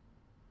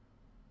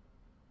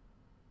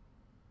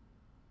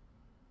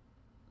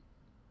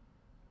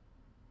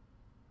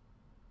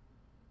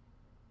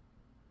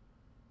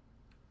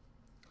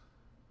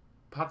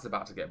 Pad's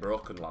about to get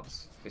broken,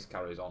 lads, if this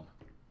carries on.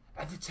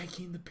 And they're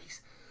taking the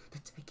piss.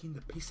 They're taking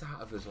the piss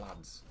out of us,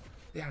 lads.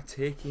 They are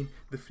taking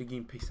the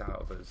frigging piss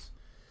out of us.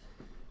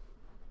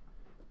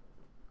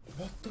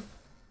 What the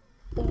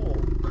fuck?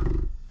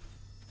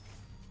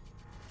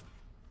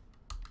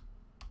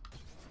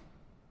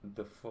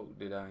 The fuck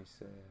did I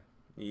say?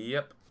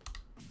 Yep.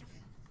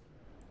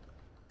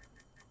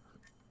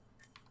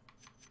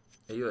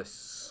 EA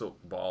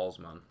suck balls,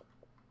 man.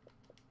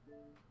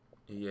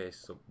 EA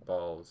suck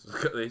balls.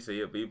 Look at this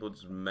here. People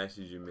just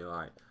messaging me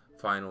like,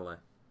 finally.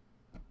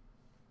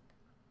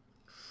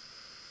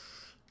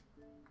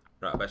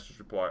 Right, let's just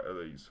reply to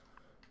these.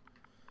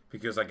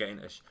 Because I get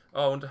into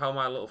oh, I wonder how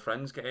my little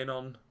friend's getting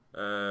on.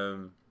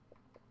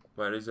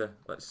 Where is he?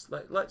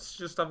 Let's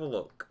just have a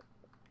look.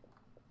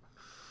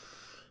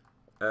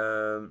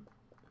 But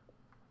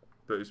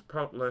it's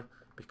probably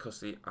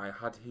because I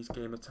had his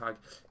gamer tag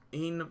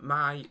in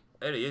my.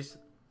 There he is.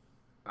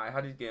 I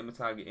had his gamer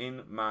tag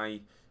in my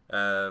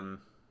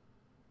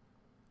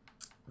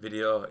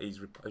video. He's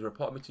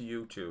reported me to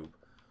YouTube.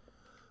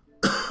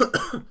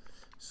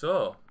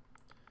 So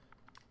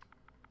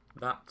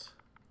that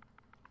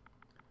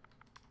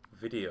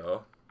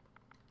video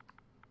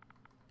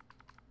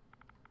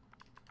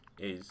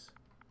is.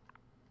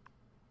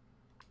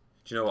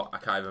 Do you know what? I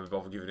can't even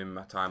bother giving him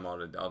my time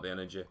or the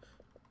energy.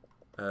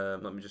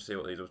 Let me just see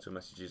what these other 2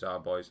 messages are,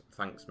 boys.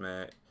 Thanks,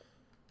 mate.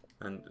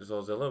 And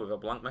Zozilla with a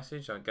blank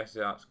message. I guess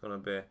that's going to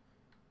be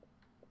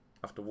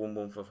after 1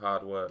 month of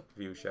hard work,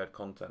 view shared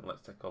content.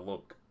 Let's take a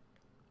look.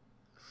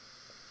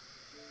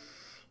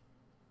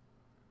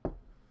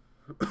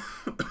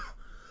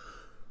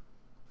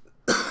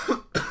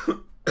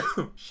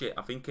 Shit,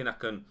 I'm thinking I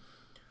can.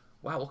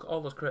 Wow, look at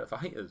all those great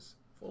fighters.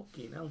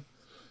 Fucking hell.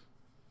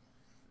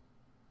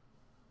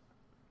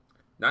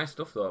 Nice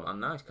stuff though, man.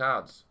 Nice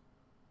cards.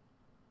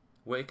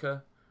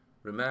 Whitaker,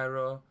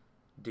 Romero,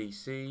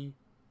 DC,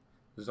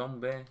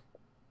 Zombie.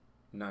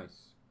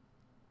 Nice.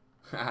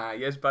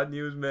 Yes, bad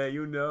news, mate.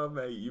 You know,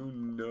 mate. You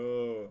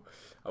know.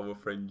 Our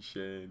friend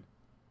Shane.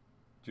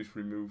 Just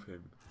remove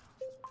him.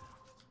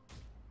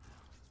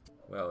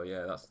 Well,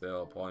 yeah, that's the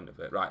whole point of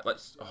it. Right,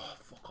 let's. Oh,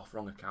 fuck off.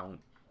 Wrong account.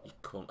 You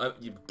cunt. Oh,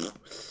 you.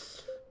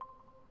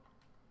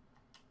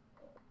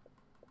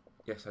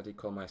 Yes, I did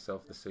call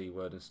myself the C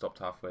word and stopped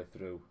halfway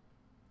through.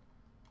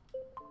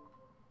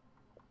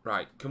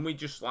 Right, can we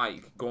just,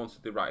 like, go onto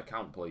the right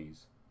account,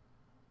 please?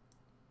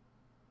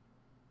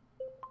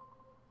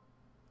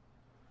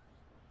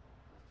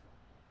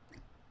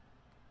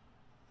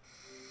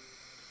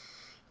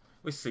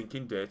 We're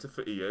syncing data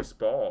for EA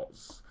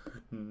Sports.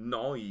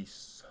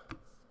 Nice.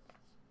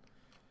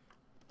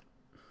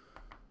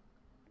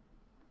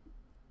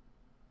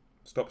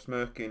 Stop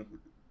smirking.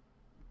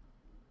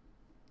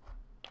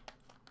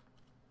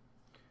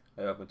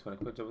 I opened 20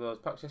 quid of those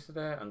packs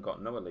yesterday and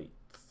got no elites.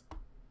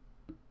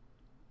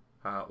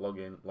 Log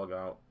in, log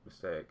out,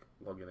 mistake,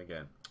 log in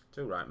again.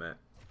 Too right, mate.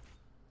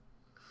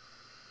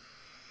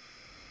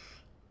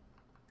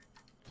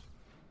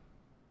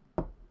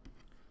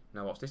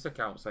 Now, what's this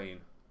account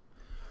saying?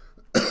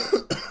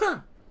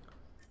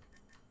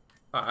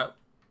 Alright.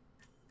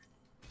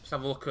 Let's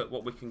have a look at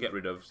what we can get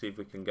rid of, see if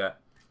we can get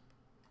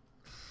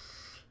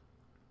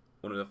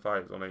one of the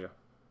fights on here.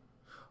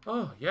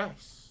 Oh,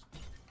 yes.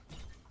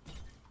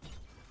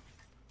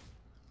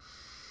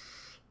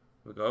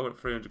 Here we go, we're at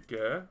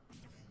 300k.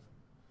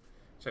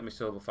 Check my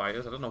silver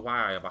fighters. I don't know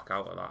why I back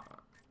out of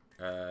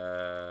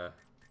that.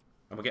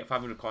 And we get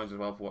 500 coins as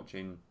well for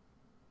watching.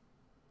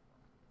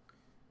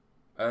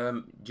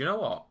 Do you know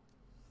what?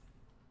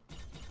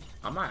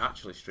 I might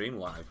actually stream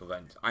live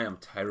events. I am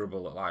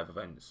terrible at live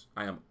events.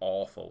 I am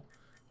awful.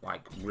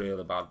 Like,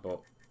 really bad,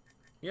 but...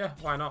 Yeah,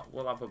 why not?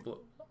 We'll have a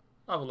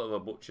little of a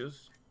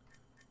butchers.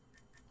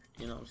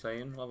 You know what I'm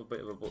saying? We'll have a bit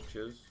of a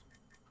butchers.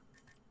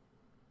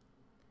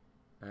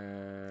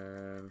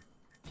 We'll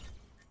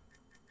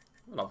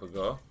have a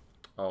go.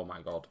 Oh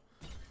my god.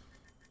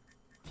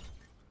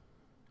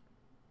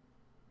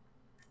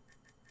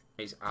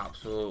 It's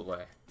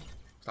absolutely...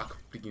 It's like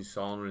a freaking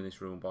sauna in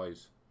this room,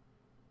 boys.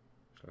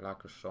 It's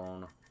like a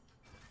sauna.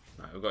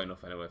 Right, we've got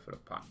enough anyway for a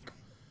pack.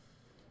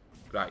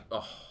 Right,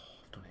 oh,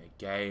 I've done it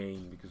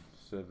again because the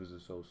servers are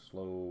so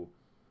slow.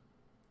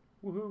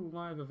 Woohoo,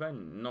 live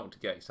event. Not to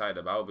get excited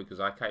about because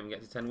I can't even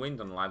get to 10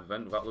 wins on a live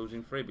event without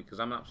losing 3 because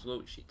I'm an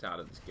absolute shitard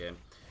at this game.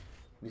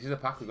 This is a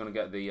pack we're going to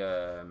get the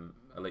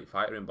Elite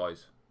Fighter in,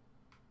 boys.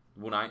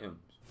 1 item.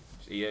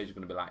 So EA's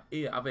going to be like,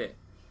 here, have it.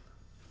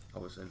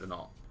 Obviously, they're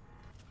not.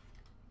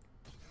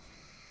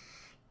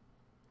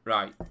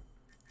 Right.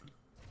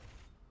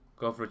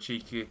 Go for a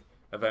cheeky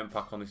event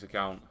pack on this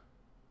account.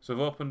 So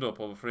we've opened up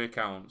over 3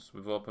 accounts.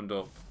 We've opened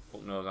up,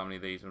 fuck knows how many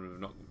of these, and we've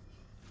not...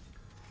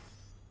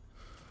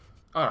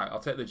 Alright, I'll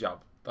take the jab.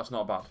 That's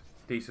not bad.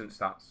 Decent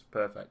stats.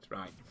 Perfect.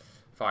 Right.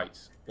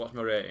 Fights. What's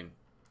my rating?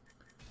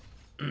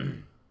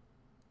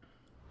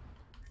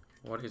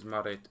 What is my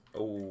rate?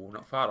 Oh,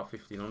 not far off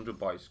 1500,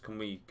 boys. Can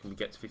we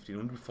get to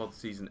 1500 before the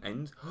season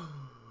ends?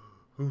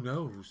 Who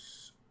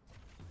knows?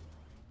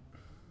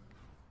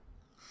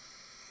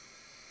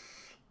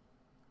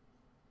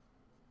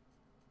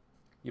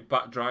 You're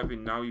back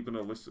driving now, you're going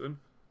to listen?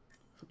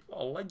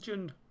 What a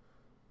legend.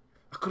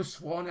 I could have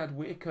sworn I had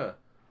Waker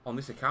on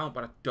this account,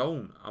 but I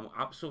don't. I'm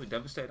absolutely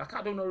devastated. I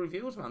can't do no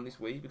reviews, man, this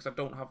week because I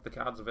don't have the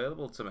cards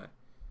available to me.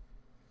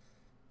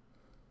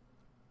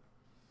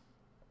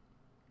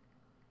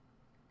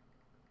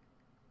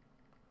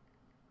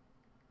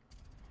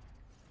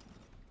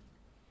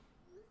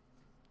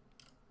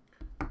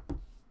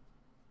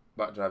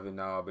 Back driving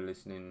now, I'll be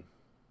listening.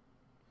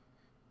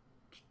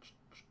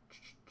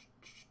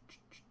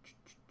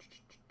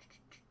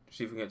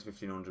 See if we can get to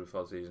 1500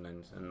 before the season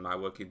ends. And my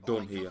work is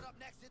done here.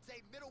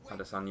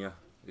 Adesanya.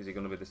 Is he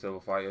going to be the silver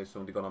fighter?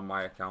 Somebody gone on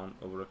my account,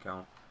 other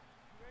account.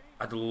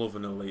 I'd love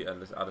an elite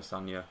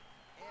Adesanya.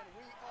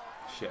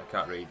 Shit, I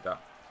can't read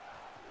that.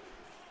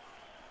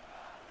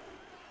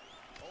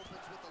 Opens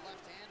with the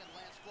left hand and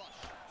lands flush.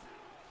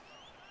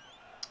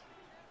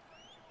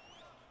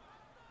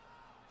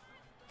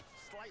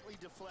 Slightly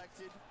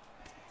deflected.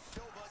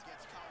 Silva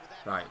gets caught with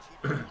that Right. punch.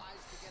 He tries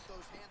to get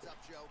those hands up,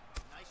 Joe.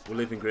 Nice We're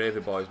living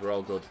gravy, boys. We're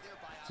all good.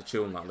 It's a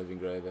chill, that living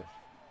gravy.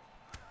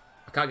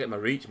 I can't get my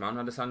reach, man.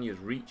 Adesanya's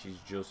reach is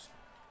just...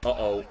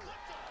 Uh-oh.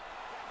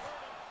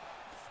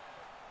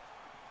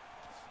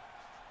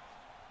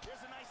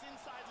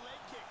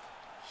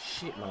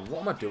 Shit, man.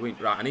 What am I doing?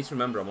 Right, I need to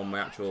remember I'm on my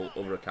actual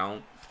other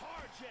account.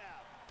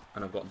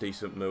 And I've got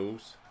decent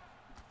moves.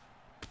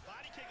 These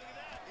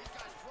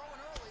guys throwing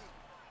early.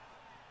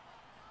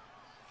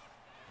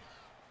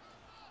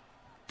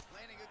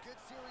 Landing a good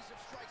series of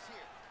strikes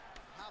here.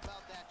 How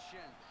about that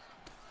shin?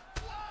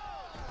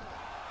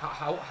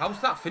 How's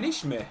that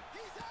finished me?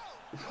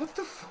 What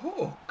the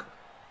fuck?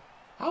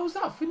 How's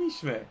that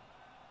finished me?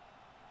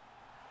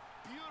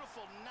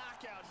 Beautiful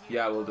knockout here.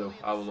 Yeah, I will do.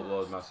 I will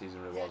upload my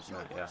season rewards,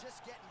 mate. Yeah.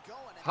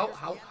 How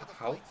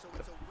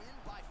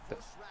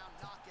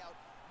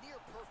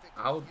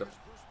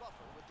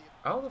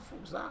the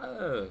fuck's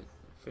that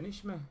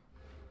finish me?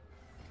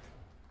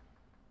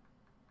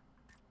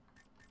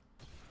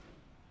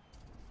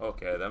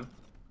 Okay then.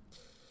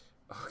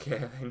 Okay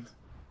then.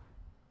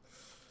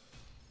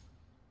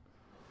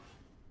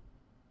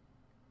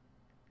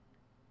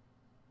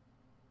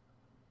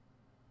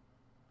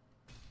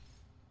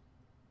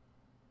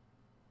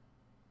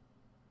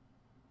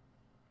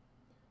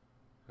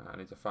 I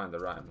need to find the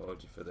right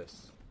emoji for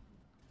this.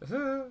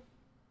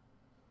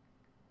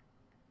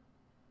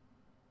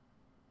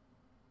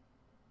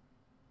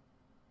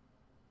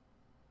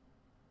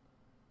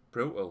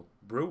 Brutal.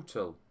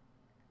 Brutal.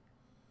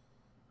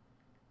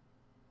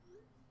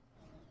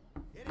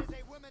 It is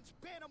a women's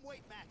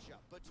bantamweight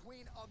matchup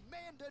between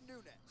Amanda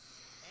Nunes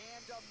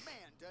and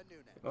Amanda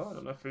Nunes. Oh, I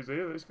don't know if he's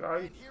here, this guy.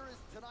 And here is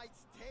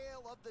tonight's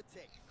tale of the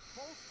tape.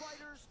 Both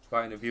fighters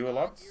Find a viewer,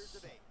 lads. years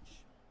of age.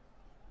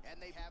 And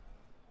they have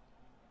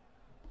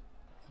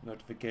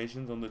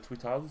Notifications on the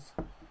Twitters.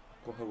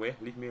 Go away,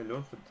 leave me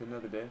alone for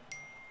another day.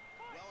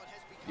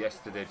 Yes,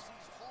 they did.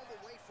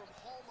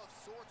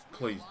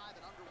 Please,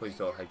 please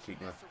don't head kick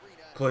me.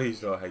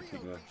 Please don't head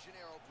kick me.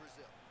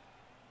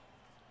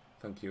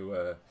 Thank you,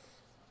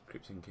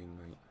 Krypton King,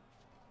 mate.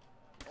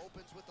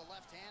 Opens with the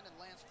left hand and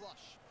lands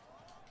flush.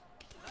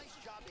 Nice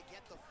job to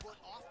get the foot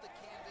off the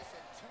canvas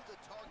and to the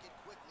target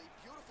quickly.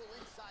 Beautiful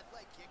inside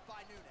leg kick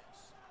by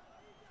Nunes.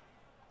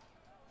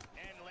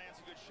 And lands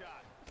a good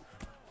shot.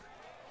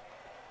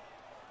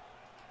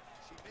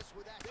 She missed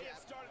with that They jab.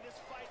 have started this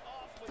fight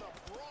off with a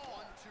brawl.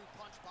 1-2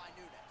 punch by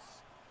Nunes.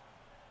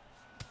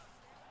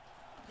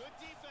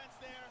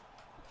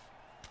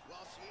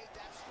 She ate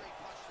that straight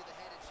punch to the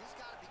head, and she's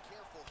got to be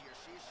careful here.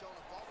 She has shown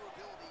a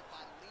vulnerability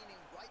by leaning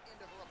right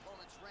into her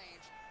opponent's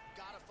range.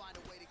 Got to find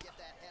a way to get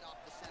that head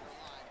off the center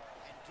line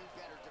and do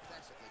better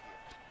defensively here.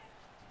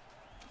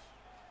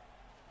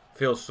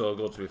 Feels so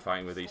good to be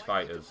fighting with these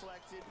fighters.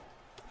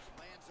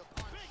 Lands a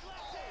punch. Big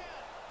left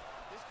hand.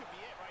 This could be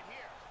it right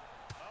here.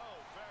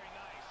 Oh, very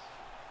nice.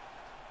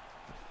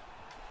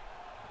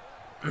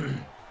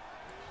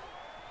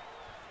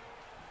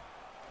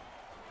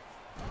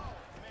 Oh,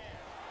 man.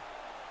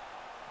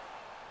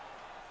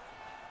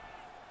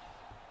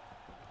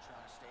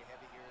 Trying to stay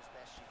heavy here as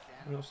best she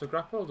can. He wants to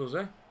grapple, does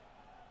he?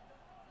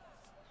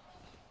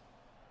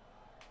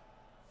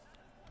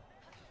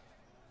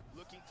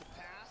 Looking to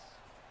pass.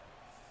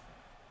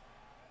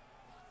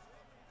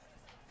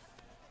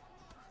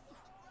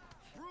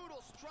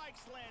 Brutal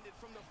strikes landed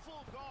from the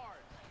full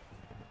guard.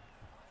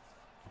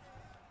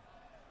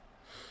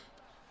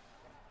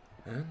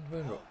 And we're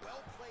Oh, up.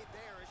 well played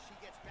there as she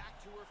gets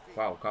back to her feet.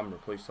 Wow, camera,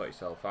 please sort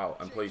yourself out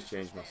and please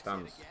change my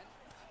stance.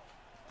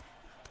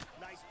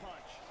 Nice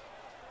punch.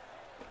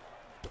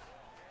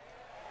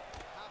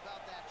 How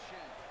about that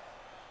shin?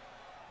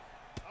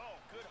 Oh,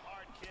 good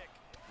hard kick.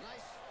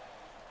 Nice.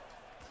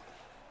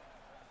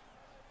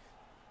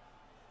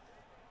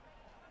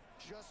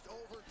 Just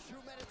over 2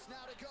 minutes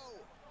now to go.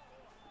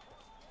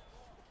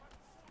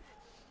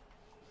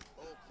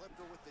 Oh, clipped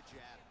her with the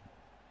jab.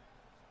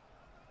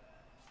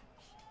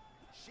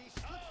 She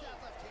slips that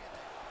left hand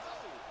there.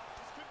 Oh!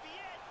 This could be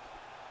it.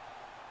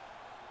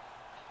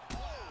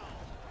 Oh!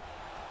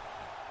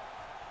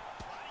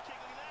 Body kick,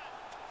 look at that.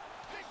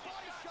 Big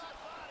body shot.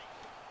 Body.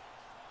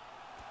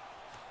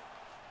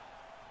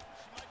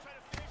 She might try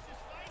to finish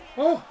this fight here.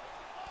 Oh!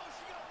 Oh,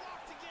 she got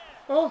rocked again.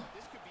 Oh!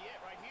 This could be it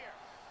right here.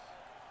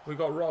 We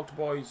got rocked,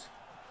 boys.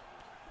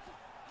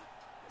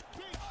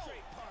 Big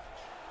straight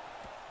punch.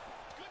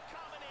 Good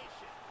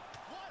combination.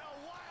 What a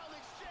wild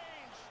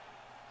exchange.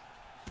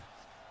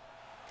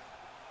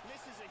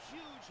 Misses a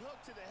huge hook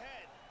to the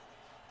head.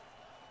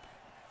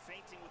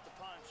 Feinting with the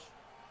punch.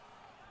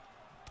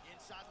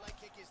 Inside leg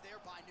kick is there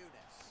by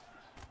Nunes.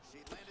 She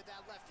landed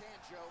that left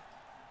hand, Joe.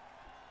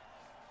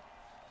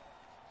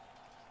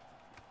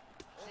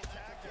 Oh, that's a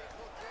tagged big her.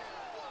 hook there.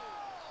 Whoa!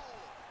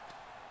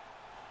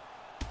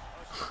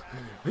 Oh, she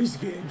tagged her. This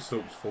game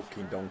sucks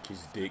fucking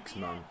donkey's dicks,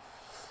 man.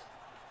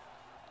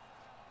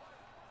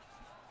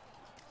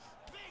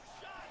 Big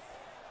shots.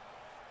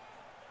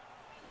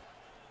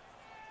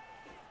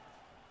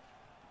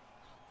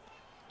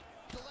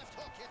 The left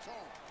hook hits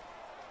home.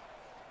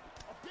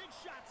 A big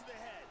shot to the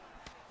head.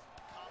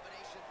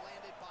 Combination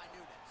landed by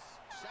Nunes.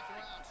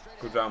 Second round, straight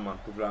Good ahead. round, man.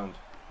 Good round.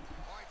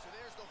 All right, so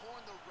there's the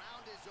horn. The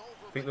round is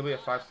over. Think there'll be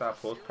a 5-star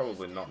plus?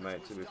 Probably not,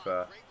 mate, to be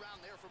fair. Great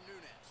round there from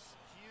Nunes.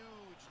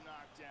 Huge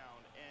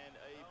knockdown and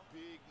a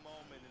big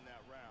moment in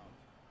that round.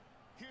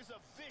 Here's a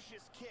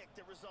vicious kick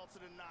that results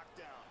in a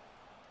knockdown.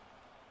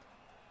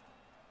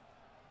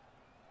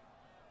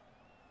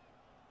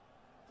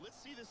 Let's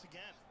see this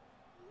again.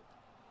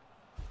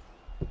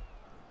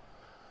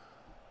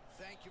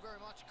 Thank you very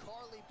much,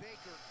 Carly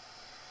Baker.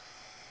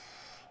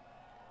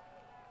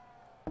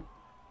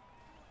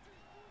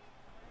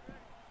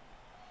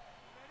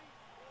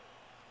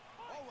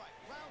 All right,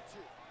 round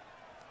two.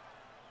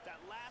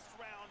 That last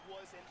round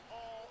was an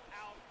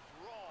all-out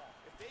brawl.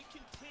 If they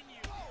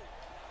continue,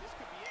 this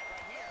could be it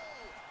right here.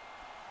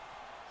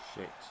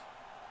 Shit.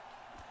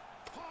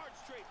 Hard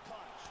straight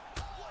punch.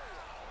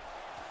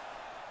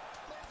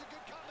 There's a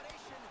good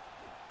combination.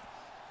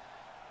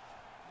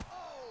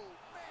 Oh,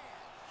 man.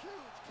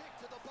 Huge kick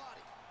to the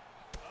body.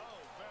 Oh,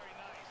 very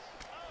nice.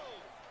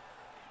 Oh!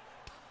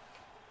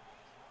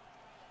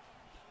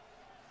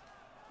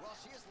 Well,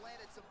 she has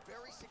landed some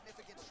very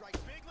significant strikes.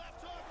 Big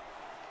left hook.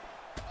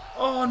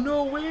 Oh,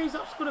 no way.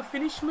 That's going to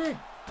finish me.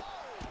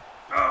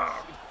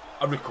 Ah,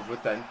 I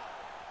recovered then.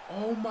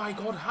 Oh, my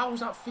God.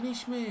 How's that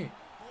finish me?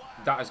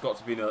 That has got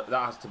to be that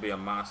has to be a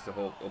master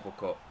hook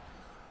uppercut.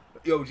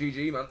 Yo,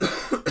 GG, man.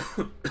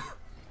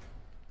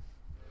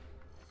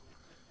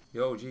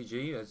 Yo,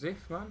 GG, as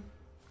if, man.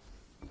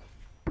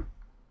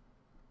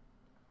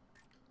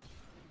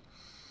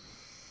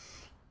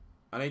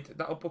 I need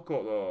that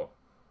uppercut, though.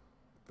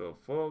 The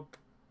fuck?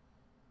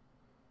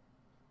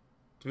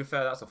 To be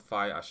fair, that's a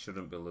fight I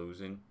shouldn't be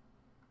losing.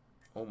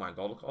 Oh my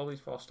god, look at all these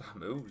 4-star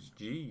moves.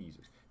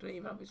 Jesus. Don't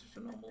even have it, just a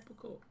normal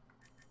uppercut.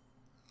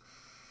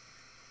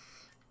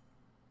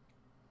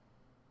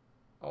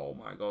 Oh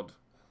my god.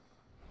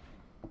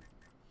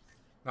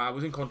 Nah, I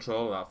was in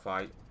control of that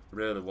fight.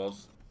 Really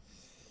was.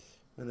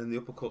 And then the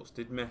uppercuts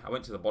did me. I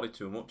went to the body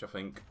too much, I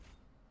think.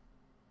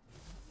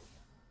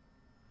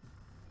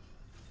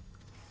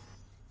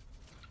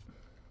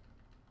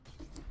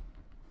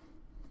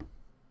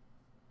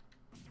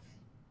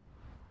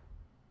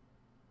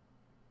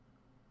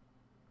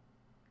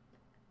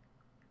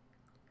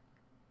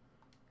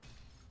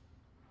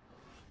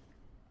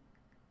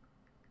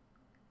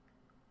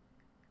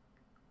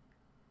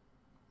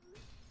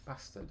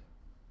 Bastard.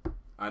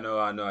 I know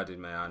I did,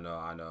 mate. I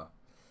know.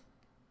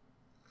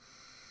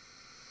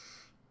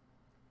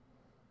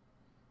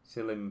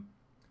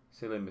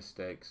 Silly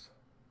mistakes.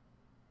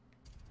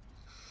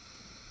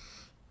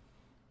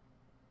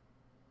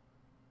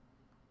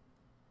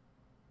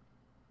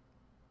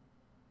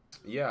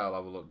 Yeah, I'll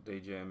have a look,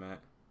 DJ, mate.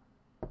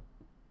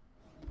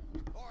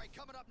 All right,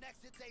 coming up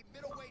next, it's a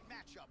middleweight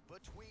matchup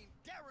between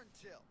Darren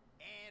Till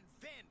and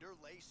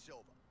Vanderlei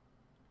Silva.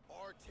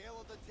 Our tale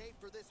of the tape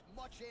for this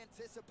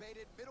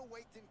much-anticipated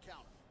middleweight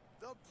encounter.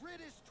 The Brit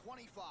is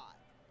 25.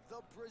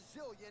 The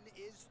Brazilian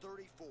is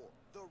 34.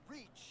 The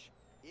reach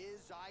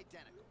is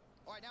identical.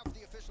 All right, now for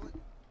the official.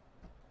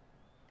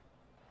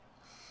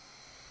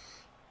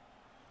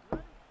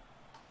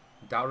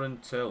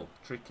 Darren Till,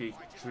 tricky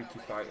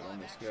fighter on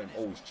this game.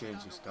 Oh, he's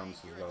changed his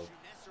stance as well.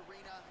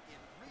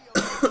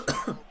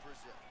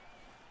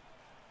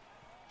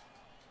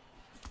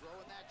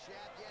 Throwing that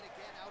jab yet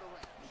again out of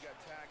range. You got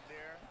tagged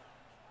there.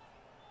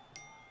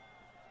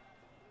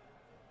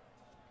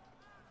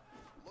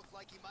 Looked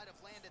like he might have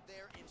landed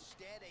there.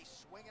 Instead, a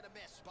swing and a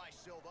miss by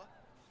Silva.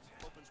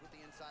 Opens with the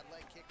inside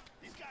leg kick.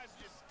 These guys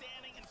are just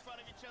standing in front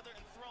of each other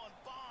and throwing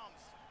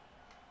bombs.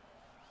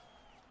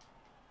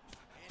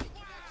 And he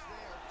connects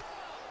there.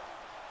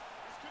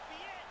 This could be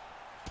it.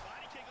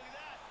 Body kick, look at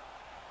that.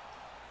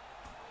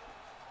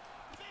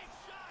 Big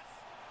shots.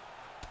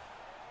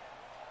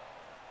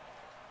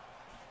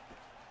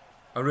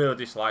 I really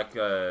dislike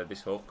this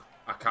hook.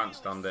 I can't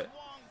stand it.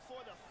 Swung for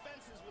the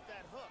fences with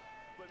that hook,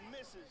 but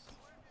misses.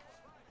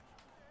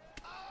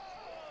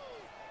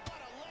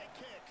 What a leg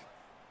kick.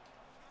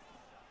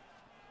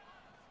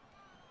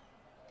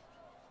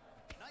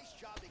 Nice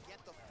job to get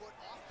the foot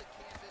off the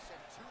canvas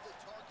and to the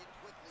target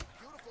quickly.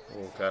 Beautiful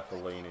Oh, inside careful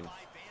leg kick leaning.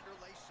 by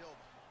Vanderlei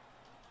Silva.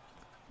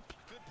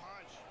 Good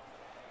punch.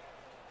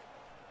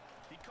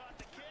 He caught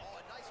the kick. Oh,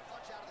 a nice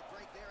punch out of the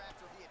break there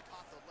after he had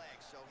caught the leg.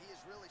 So he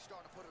is really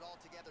starting to put it all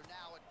together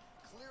now and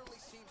clearly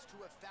seems to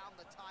have found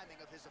the timing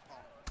of his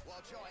opponent. Well,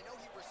 Joe, I know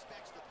he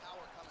respects the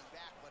power coming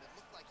back, but it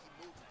looked like he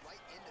moved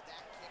right into that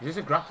kick. Is this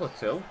a grappler,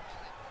 Till?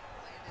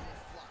 Landed it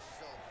flush.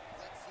 So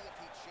let's see if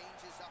he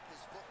changes up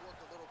his footwork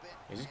a little bit.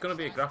 Is this going to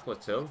be a grappler,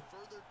 Till?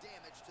 Further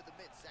damage to the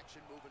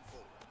midsection moving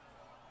forward.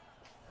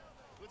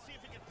 Let's see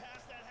if he can pass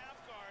that half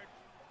guard.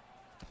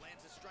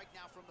 Lands a strike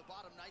now from the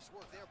bottom. Nice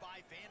work there by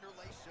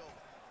Vanderlei Silva.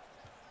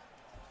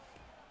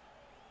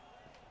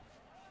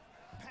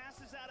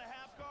 Passes out of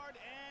half guard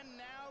and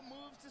now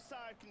moves to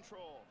side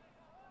control.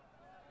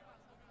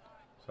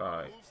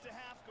 Sorry. Moves to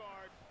half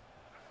guard.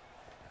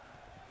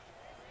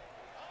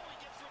 Oh, he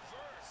gets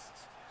reversed.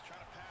 He's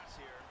trying to pass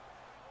here.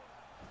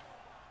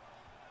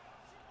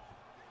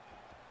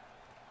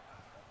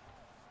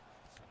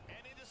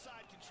 And into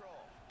side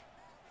control.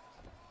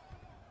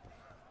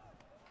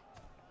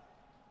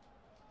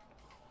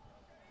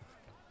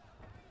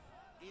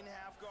 In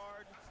half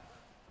guard.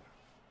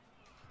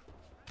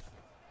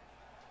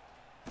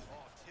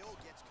 Oh, Till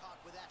gets caught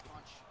with that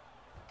punch.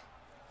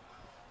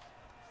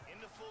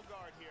 Into full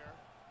guard here.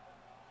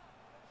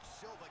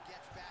 Silva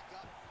gets back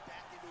up,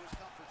 back into his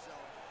comfort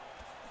zone.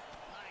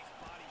 Nice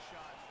body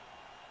shot.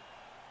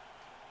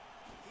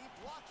 He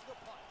blocks the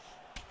punch.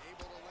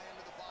 Able to land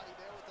to the body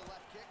there with the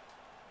left kick.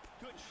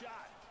 Good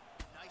shot.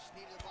 Nice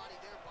knee to the body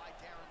there by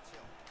Darren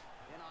Till.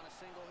 In on a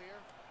single here.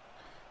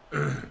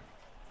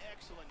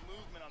 Excellent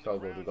movement on So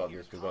the good, we ground got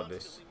here. this, we got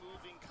this. Constantly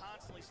moving,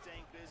 constantly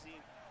staying busy.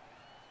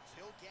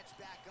 Till gets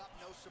back up,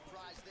 no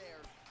surprise there.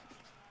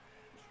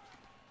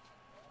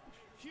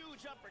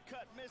 Huge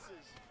uppercut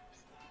misses.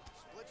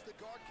 Splits the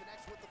guard,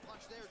 connects with the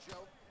punch there,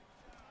 Joe.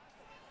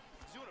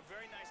 He's doing a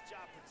very nice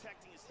job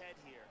protecting his head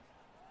here.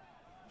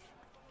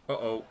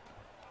 Uh-oh.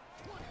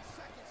 20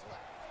 seconds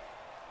left.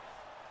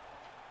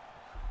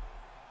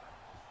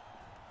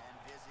 And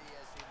busy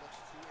as he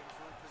looks to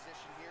improve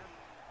position here.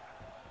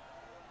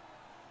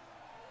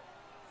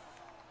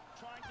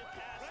 Trying to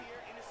pass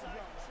here into side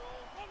control.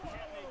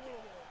 Can't make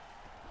it.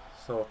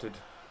 Sorted.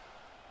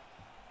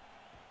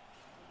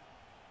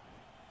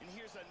 And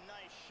here's a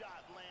nice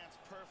shot, lands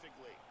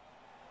perfectly.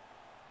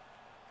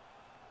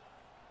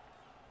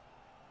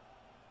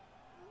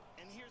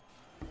 And here's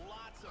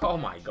lots of Oh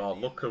my action god,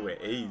 in look who that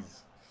it round.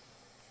 is.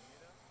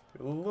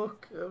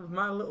 Look at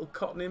my little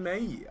Cockney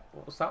mate.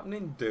 What's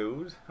happening,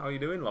 dude? How you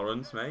doing,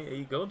 Lawrence, mate? Are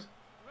you good?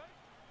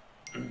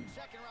 Second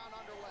round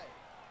underway.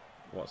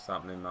 What's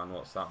happening, man?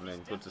 What's happening?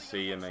 Good to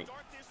see you, mate.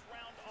 Start this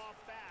round off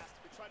fast,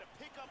 but try to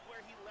pick up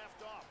where he left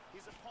off.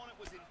 His opponent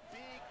was in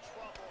big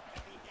trouble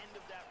at the end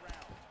of that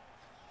round.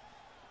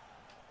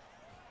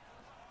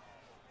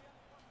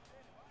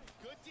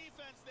 Good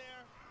defense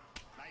there.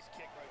 Nice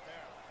kick right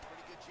there.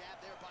 Pretty good jab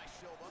there by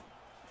Silva.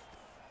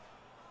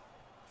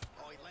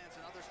 Oh, he lands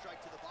another strike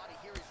to the body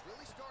here. He's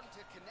really starting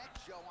to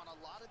connect, Joe, on a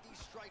lot of these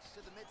strikes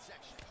to the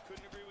midsection.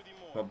 Couldn't agree with you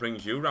more. What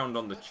brings you round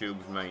on the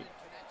tubes, mate?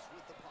 Connects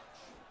with the punch.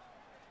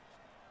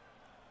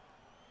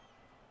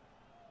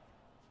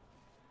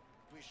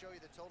 Do we show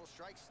you the total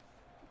strikes?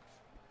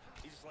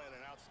 He just landed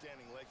an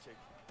outstanding leg kick.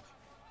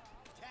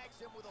 Tags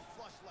him with a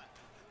flush left.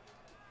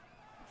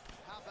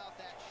 How about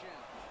that shin?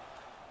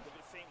 Look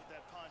at the feint with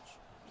that punch.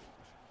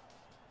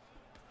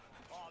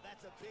 Oh,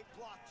 that's a big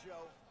block,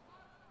 Joe.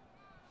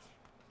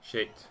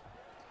 Shit.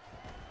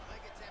 Leg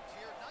attempt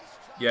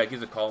Yeah,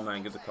 give us a call,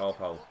 man. Give us a call,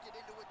 pal.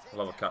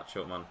 We'll have a catch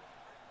up, man.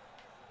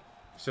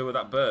 So with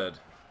that bird.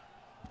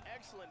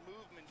 Excellent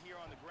movement here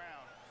on the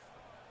ground.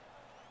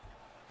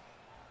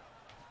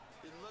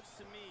 It looks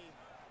to me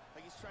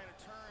like he's trying to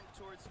turn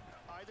towards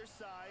either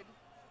side.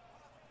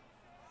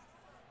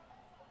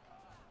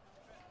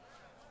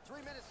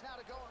 3 minutes now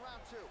to go in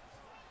round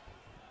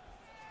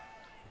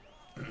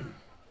 2.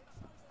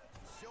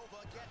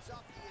 Silva gets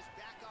up. He is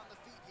back on the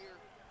feet here.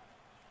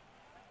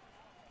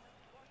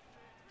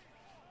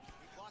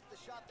 He blocked the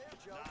shot there,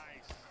 Joe.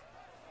 Nice.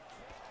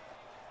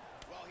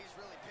 Well, he's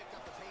really picked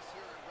up the pace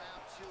here in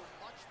round 2.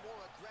 Much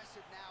more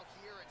aggressive now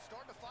here and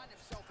starting to find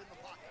himself in the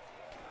pocket.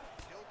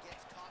 Hill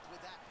gets caught with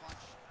that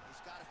punch.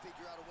 He's got to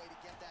figure out a way to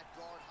get that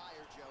guard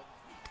higher, Joe.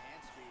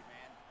 Hand speed,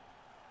 man.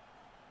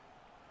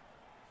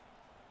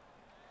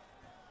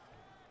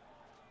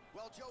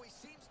 Well, Joe, he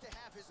seems to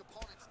have his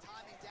opponent's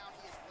timing down.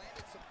 He has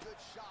landed some good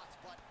shots,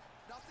 but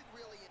nothing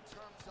really in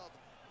terms of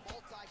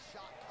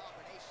multi-shot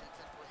combinations,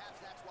 and perhaps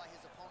that's why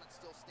his opponent's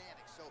still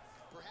standing. So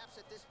perhaps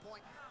at this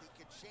point, he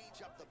could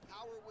change up the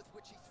power with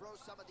which he throws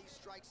some of these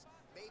strikes,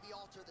 maybe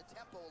alter the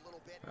tempo a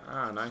little bit.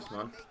 Ah, nice,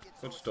 man.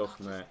 Good stuff,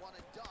 mate.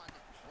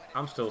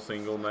 I'm still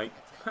single, mate.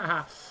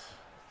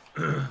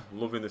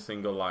 Loving the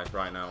single life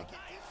right now.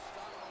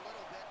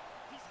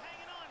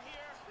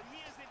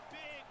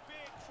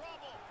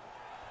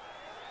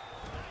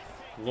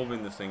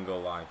 Loving the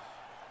single life,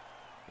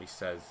 he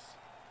says.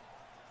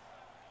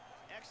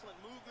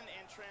 Excellent movement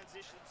and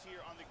transitions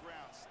here on the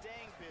ground,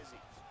 staying busy.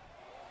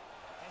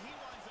 And he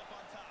winds up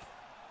on top.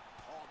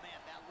 Oh, man,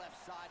 that left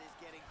side is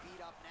getting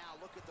beat up now.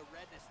 Look at the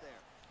redness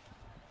there.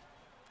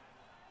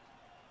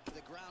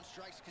 The ground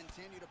strikes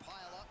continue to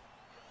pile up.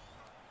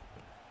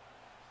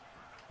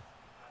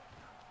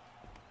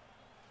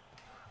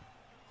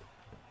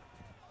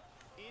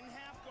 In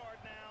half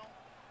guard now.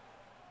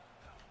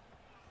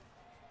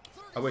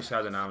 I wish I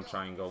had an arm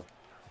triangle.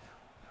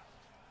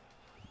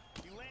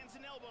 He lands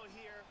an elbow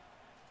here.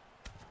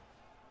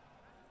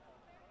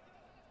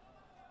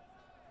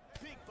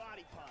 Big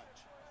body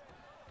punch.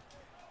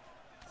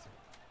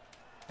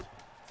 10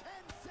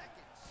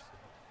 seconds.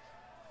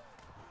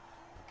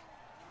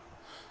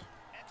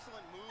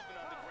 Excellent movement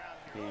on the ground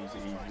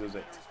here. He does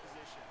it.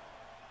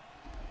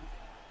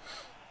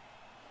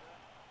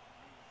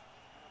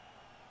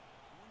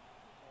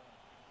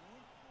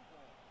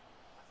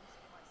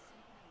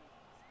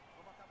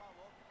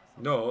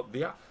 No,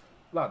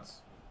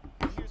 lads,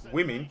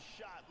 women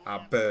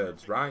are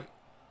birds, right?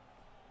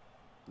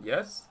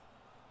 Yes?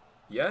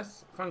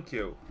 Yes? Thank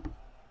you.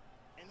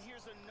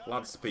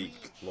 Lads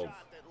speak, love.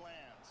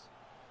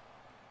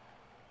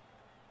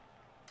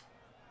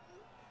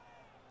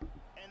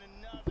 And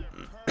another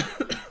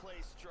perfectly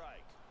placed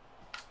strike.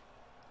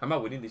 Am I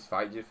winning this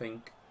fight, do you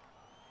think?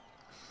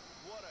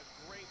 What a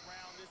great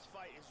round. This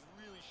fight is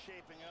really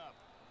shaping up.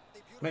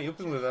 Mate, you've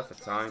been with her for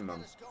time,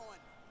 man.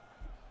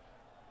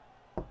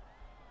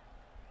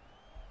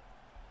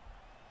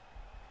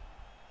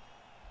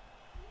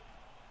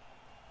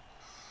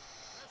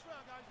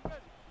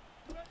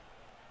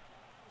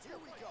 Here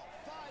we go.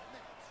 5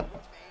 minutes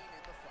remain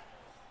in the fight.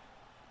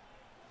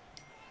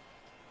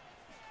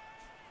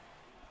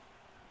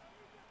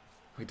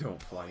 We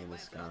don't fly in the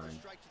sky.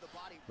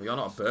 Well, you're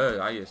not a bird,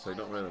 are you? So it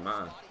don't really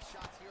matter.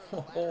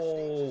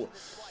 Oh,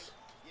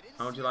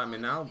 how do you like me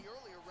now?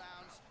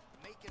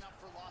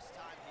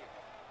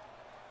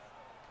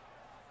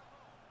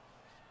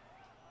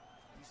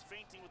 He's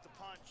feinting with the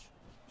punch.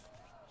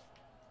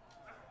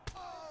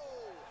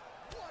 Oh,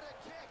 what a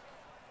kick!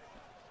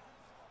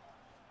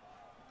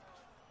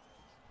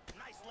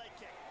 Nice leg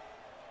kick.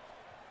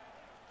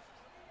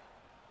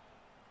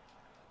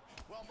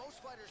 Well,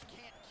 most fighters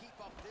can't keep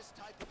up this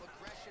type of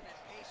aggression and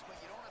pace, but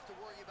you don't have to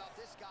worry about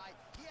this guy.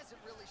 He hasn't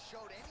really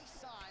showed any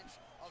signs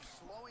of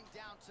slowing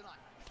down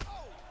tonight.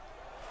 Oh!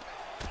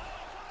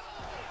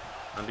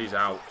 And he's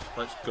out.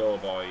 Let's go,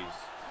 boys.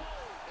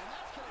 And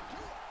that's gonna do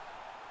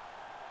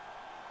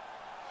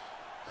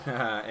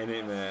it. In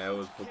it, mate. It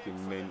was fucking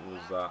mint,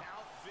 was that?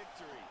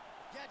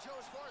 Yeah, Joe,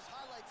 as far as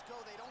highlights go,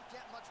 they don't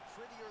get much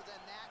prettier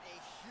than that. A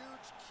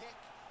huge kick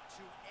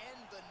to end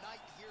the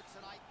night here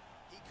tonight.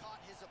 He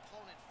caught his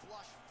opponent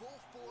flush, full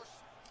force,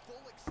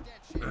 full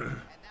extension,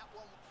 and that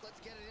one, let's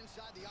get it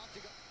inside the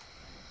octagon.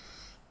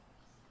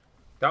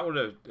 That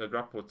was a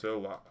grappler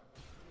too, that.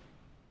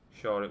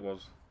 Sure it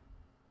was.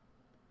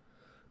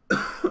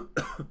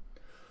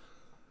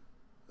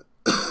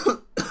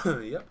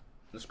 Yep.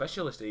 The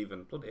specialist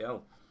even. Bloody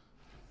hell.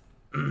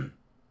 Do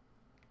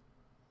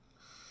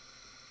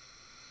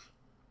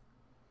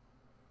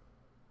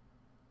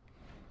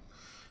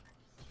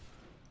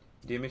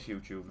you miss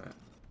YouTube, mate?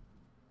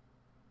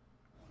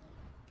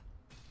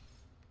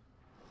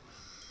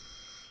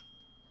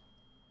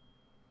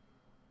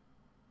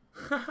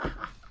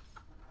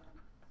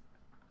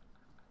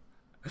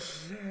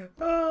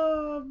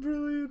 Oh,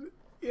 brilliant.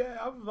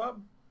 Yeah, have that.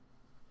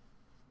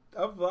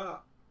 Have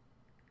that.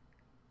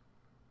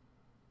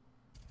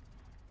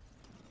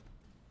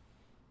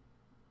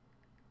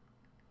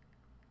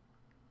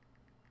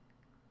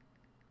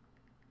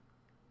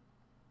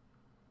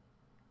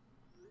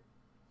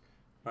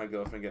 My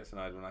girlfriend gets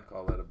annoyed when I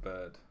call her a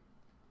bird.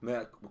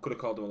 Mate, we could have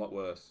called them a lot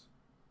worse.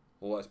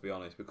 Well, let's be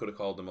honest, we could have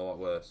called them a lot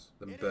worse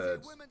than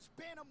birds.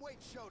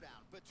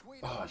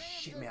 Oh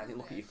shit, mate, I didn't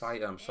look at your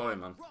fighter. I'm sorry,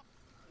 man.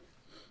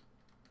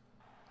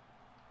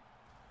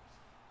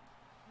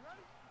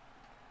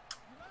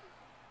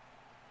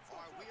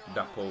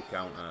 That pull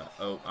counter.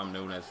 Oh, I'm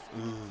Nunes.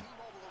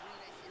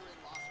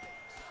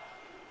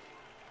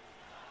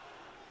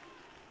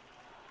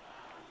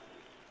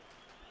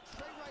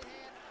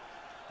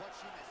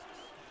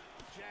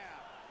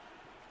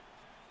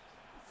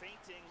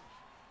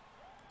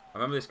 I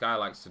remember this guy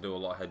likes to do a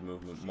lot of head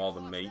movement more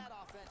than me.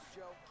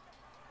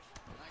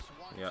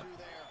 Yeah.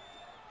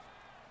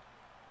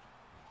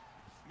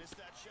 Missed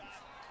that shot.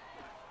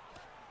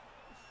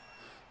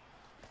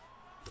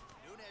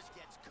 Nunes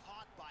gets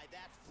caught by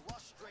that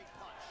flush straight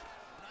punch.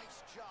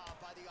 Nice job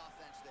by the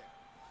offense there.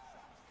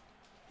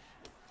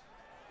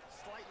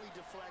 Slightly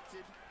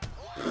deflected.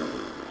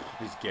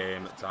 His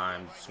game at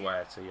times,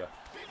 swear to you.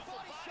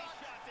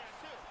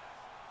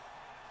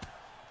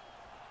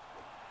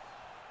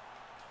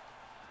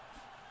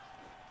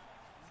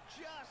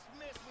 Just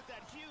missed with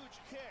that huge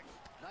kick.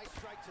 Nice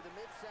strike to the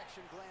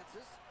midsection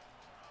glances.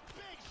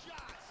 Big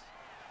shots.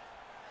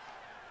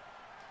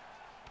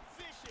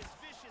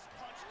 Vicious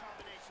punch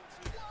combinations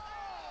here.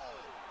 Whoa!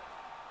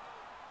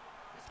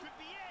 This could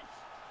be it.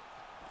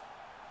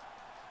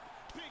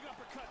 Big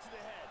uppercut to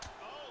the head.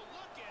 Oh,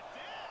 look at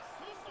this.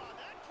 Who saw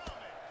that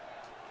coming?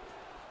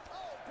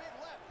 Oh, big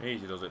left.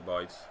 Easy does it,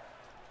 boys.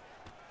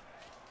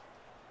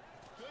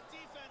 Good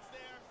defense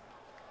there.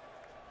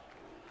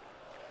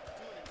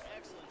 Doing an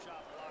excellent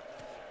job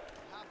blocking.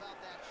 How about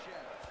that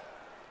shin?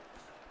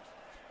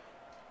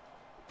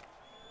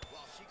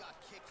 Well, she got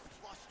kicked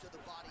flush to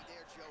the body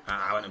there, Joe.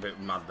 I went a bit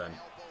mad then.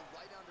 Elbow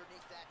right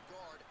underneath that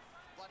guard,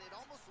 but it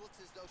almost looks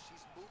as though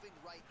she's moving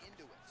right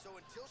into it. So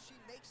until she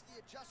makes the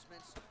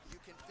adjustments, you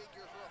can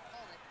figure her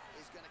opponent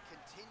is going to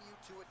continue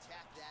to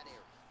attack that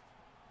area.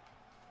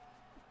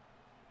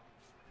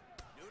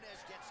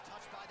 Nunes gets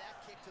touched by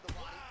that kick to the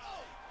body.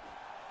 Oh!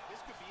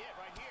 This could be it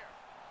right here.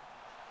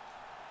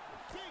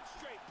 Big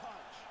straight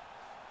punch.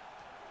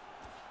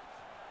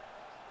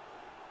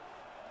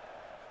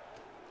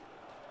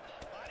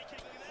 Body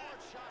kick, look at that. Hard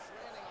shots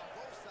landing on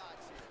both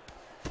sides here.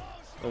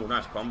 Oh,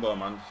 nice combo,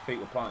 man. His feet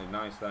were planted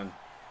nice then.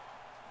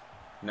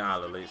 Nah,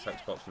 Lily, it's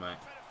Xbox, mate.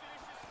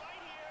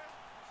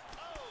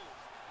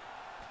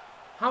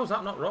 How's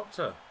that not rocked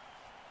her?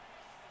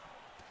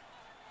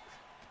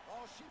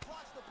 Oh, she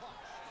blocks the punch.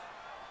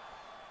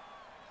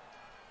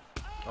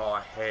 Oh,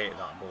 I hate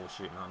that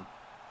bullshit, man.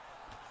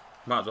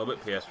 Might as well be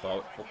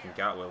PS4. Fucking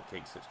Gatwheel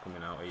kicks that's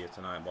coming out here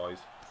tonight, boys.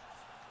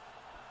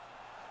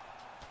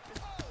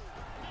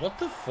 What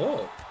the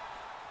fuck?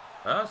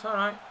 That's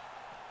alright.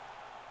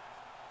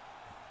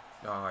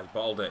 Oh, he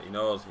bottled it. He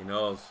knows. He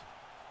knows.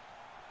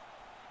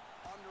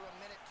 Under a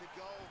minute to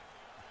go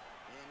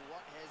in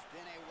what has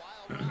been a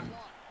wild round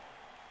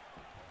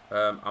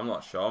one. I'm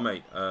not sure,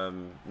 mate.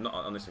 Not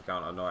on this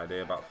account. I have no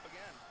idea. About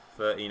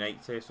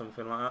 1380,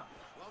 something like that.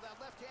 Well, that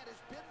left hand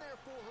has been there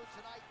for her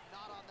tonight.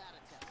 Not on that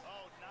attempt.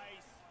 Oh,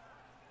 nice.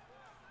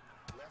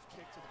 Left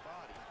kick to the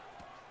body.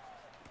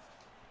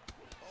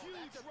 Oh,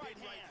 huge that's a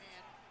right hand.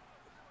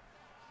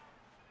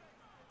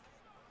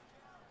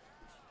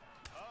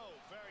 Oh,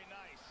 very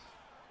nice.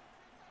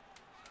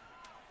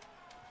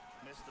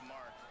 Missed the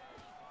mark.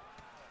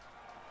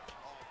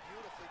 Oh,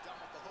 beautifully done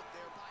with the hook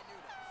there by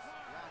Nunes.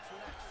 Round two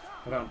next.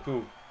 Round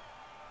two.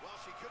 Well,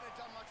 she couldn't have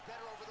done much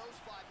better over those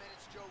 5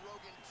 minutes, Joe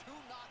Rogan. 2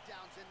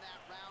 knockdowns in that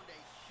round.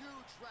 A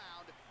huge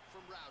round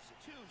from Rousey.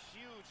 2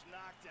 huge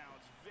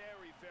knockdowns.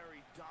 Very,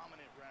 very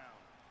dominant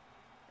round.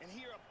 And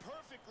here, a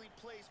perfectly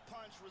placed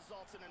punch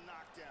results in a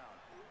knockdown.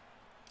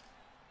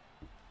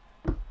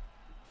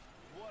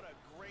 What a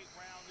great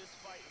round this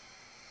fight.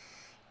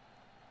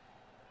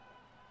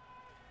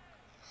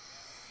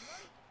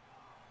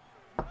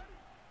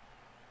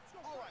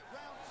 All right,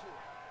 round 2.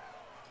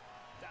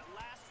 That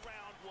last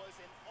round was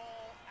an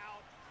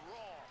all-out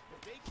brawl.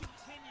 If they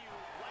continue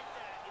like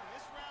that in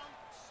this round,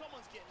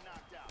 someone's getting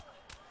knocked out.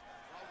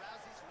 Well,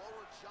 Rousey's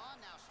lower jaw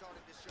now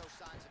starting to show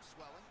signs of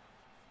swelling.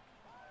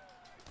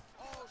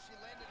 Oh, she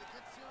landed a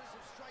good series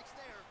of strikes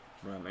there.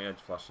 Right, my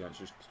edge flashing.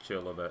 Just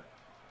chill a bit.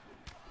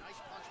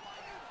 Nice punch by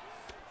Nunes.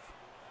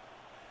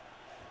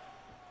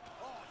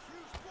 Oh,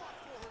 huge block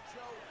for her,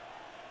 Joe.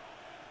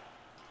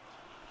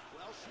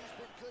 Well, she's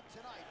been good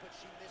tonight, but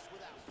she missed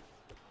without.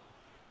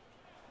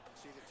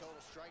 See the total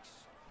strikes.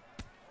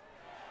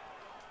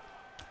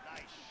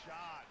 Nice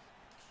shot.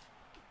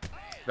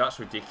 That's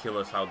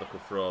ridiculous how they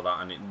could throw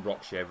that and it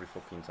rocks you every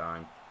fucking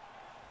time.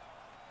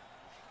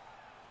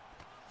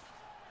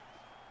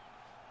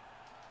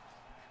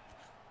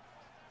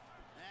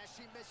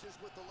 She misses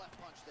with the left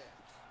punch there.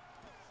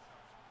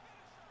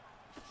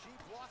 She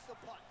blocked the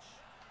punch.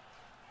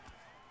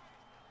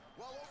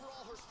 Well,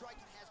 overall, her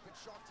striking has been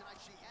sharp tonight.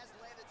 She has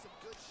landed some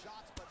good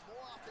shots, but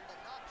more often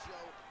than not,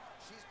 Joe,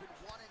 she's been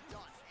one and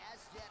done. As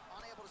yet,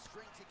 unable to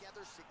string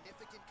together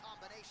significant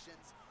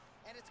combinations.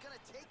 and it's going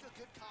to take a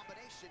good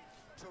combination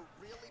to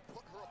really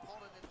put her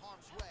opponent in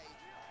harm's way.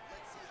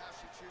 Let's see how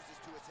she chooses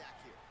to attack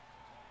here.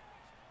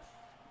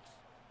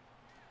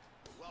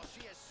 Well,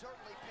 she has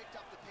certainly picked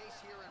up the pace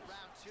here in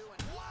round 2.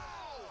 And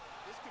whoa!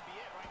 This could be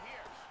it right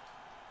here.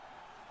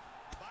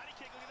 Body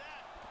kick, look at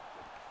that.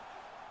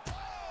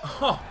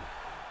 Oh!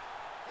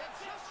 And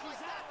just like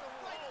that, the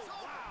fight is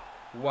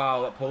over.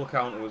 Wow, that pull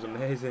counter was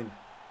amazing.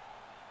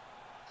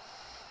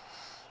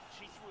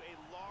 She threw a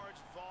large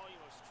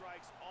volume of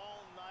strikes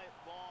all night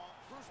long.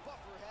 Bruce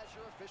Buffer has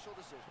your official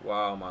decision.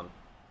 Wow, man.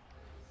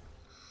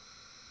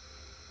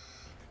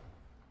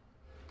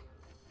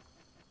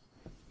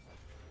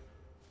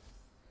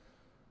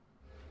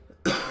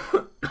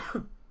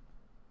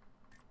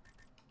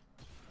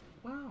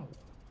 Wow.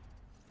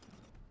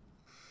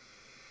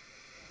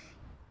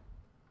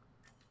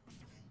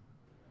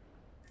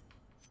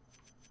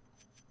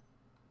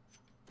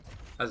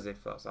 As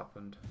if that's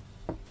happened.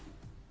 Two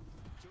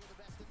of the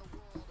best in the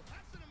world.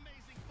 That's an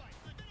amazing fight.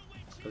 The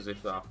middleweight As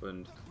if that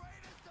happened. The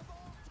greatest of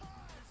all time.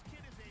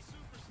 This kid is a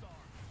superstar.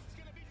 It's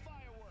gonna be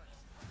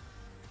fireworks.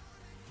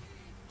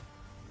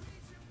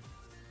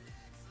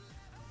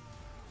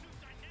 Two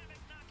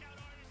dynamic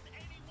knockout artists.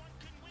 Anyone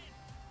can win.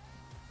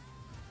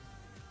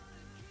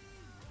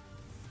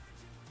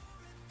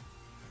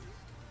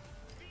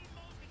 The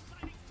most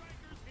exciting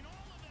strikers in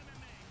all of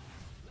MMA.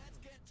 Let's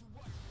get to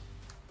work.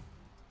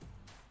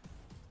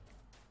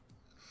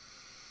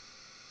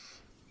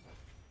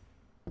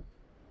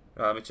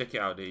 Right, let me check it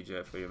out,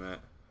 DJ, for you, mate.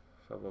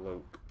 Let's have a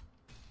look.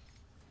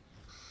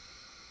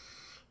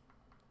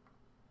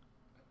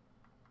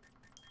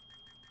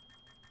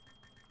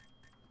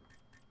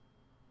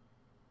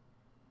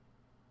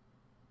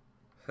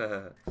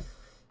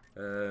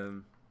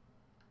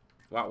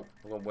 Wow,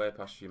 I've gone way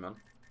past you, man.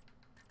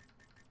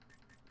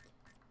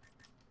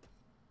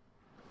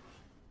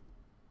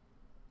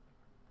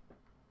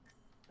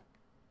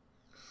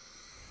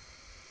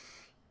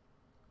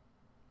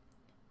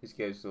 This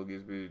game still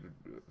gives me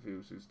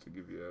refuses to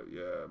give you.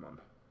 Yeah, man.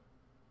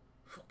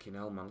 Fucking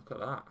hell, man. Look at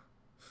that.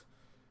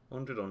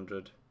 100,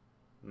 100,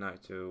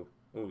 92.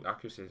 Oh,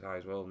 accuracy is high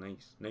as well.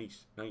 Nice,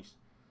 nice, nice.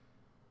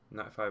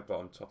 95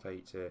 bottom, top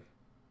 80.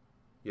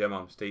 Yeah,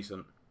 man, it's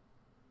decent.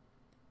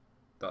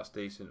 That's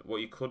decent. What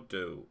you could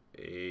do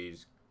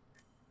is...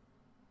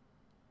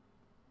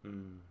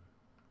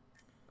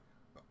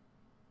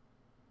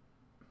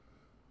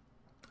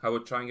 I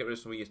would try and get rid of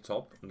some of your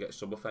top and get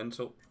sub offense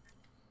up.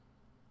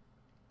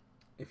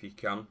 If you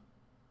can.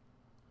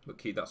 But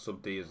keep that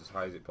sub D as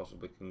high as it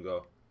possibly can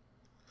go.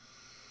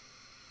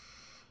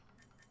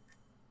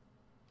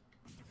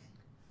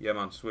 Yeah,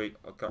 man, sweet.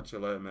 I'll catch you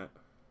later, mate.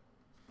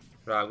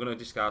 Right, I'm going to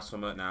discard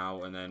some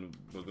now, and then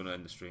we're going to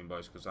end the stream,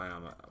 boys, because I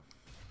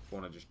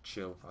want to just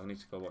chill. I need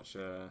to go watch...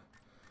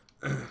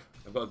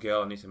 I've got a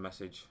girl I need to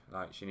message.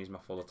 Like, she needs my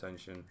full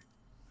attention.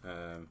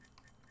 So,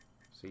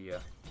 yeah.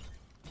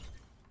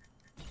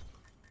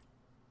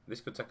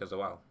 This could take us a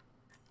while.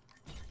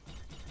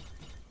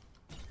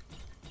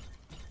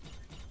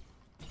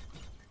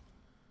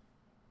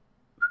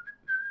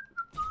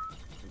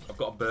 I've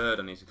got a bird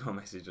I need to go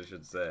message, I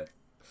should say.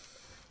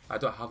 I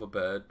don't have a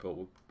bird, but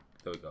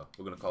there we go.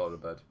 We're going to call her a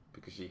bird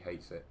because she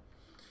hates it.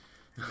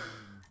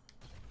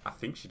 I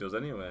think she does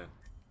anyway.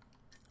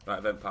 Right,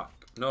 event pack.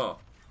 No.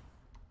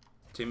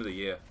 Team of the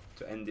year.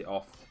 To end it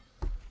off.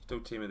 Let's do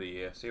team of the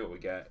year. See what we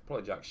get.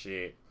 Probably jack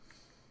shit.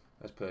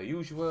 As per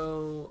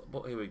usual.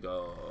 But here we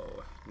go.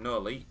 No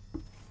elite.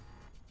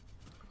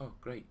 Oh,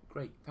 great.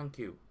 Great. Thank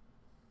you.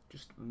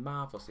 Just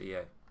marvellous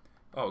here.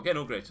 Oh, we're getting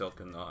an upgrade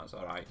token though. That's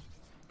alright.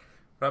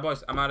 Right,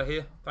 boys. I'm out of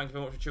here. Thank you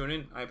very much for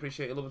tuning in. I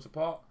appreciate your love and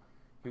support.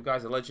 You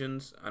guys are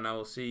legends. And I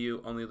will see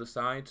you on the other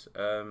side.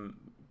 Been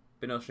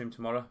no stream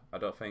tomorrow, I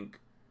don't think.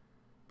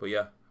 But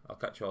yeah, I'll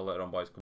catch you all later on, boys.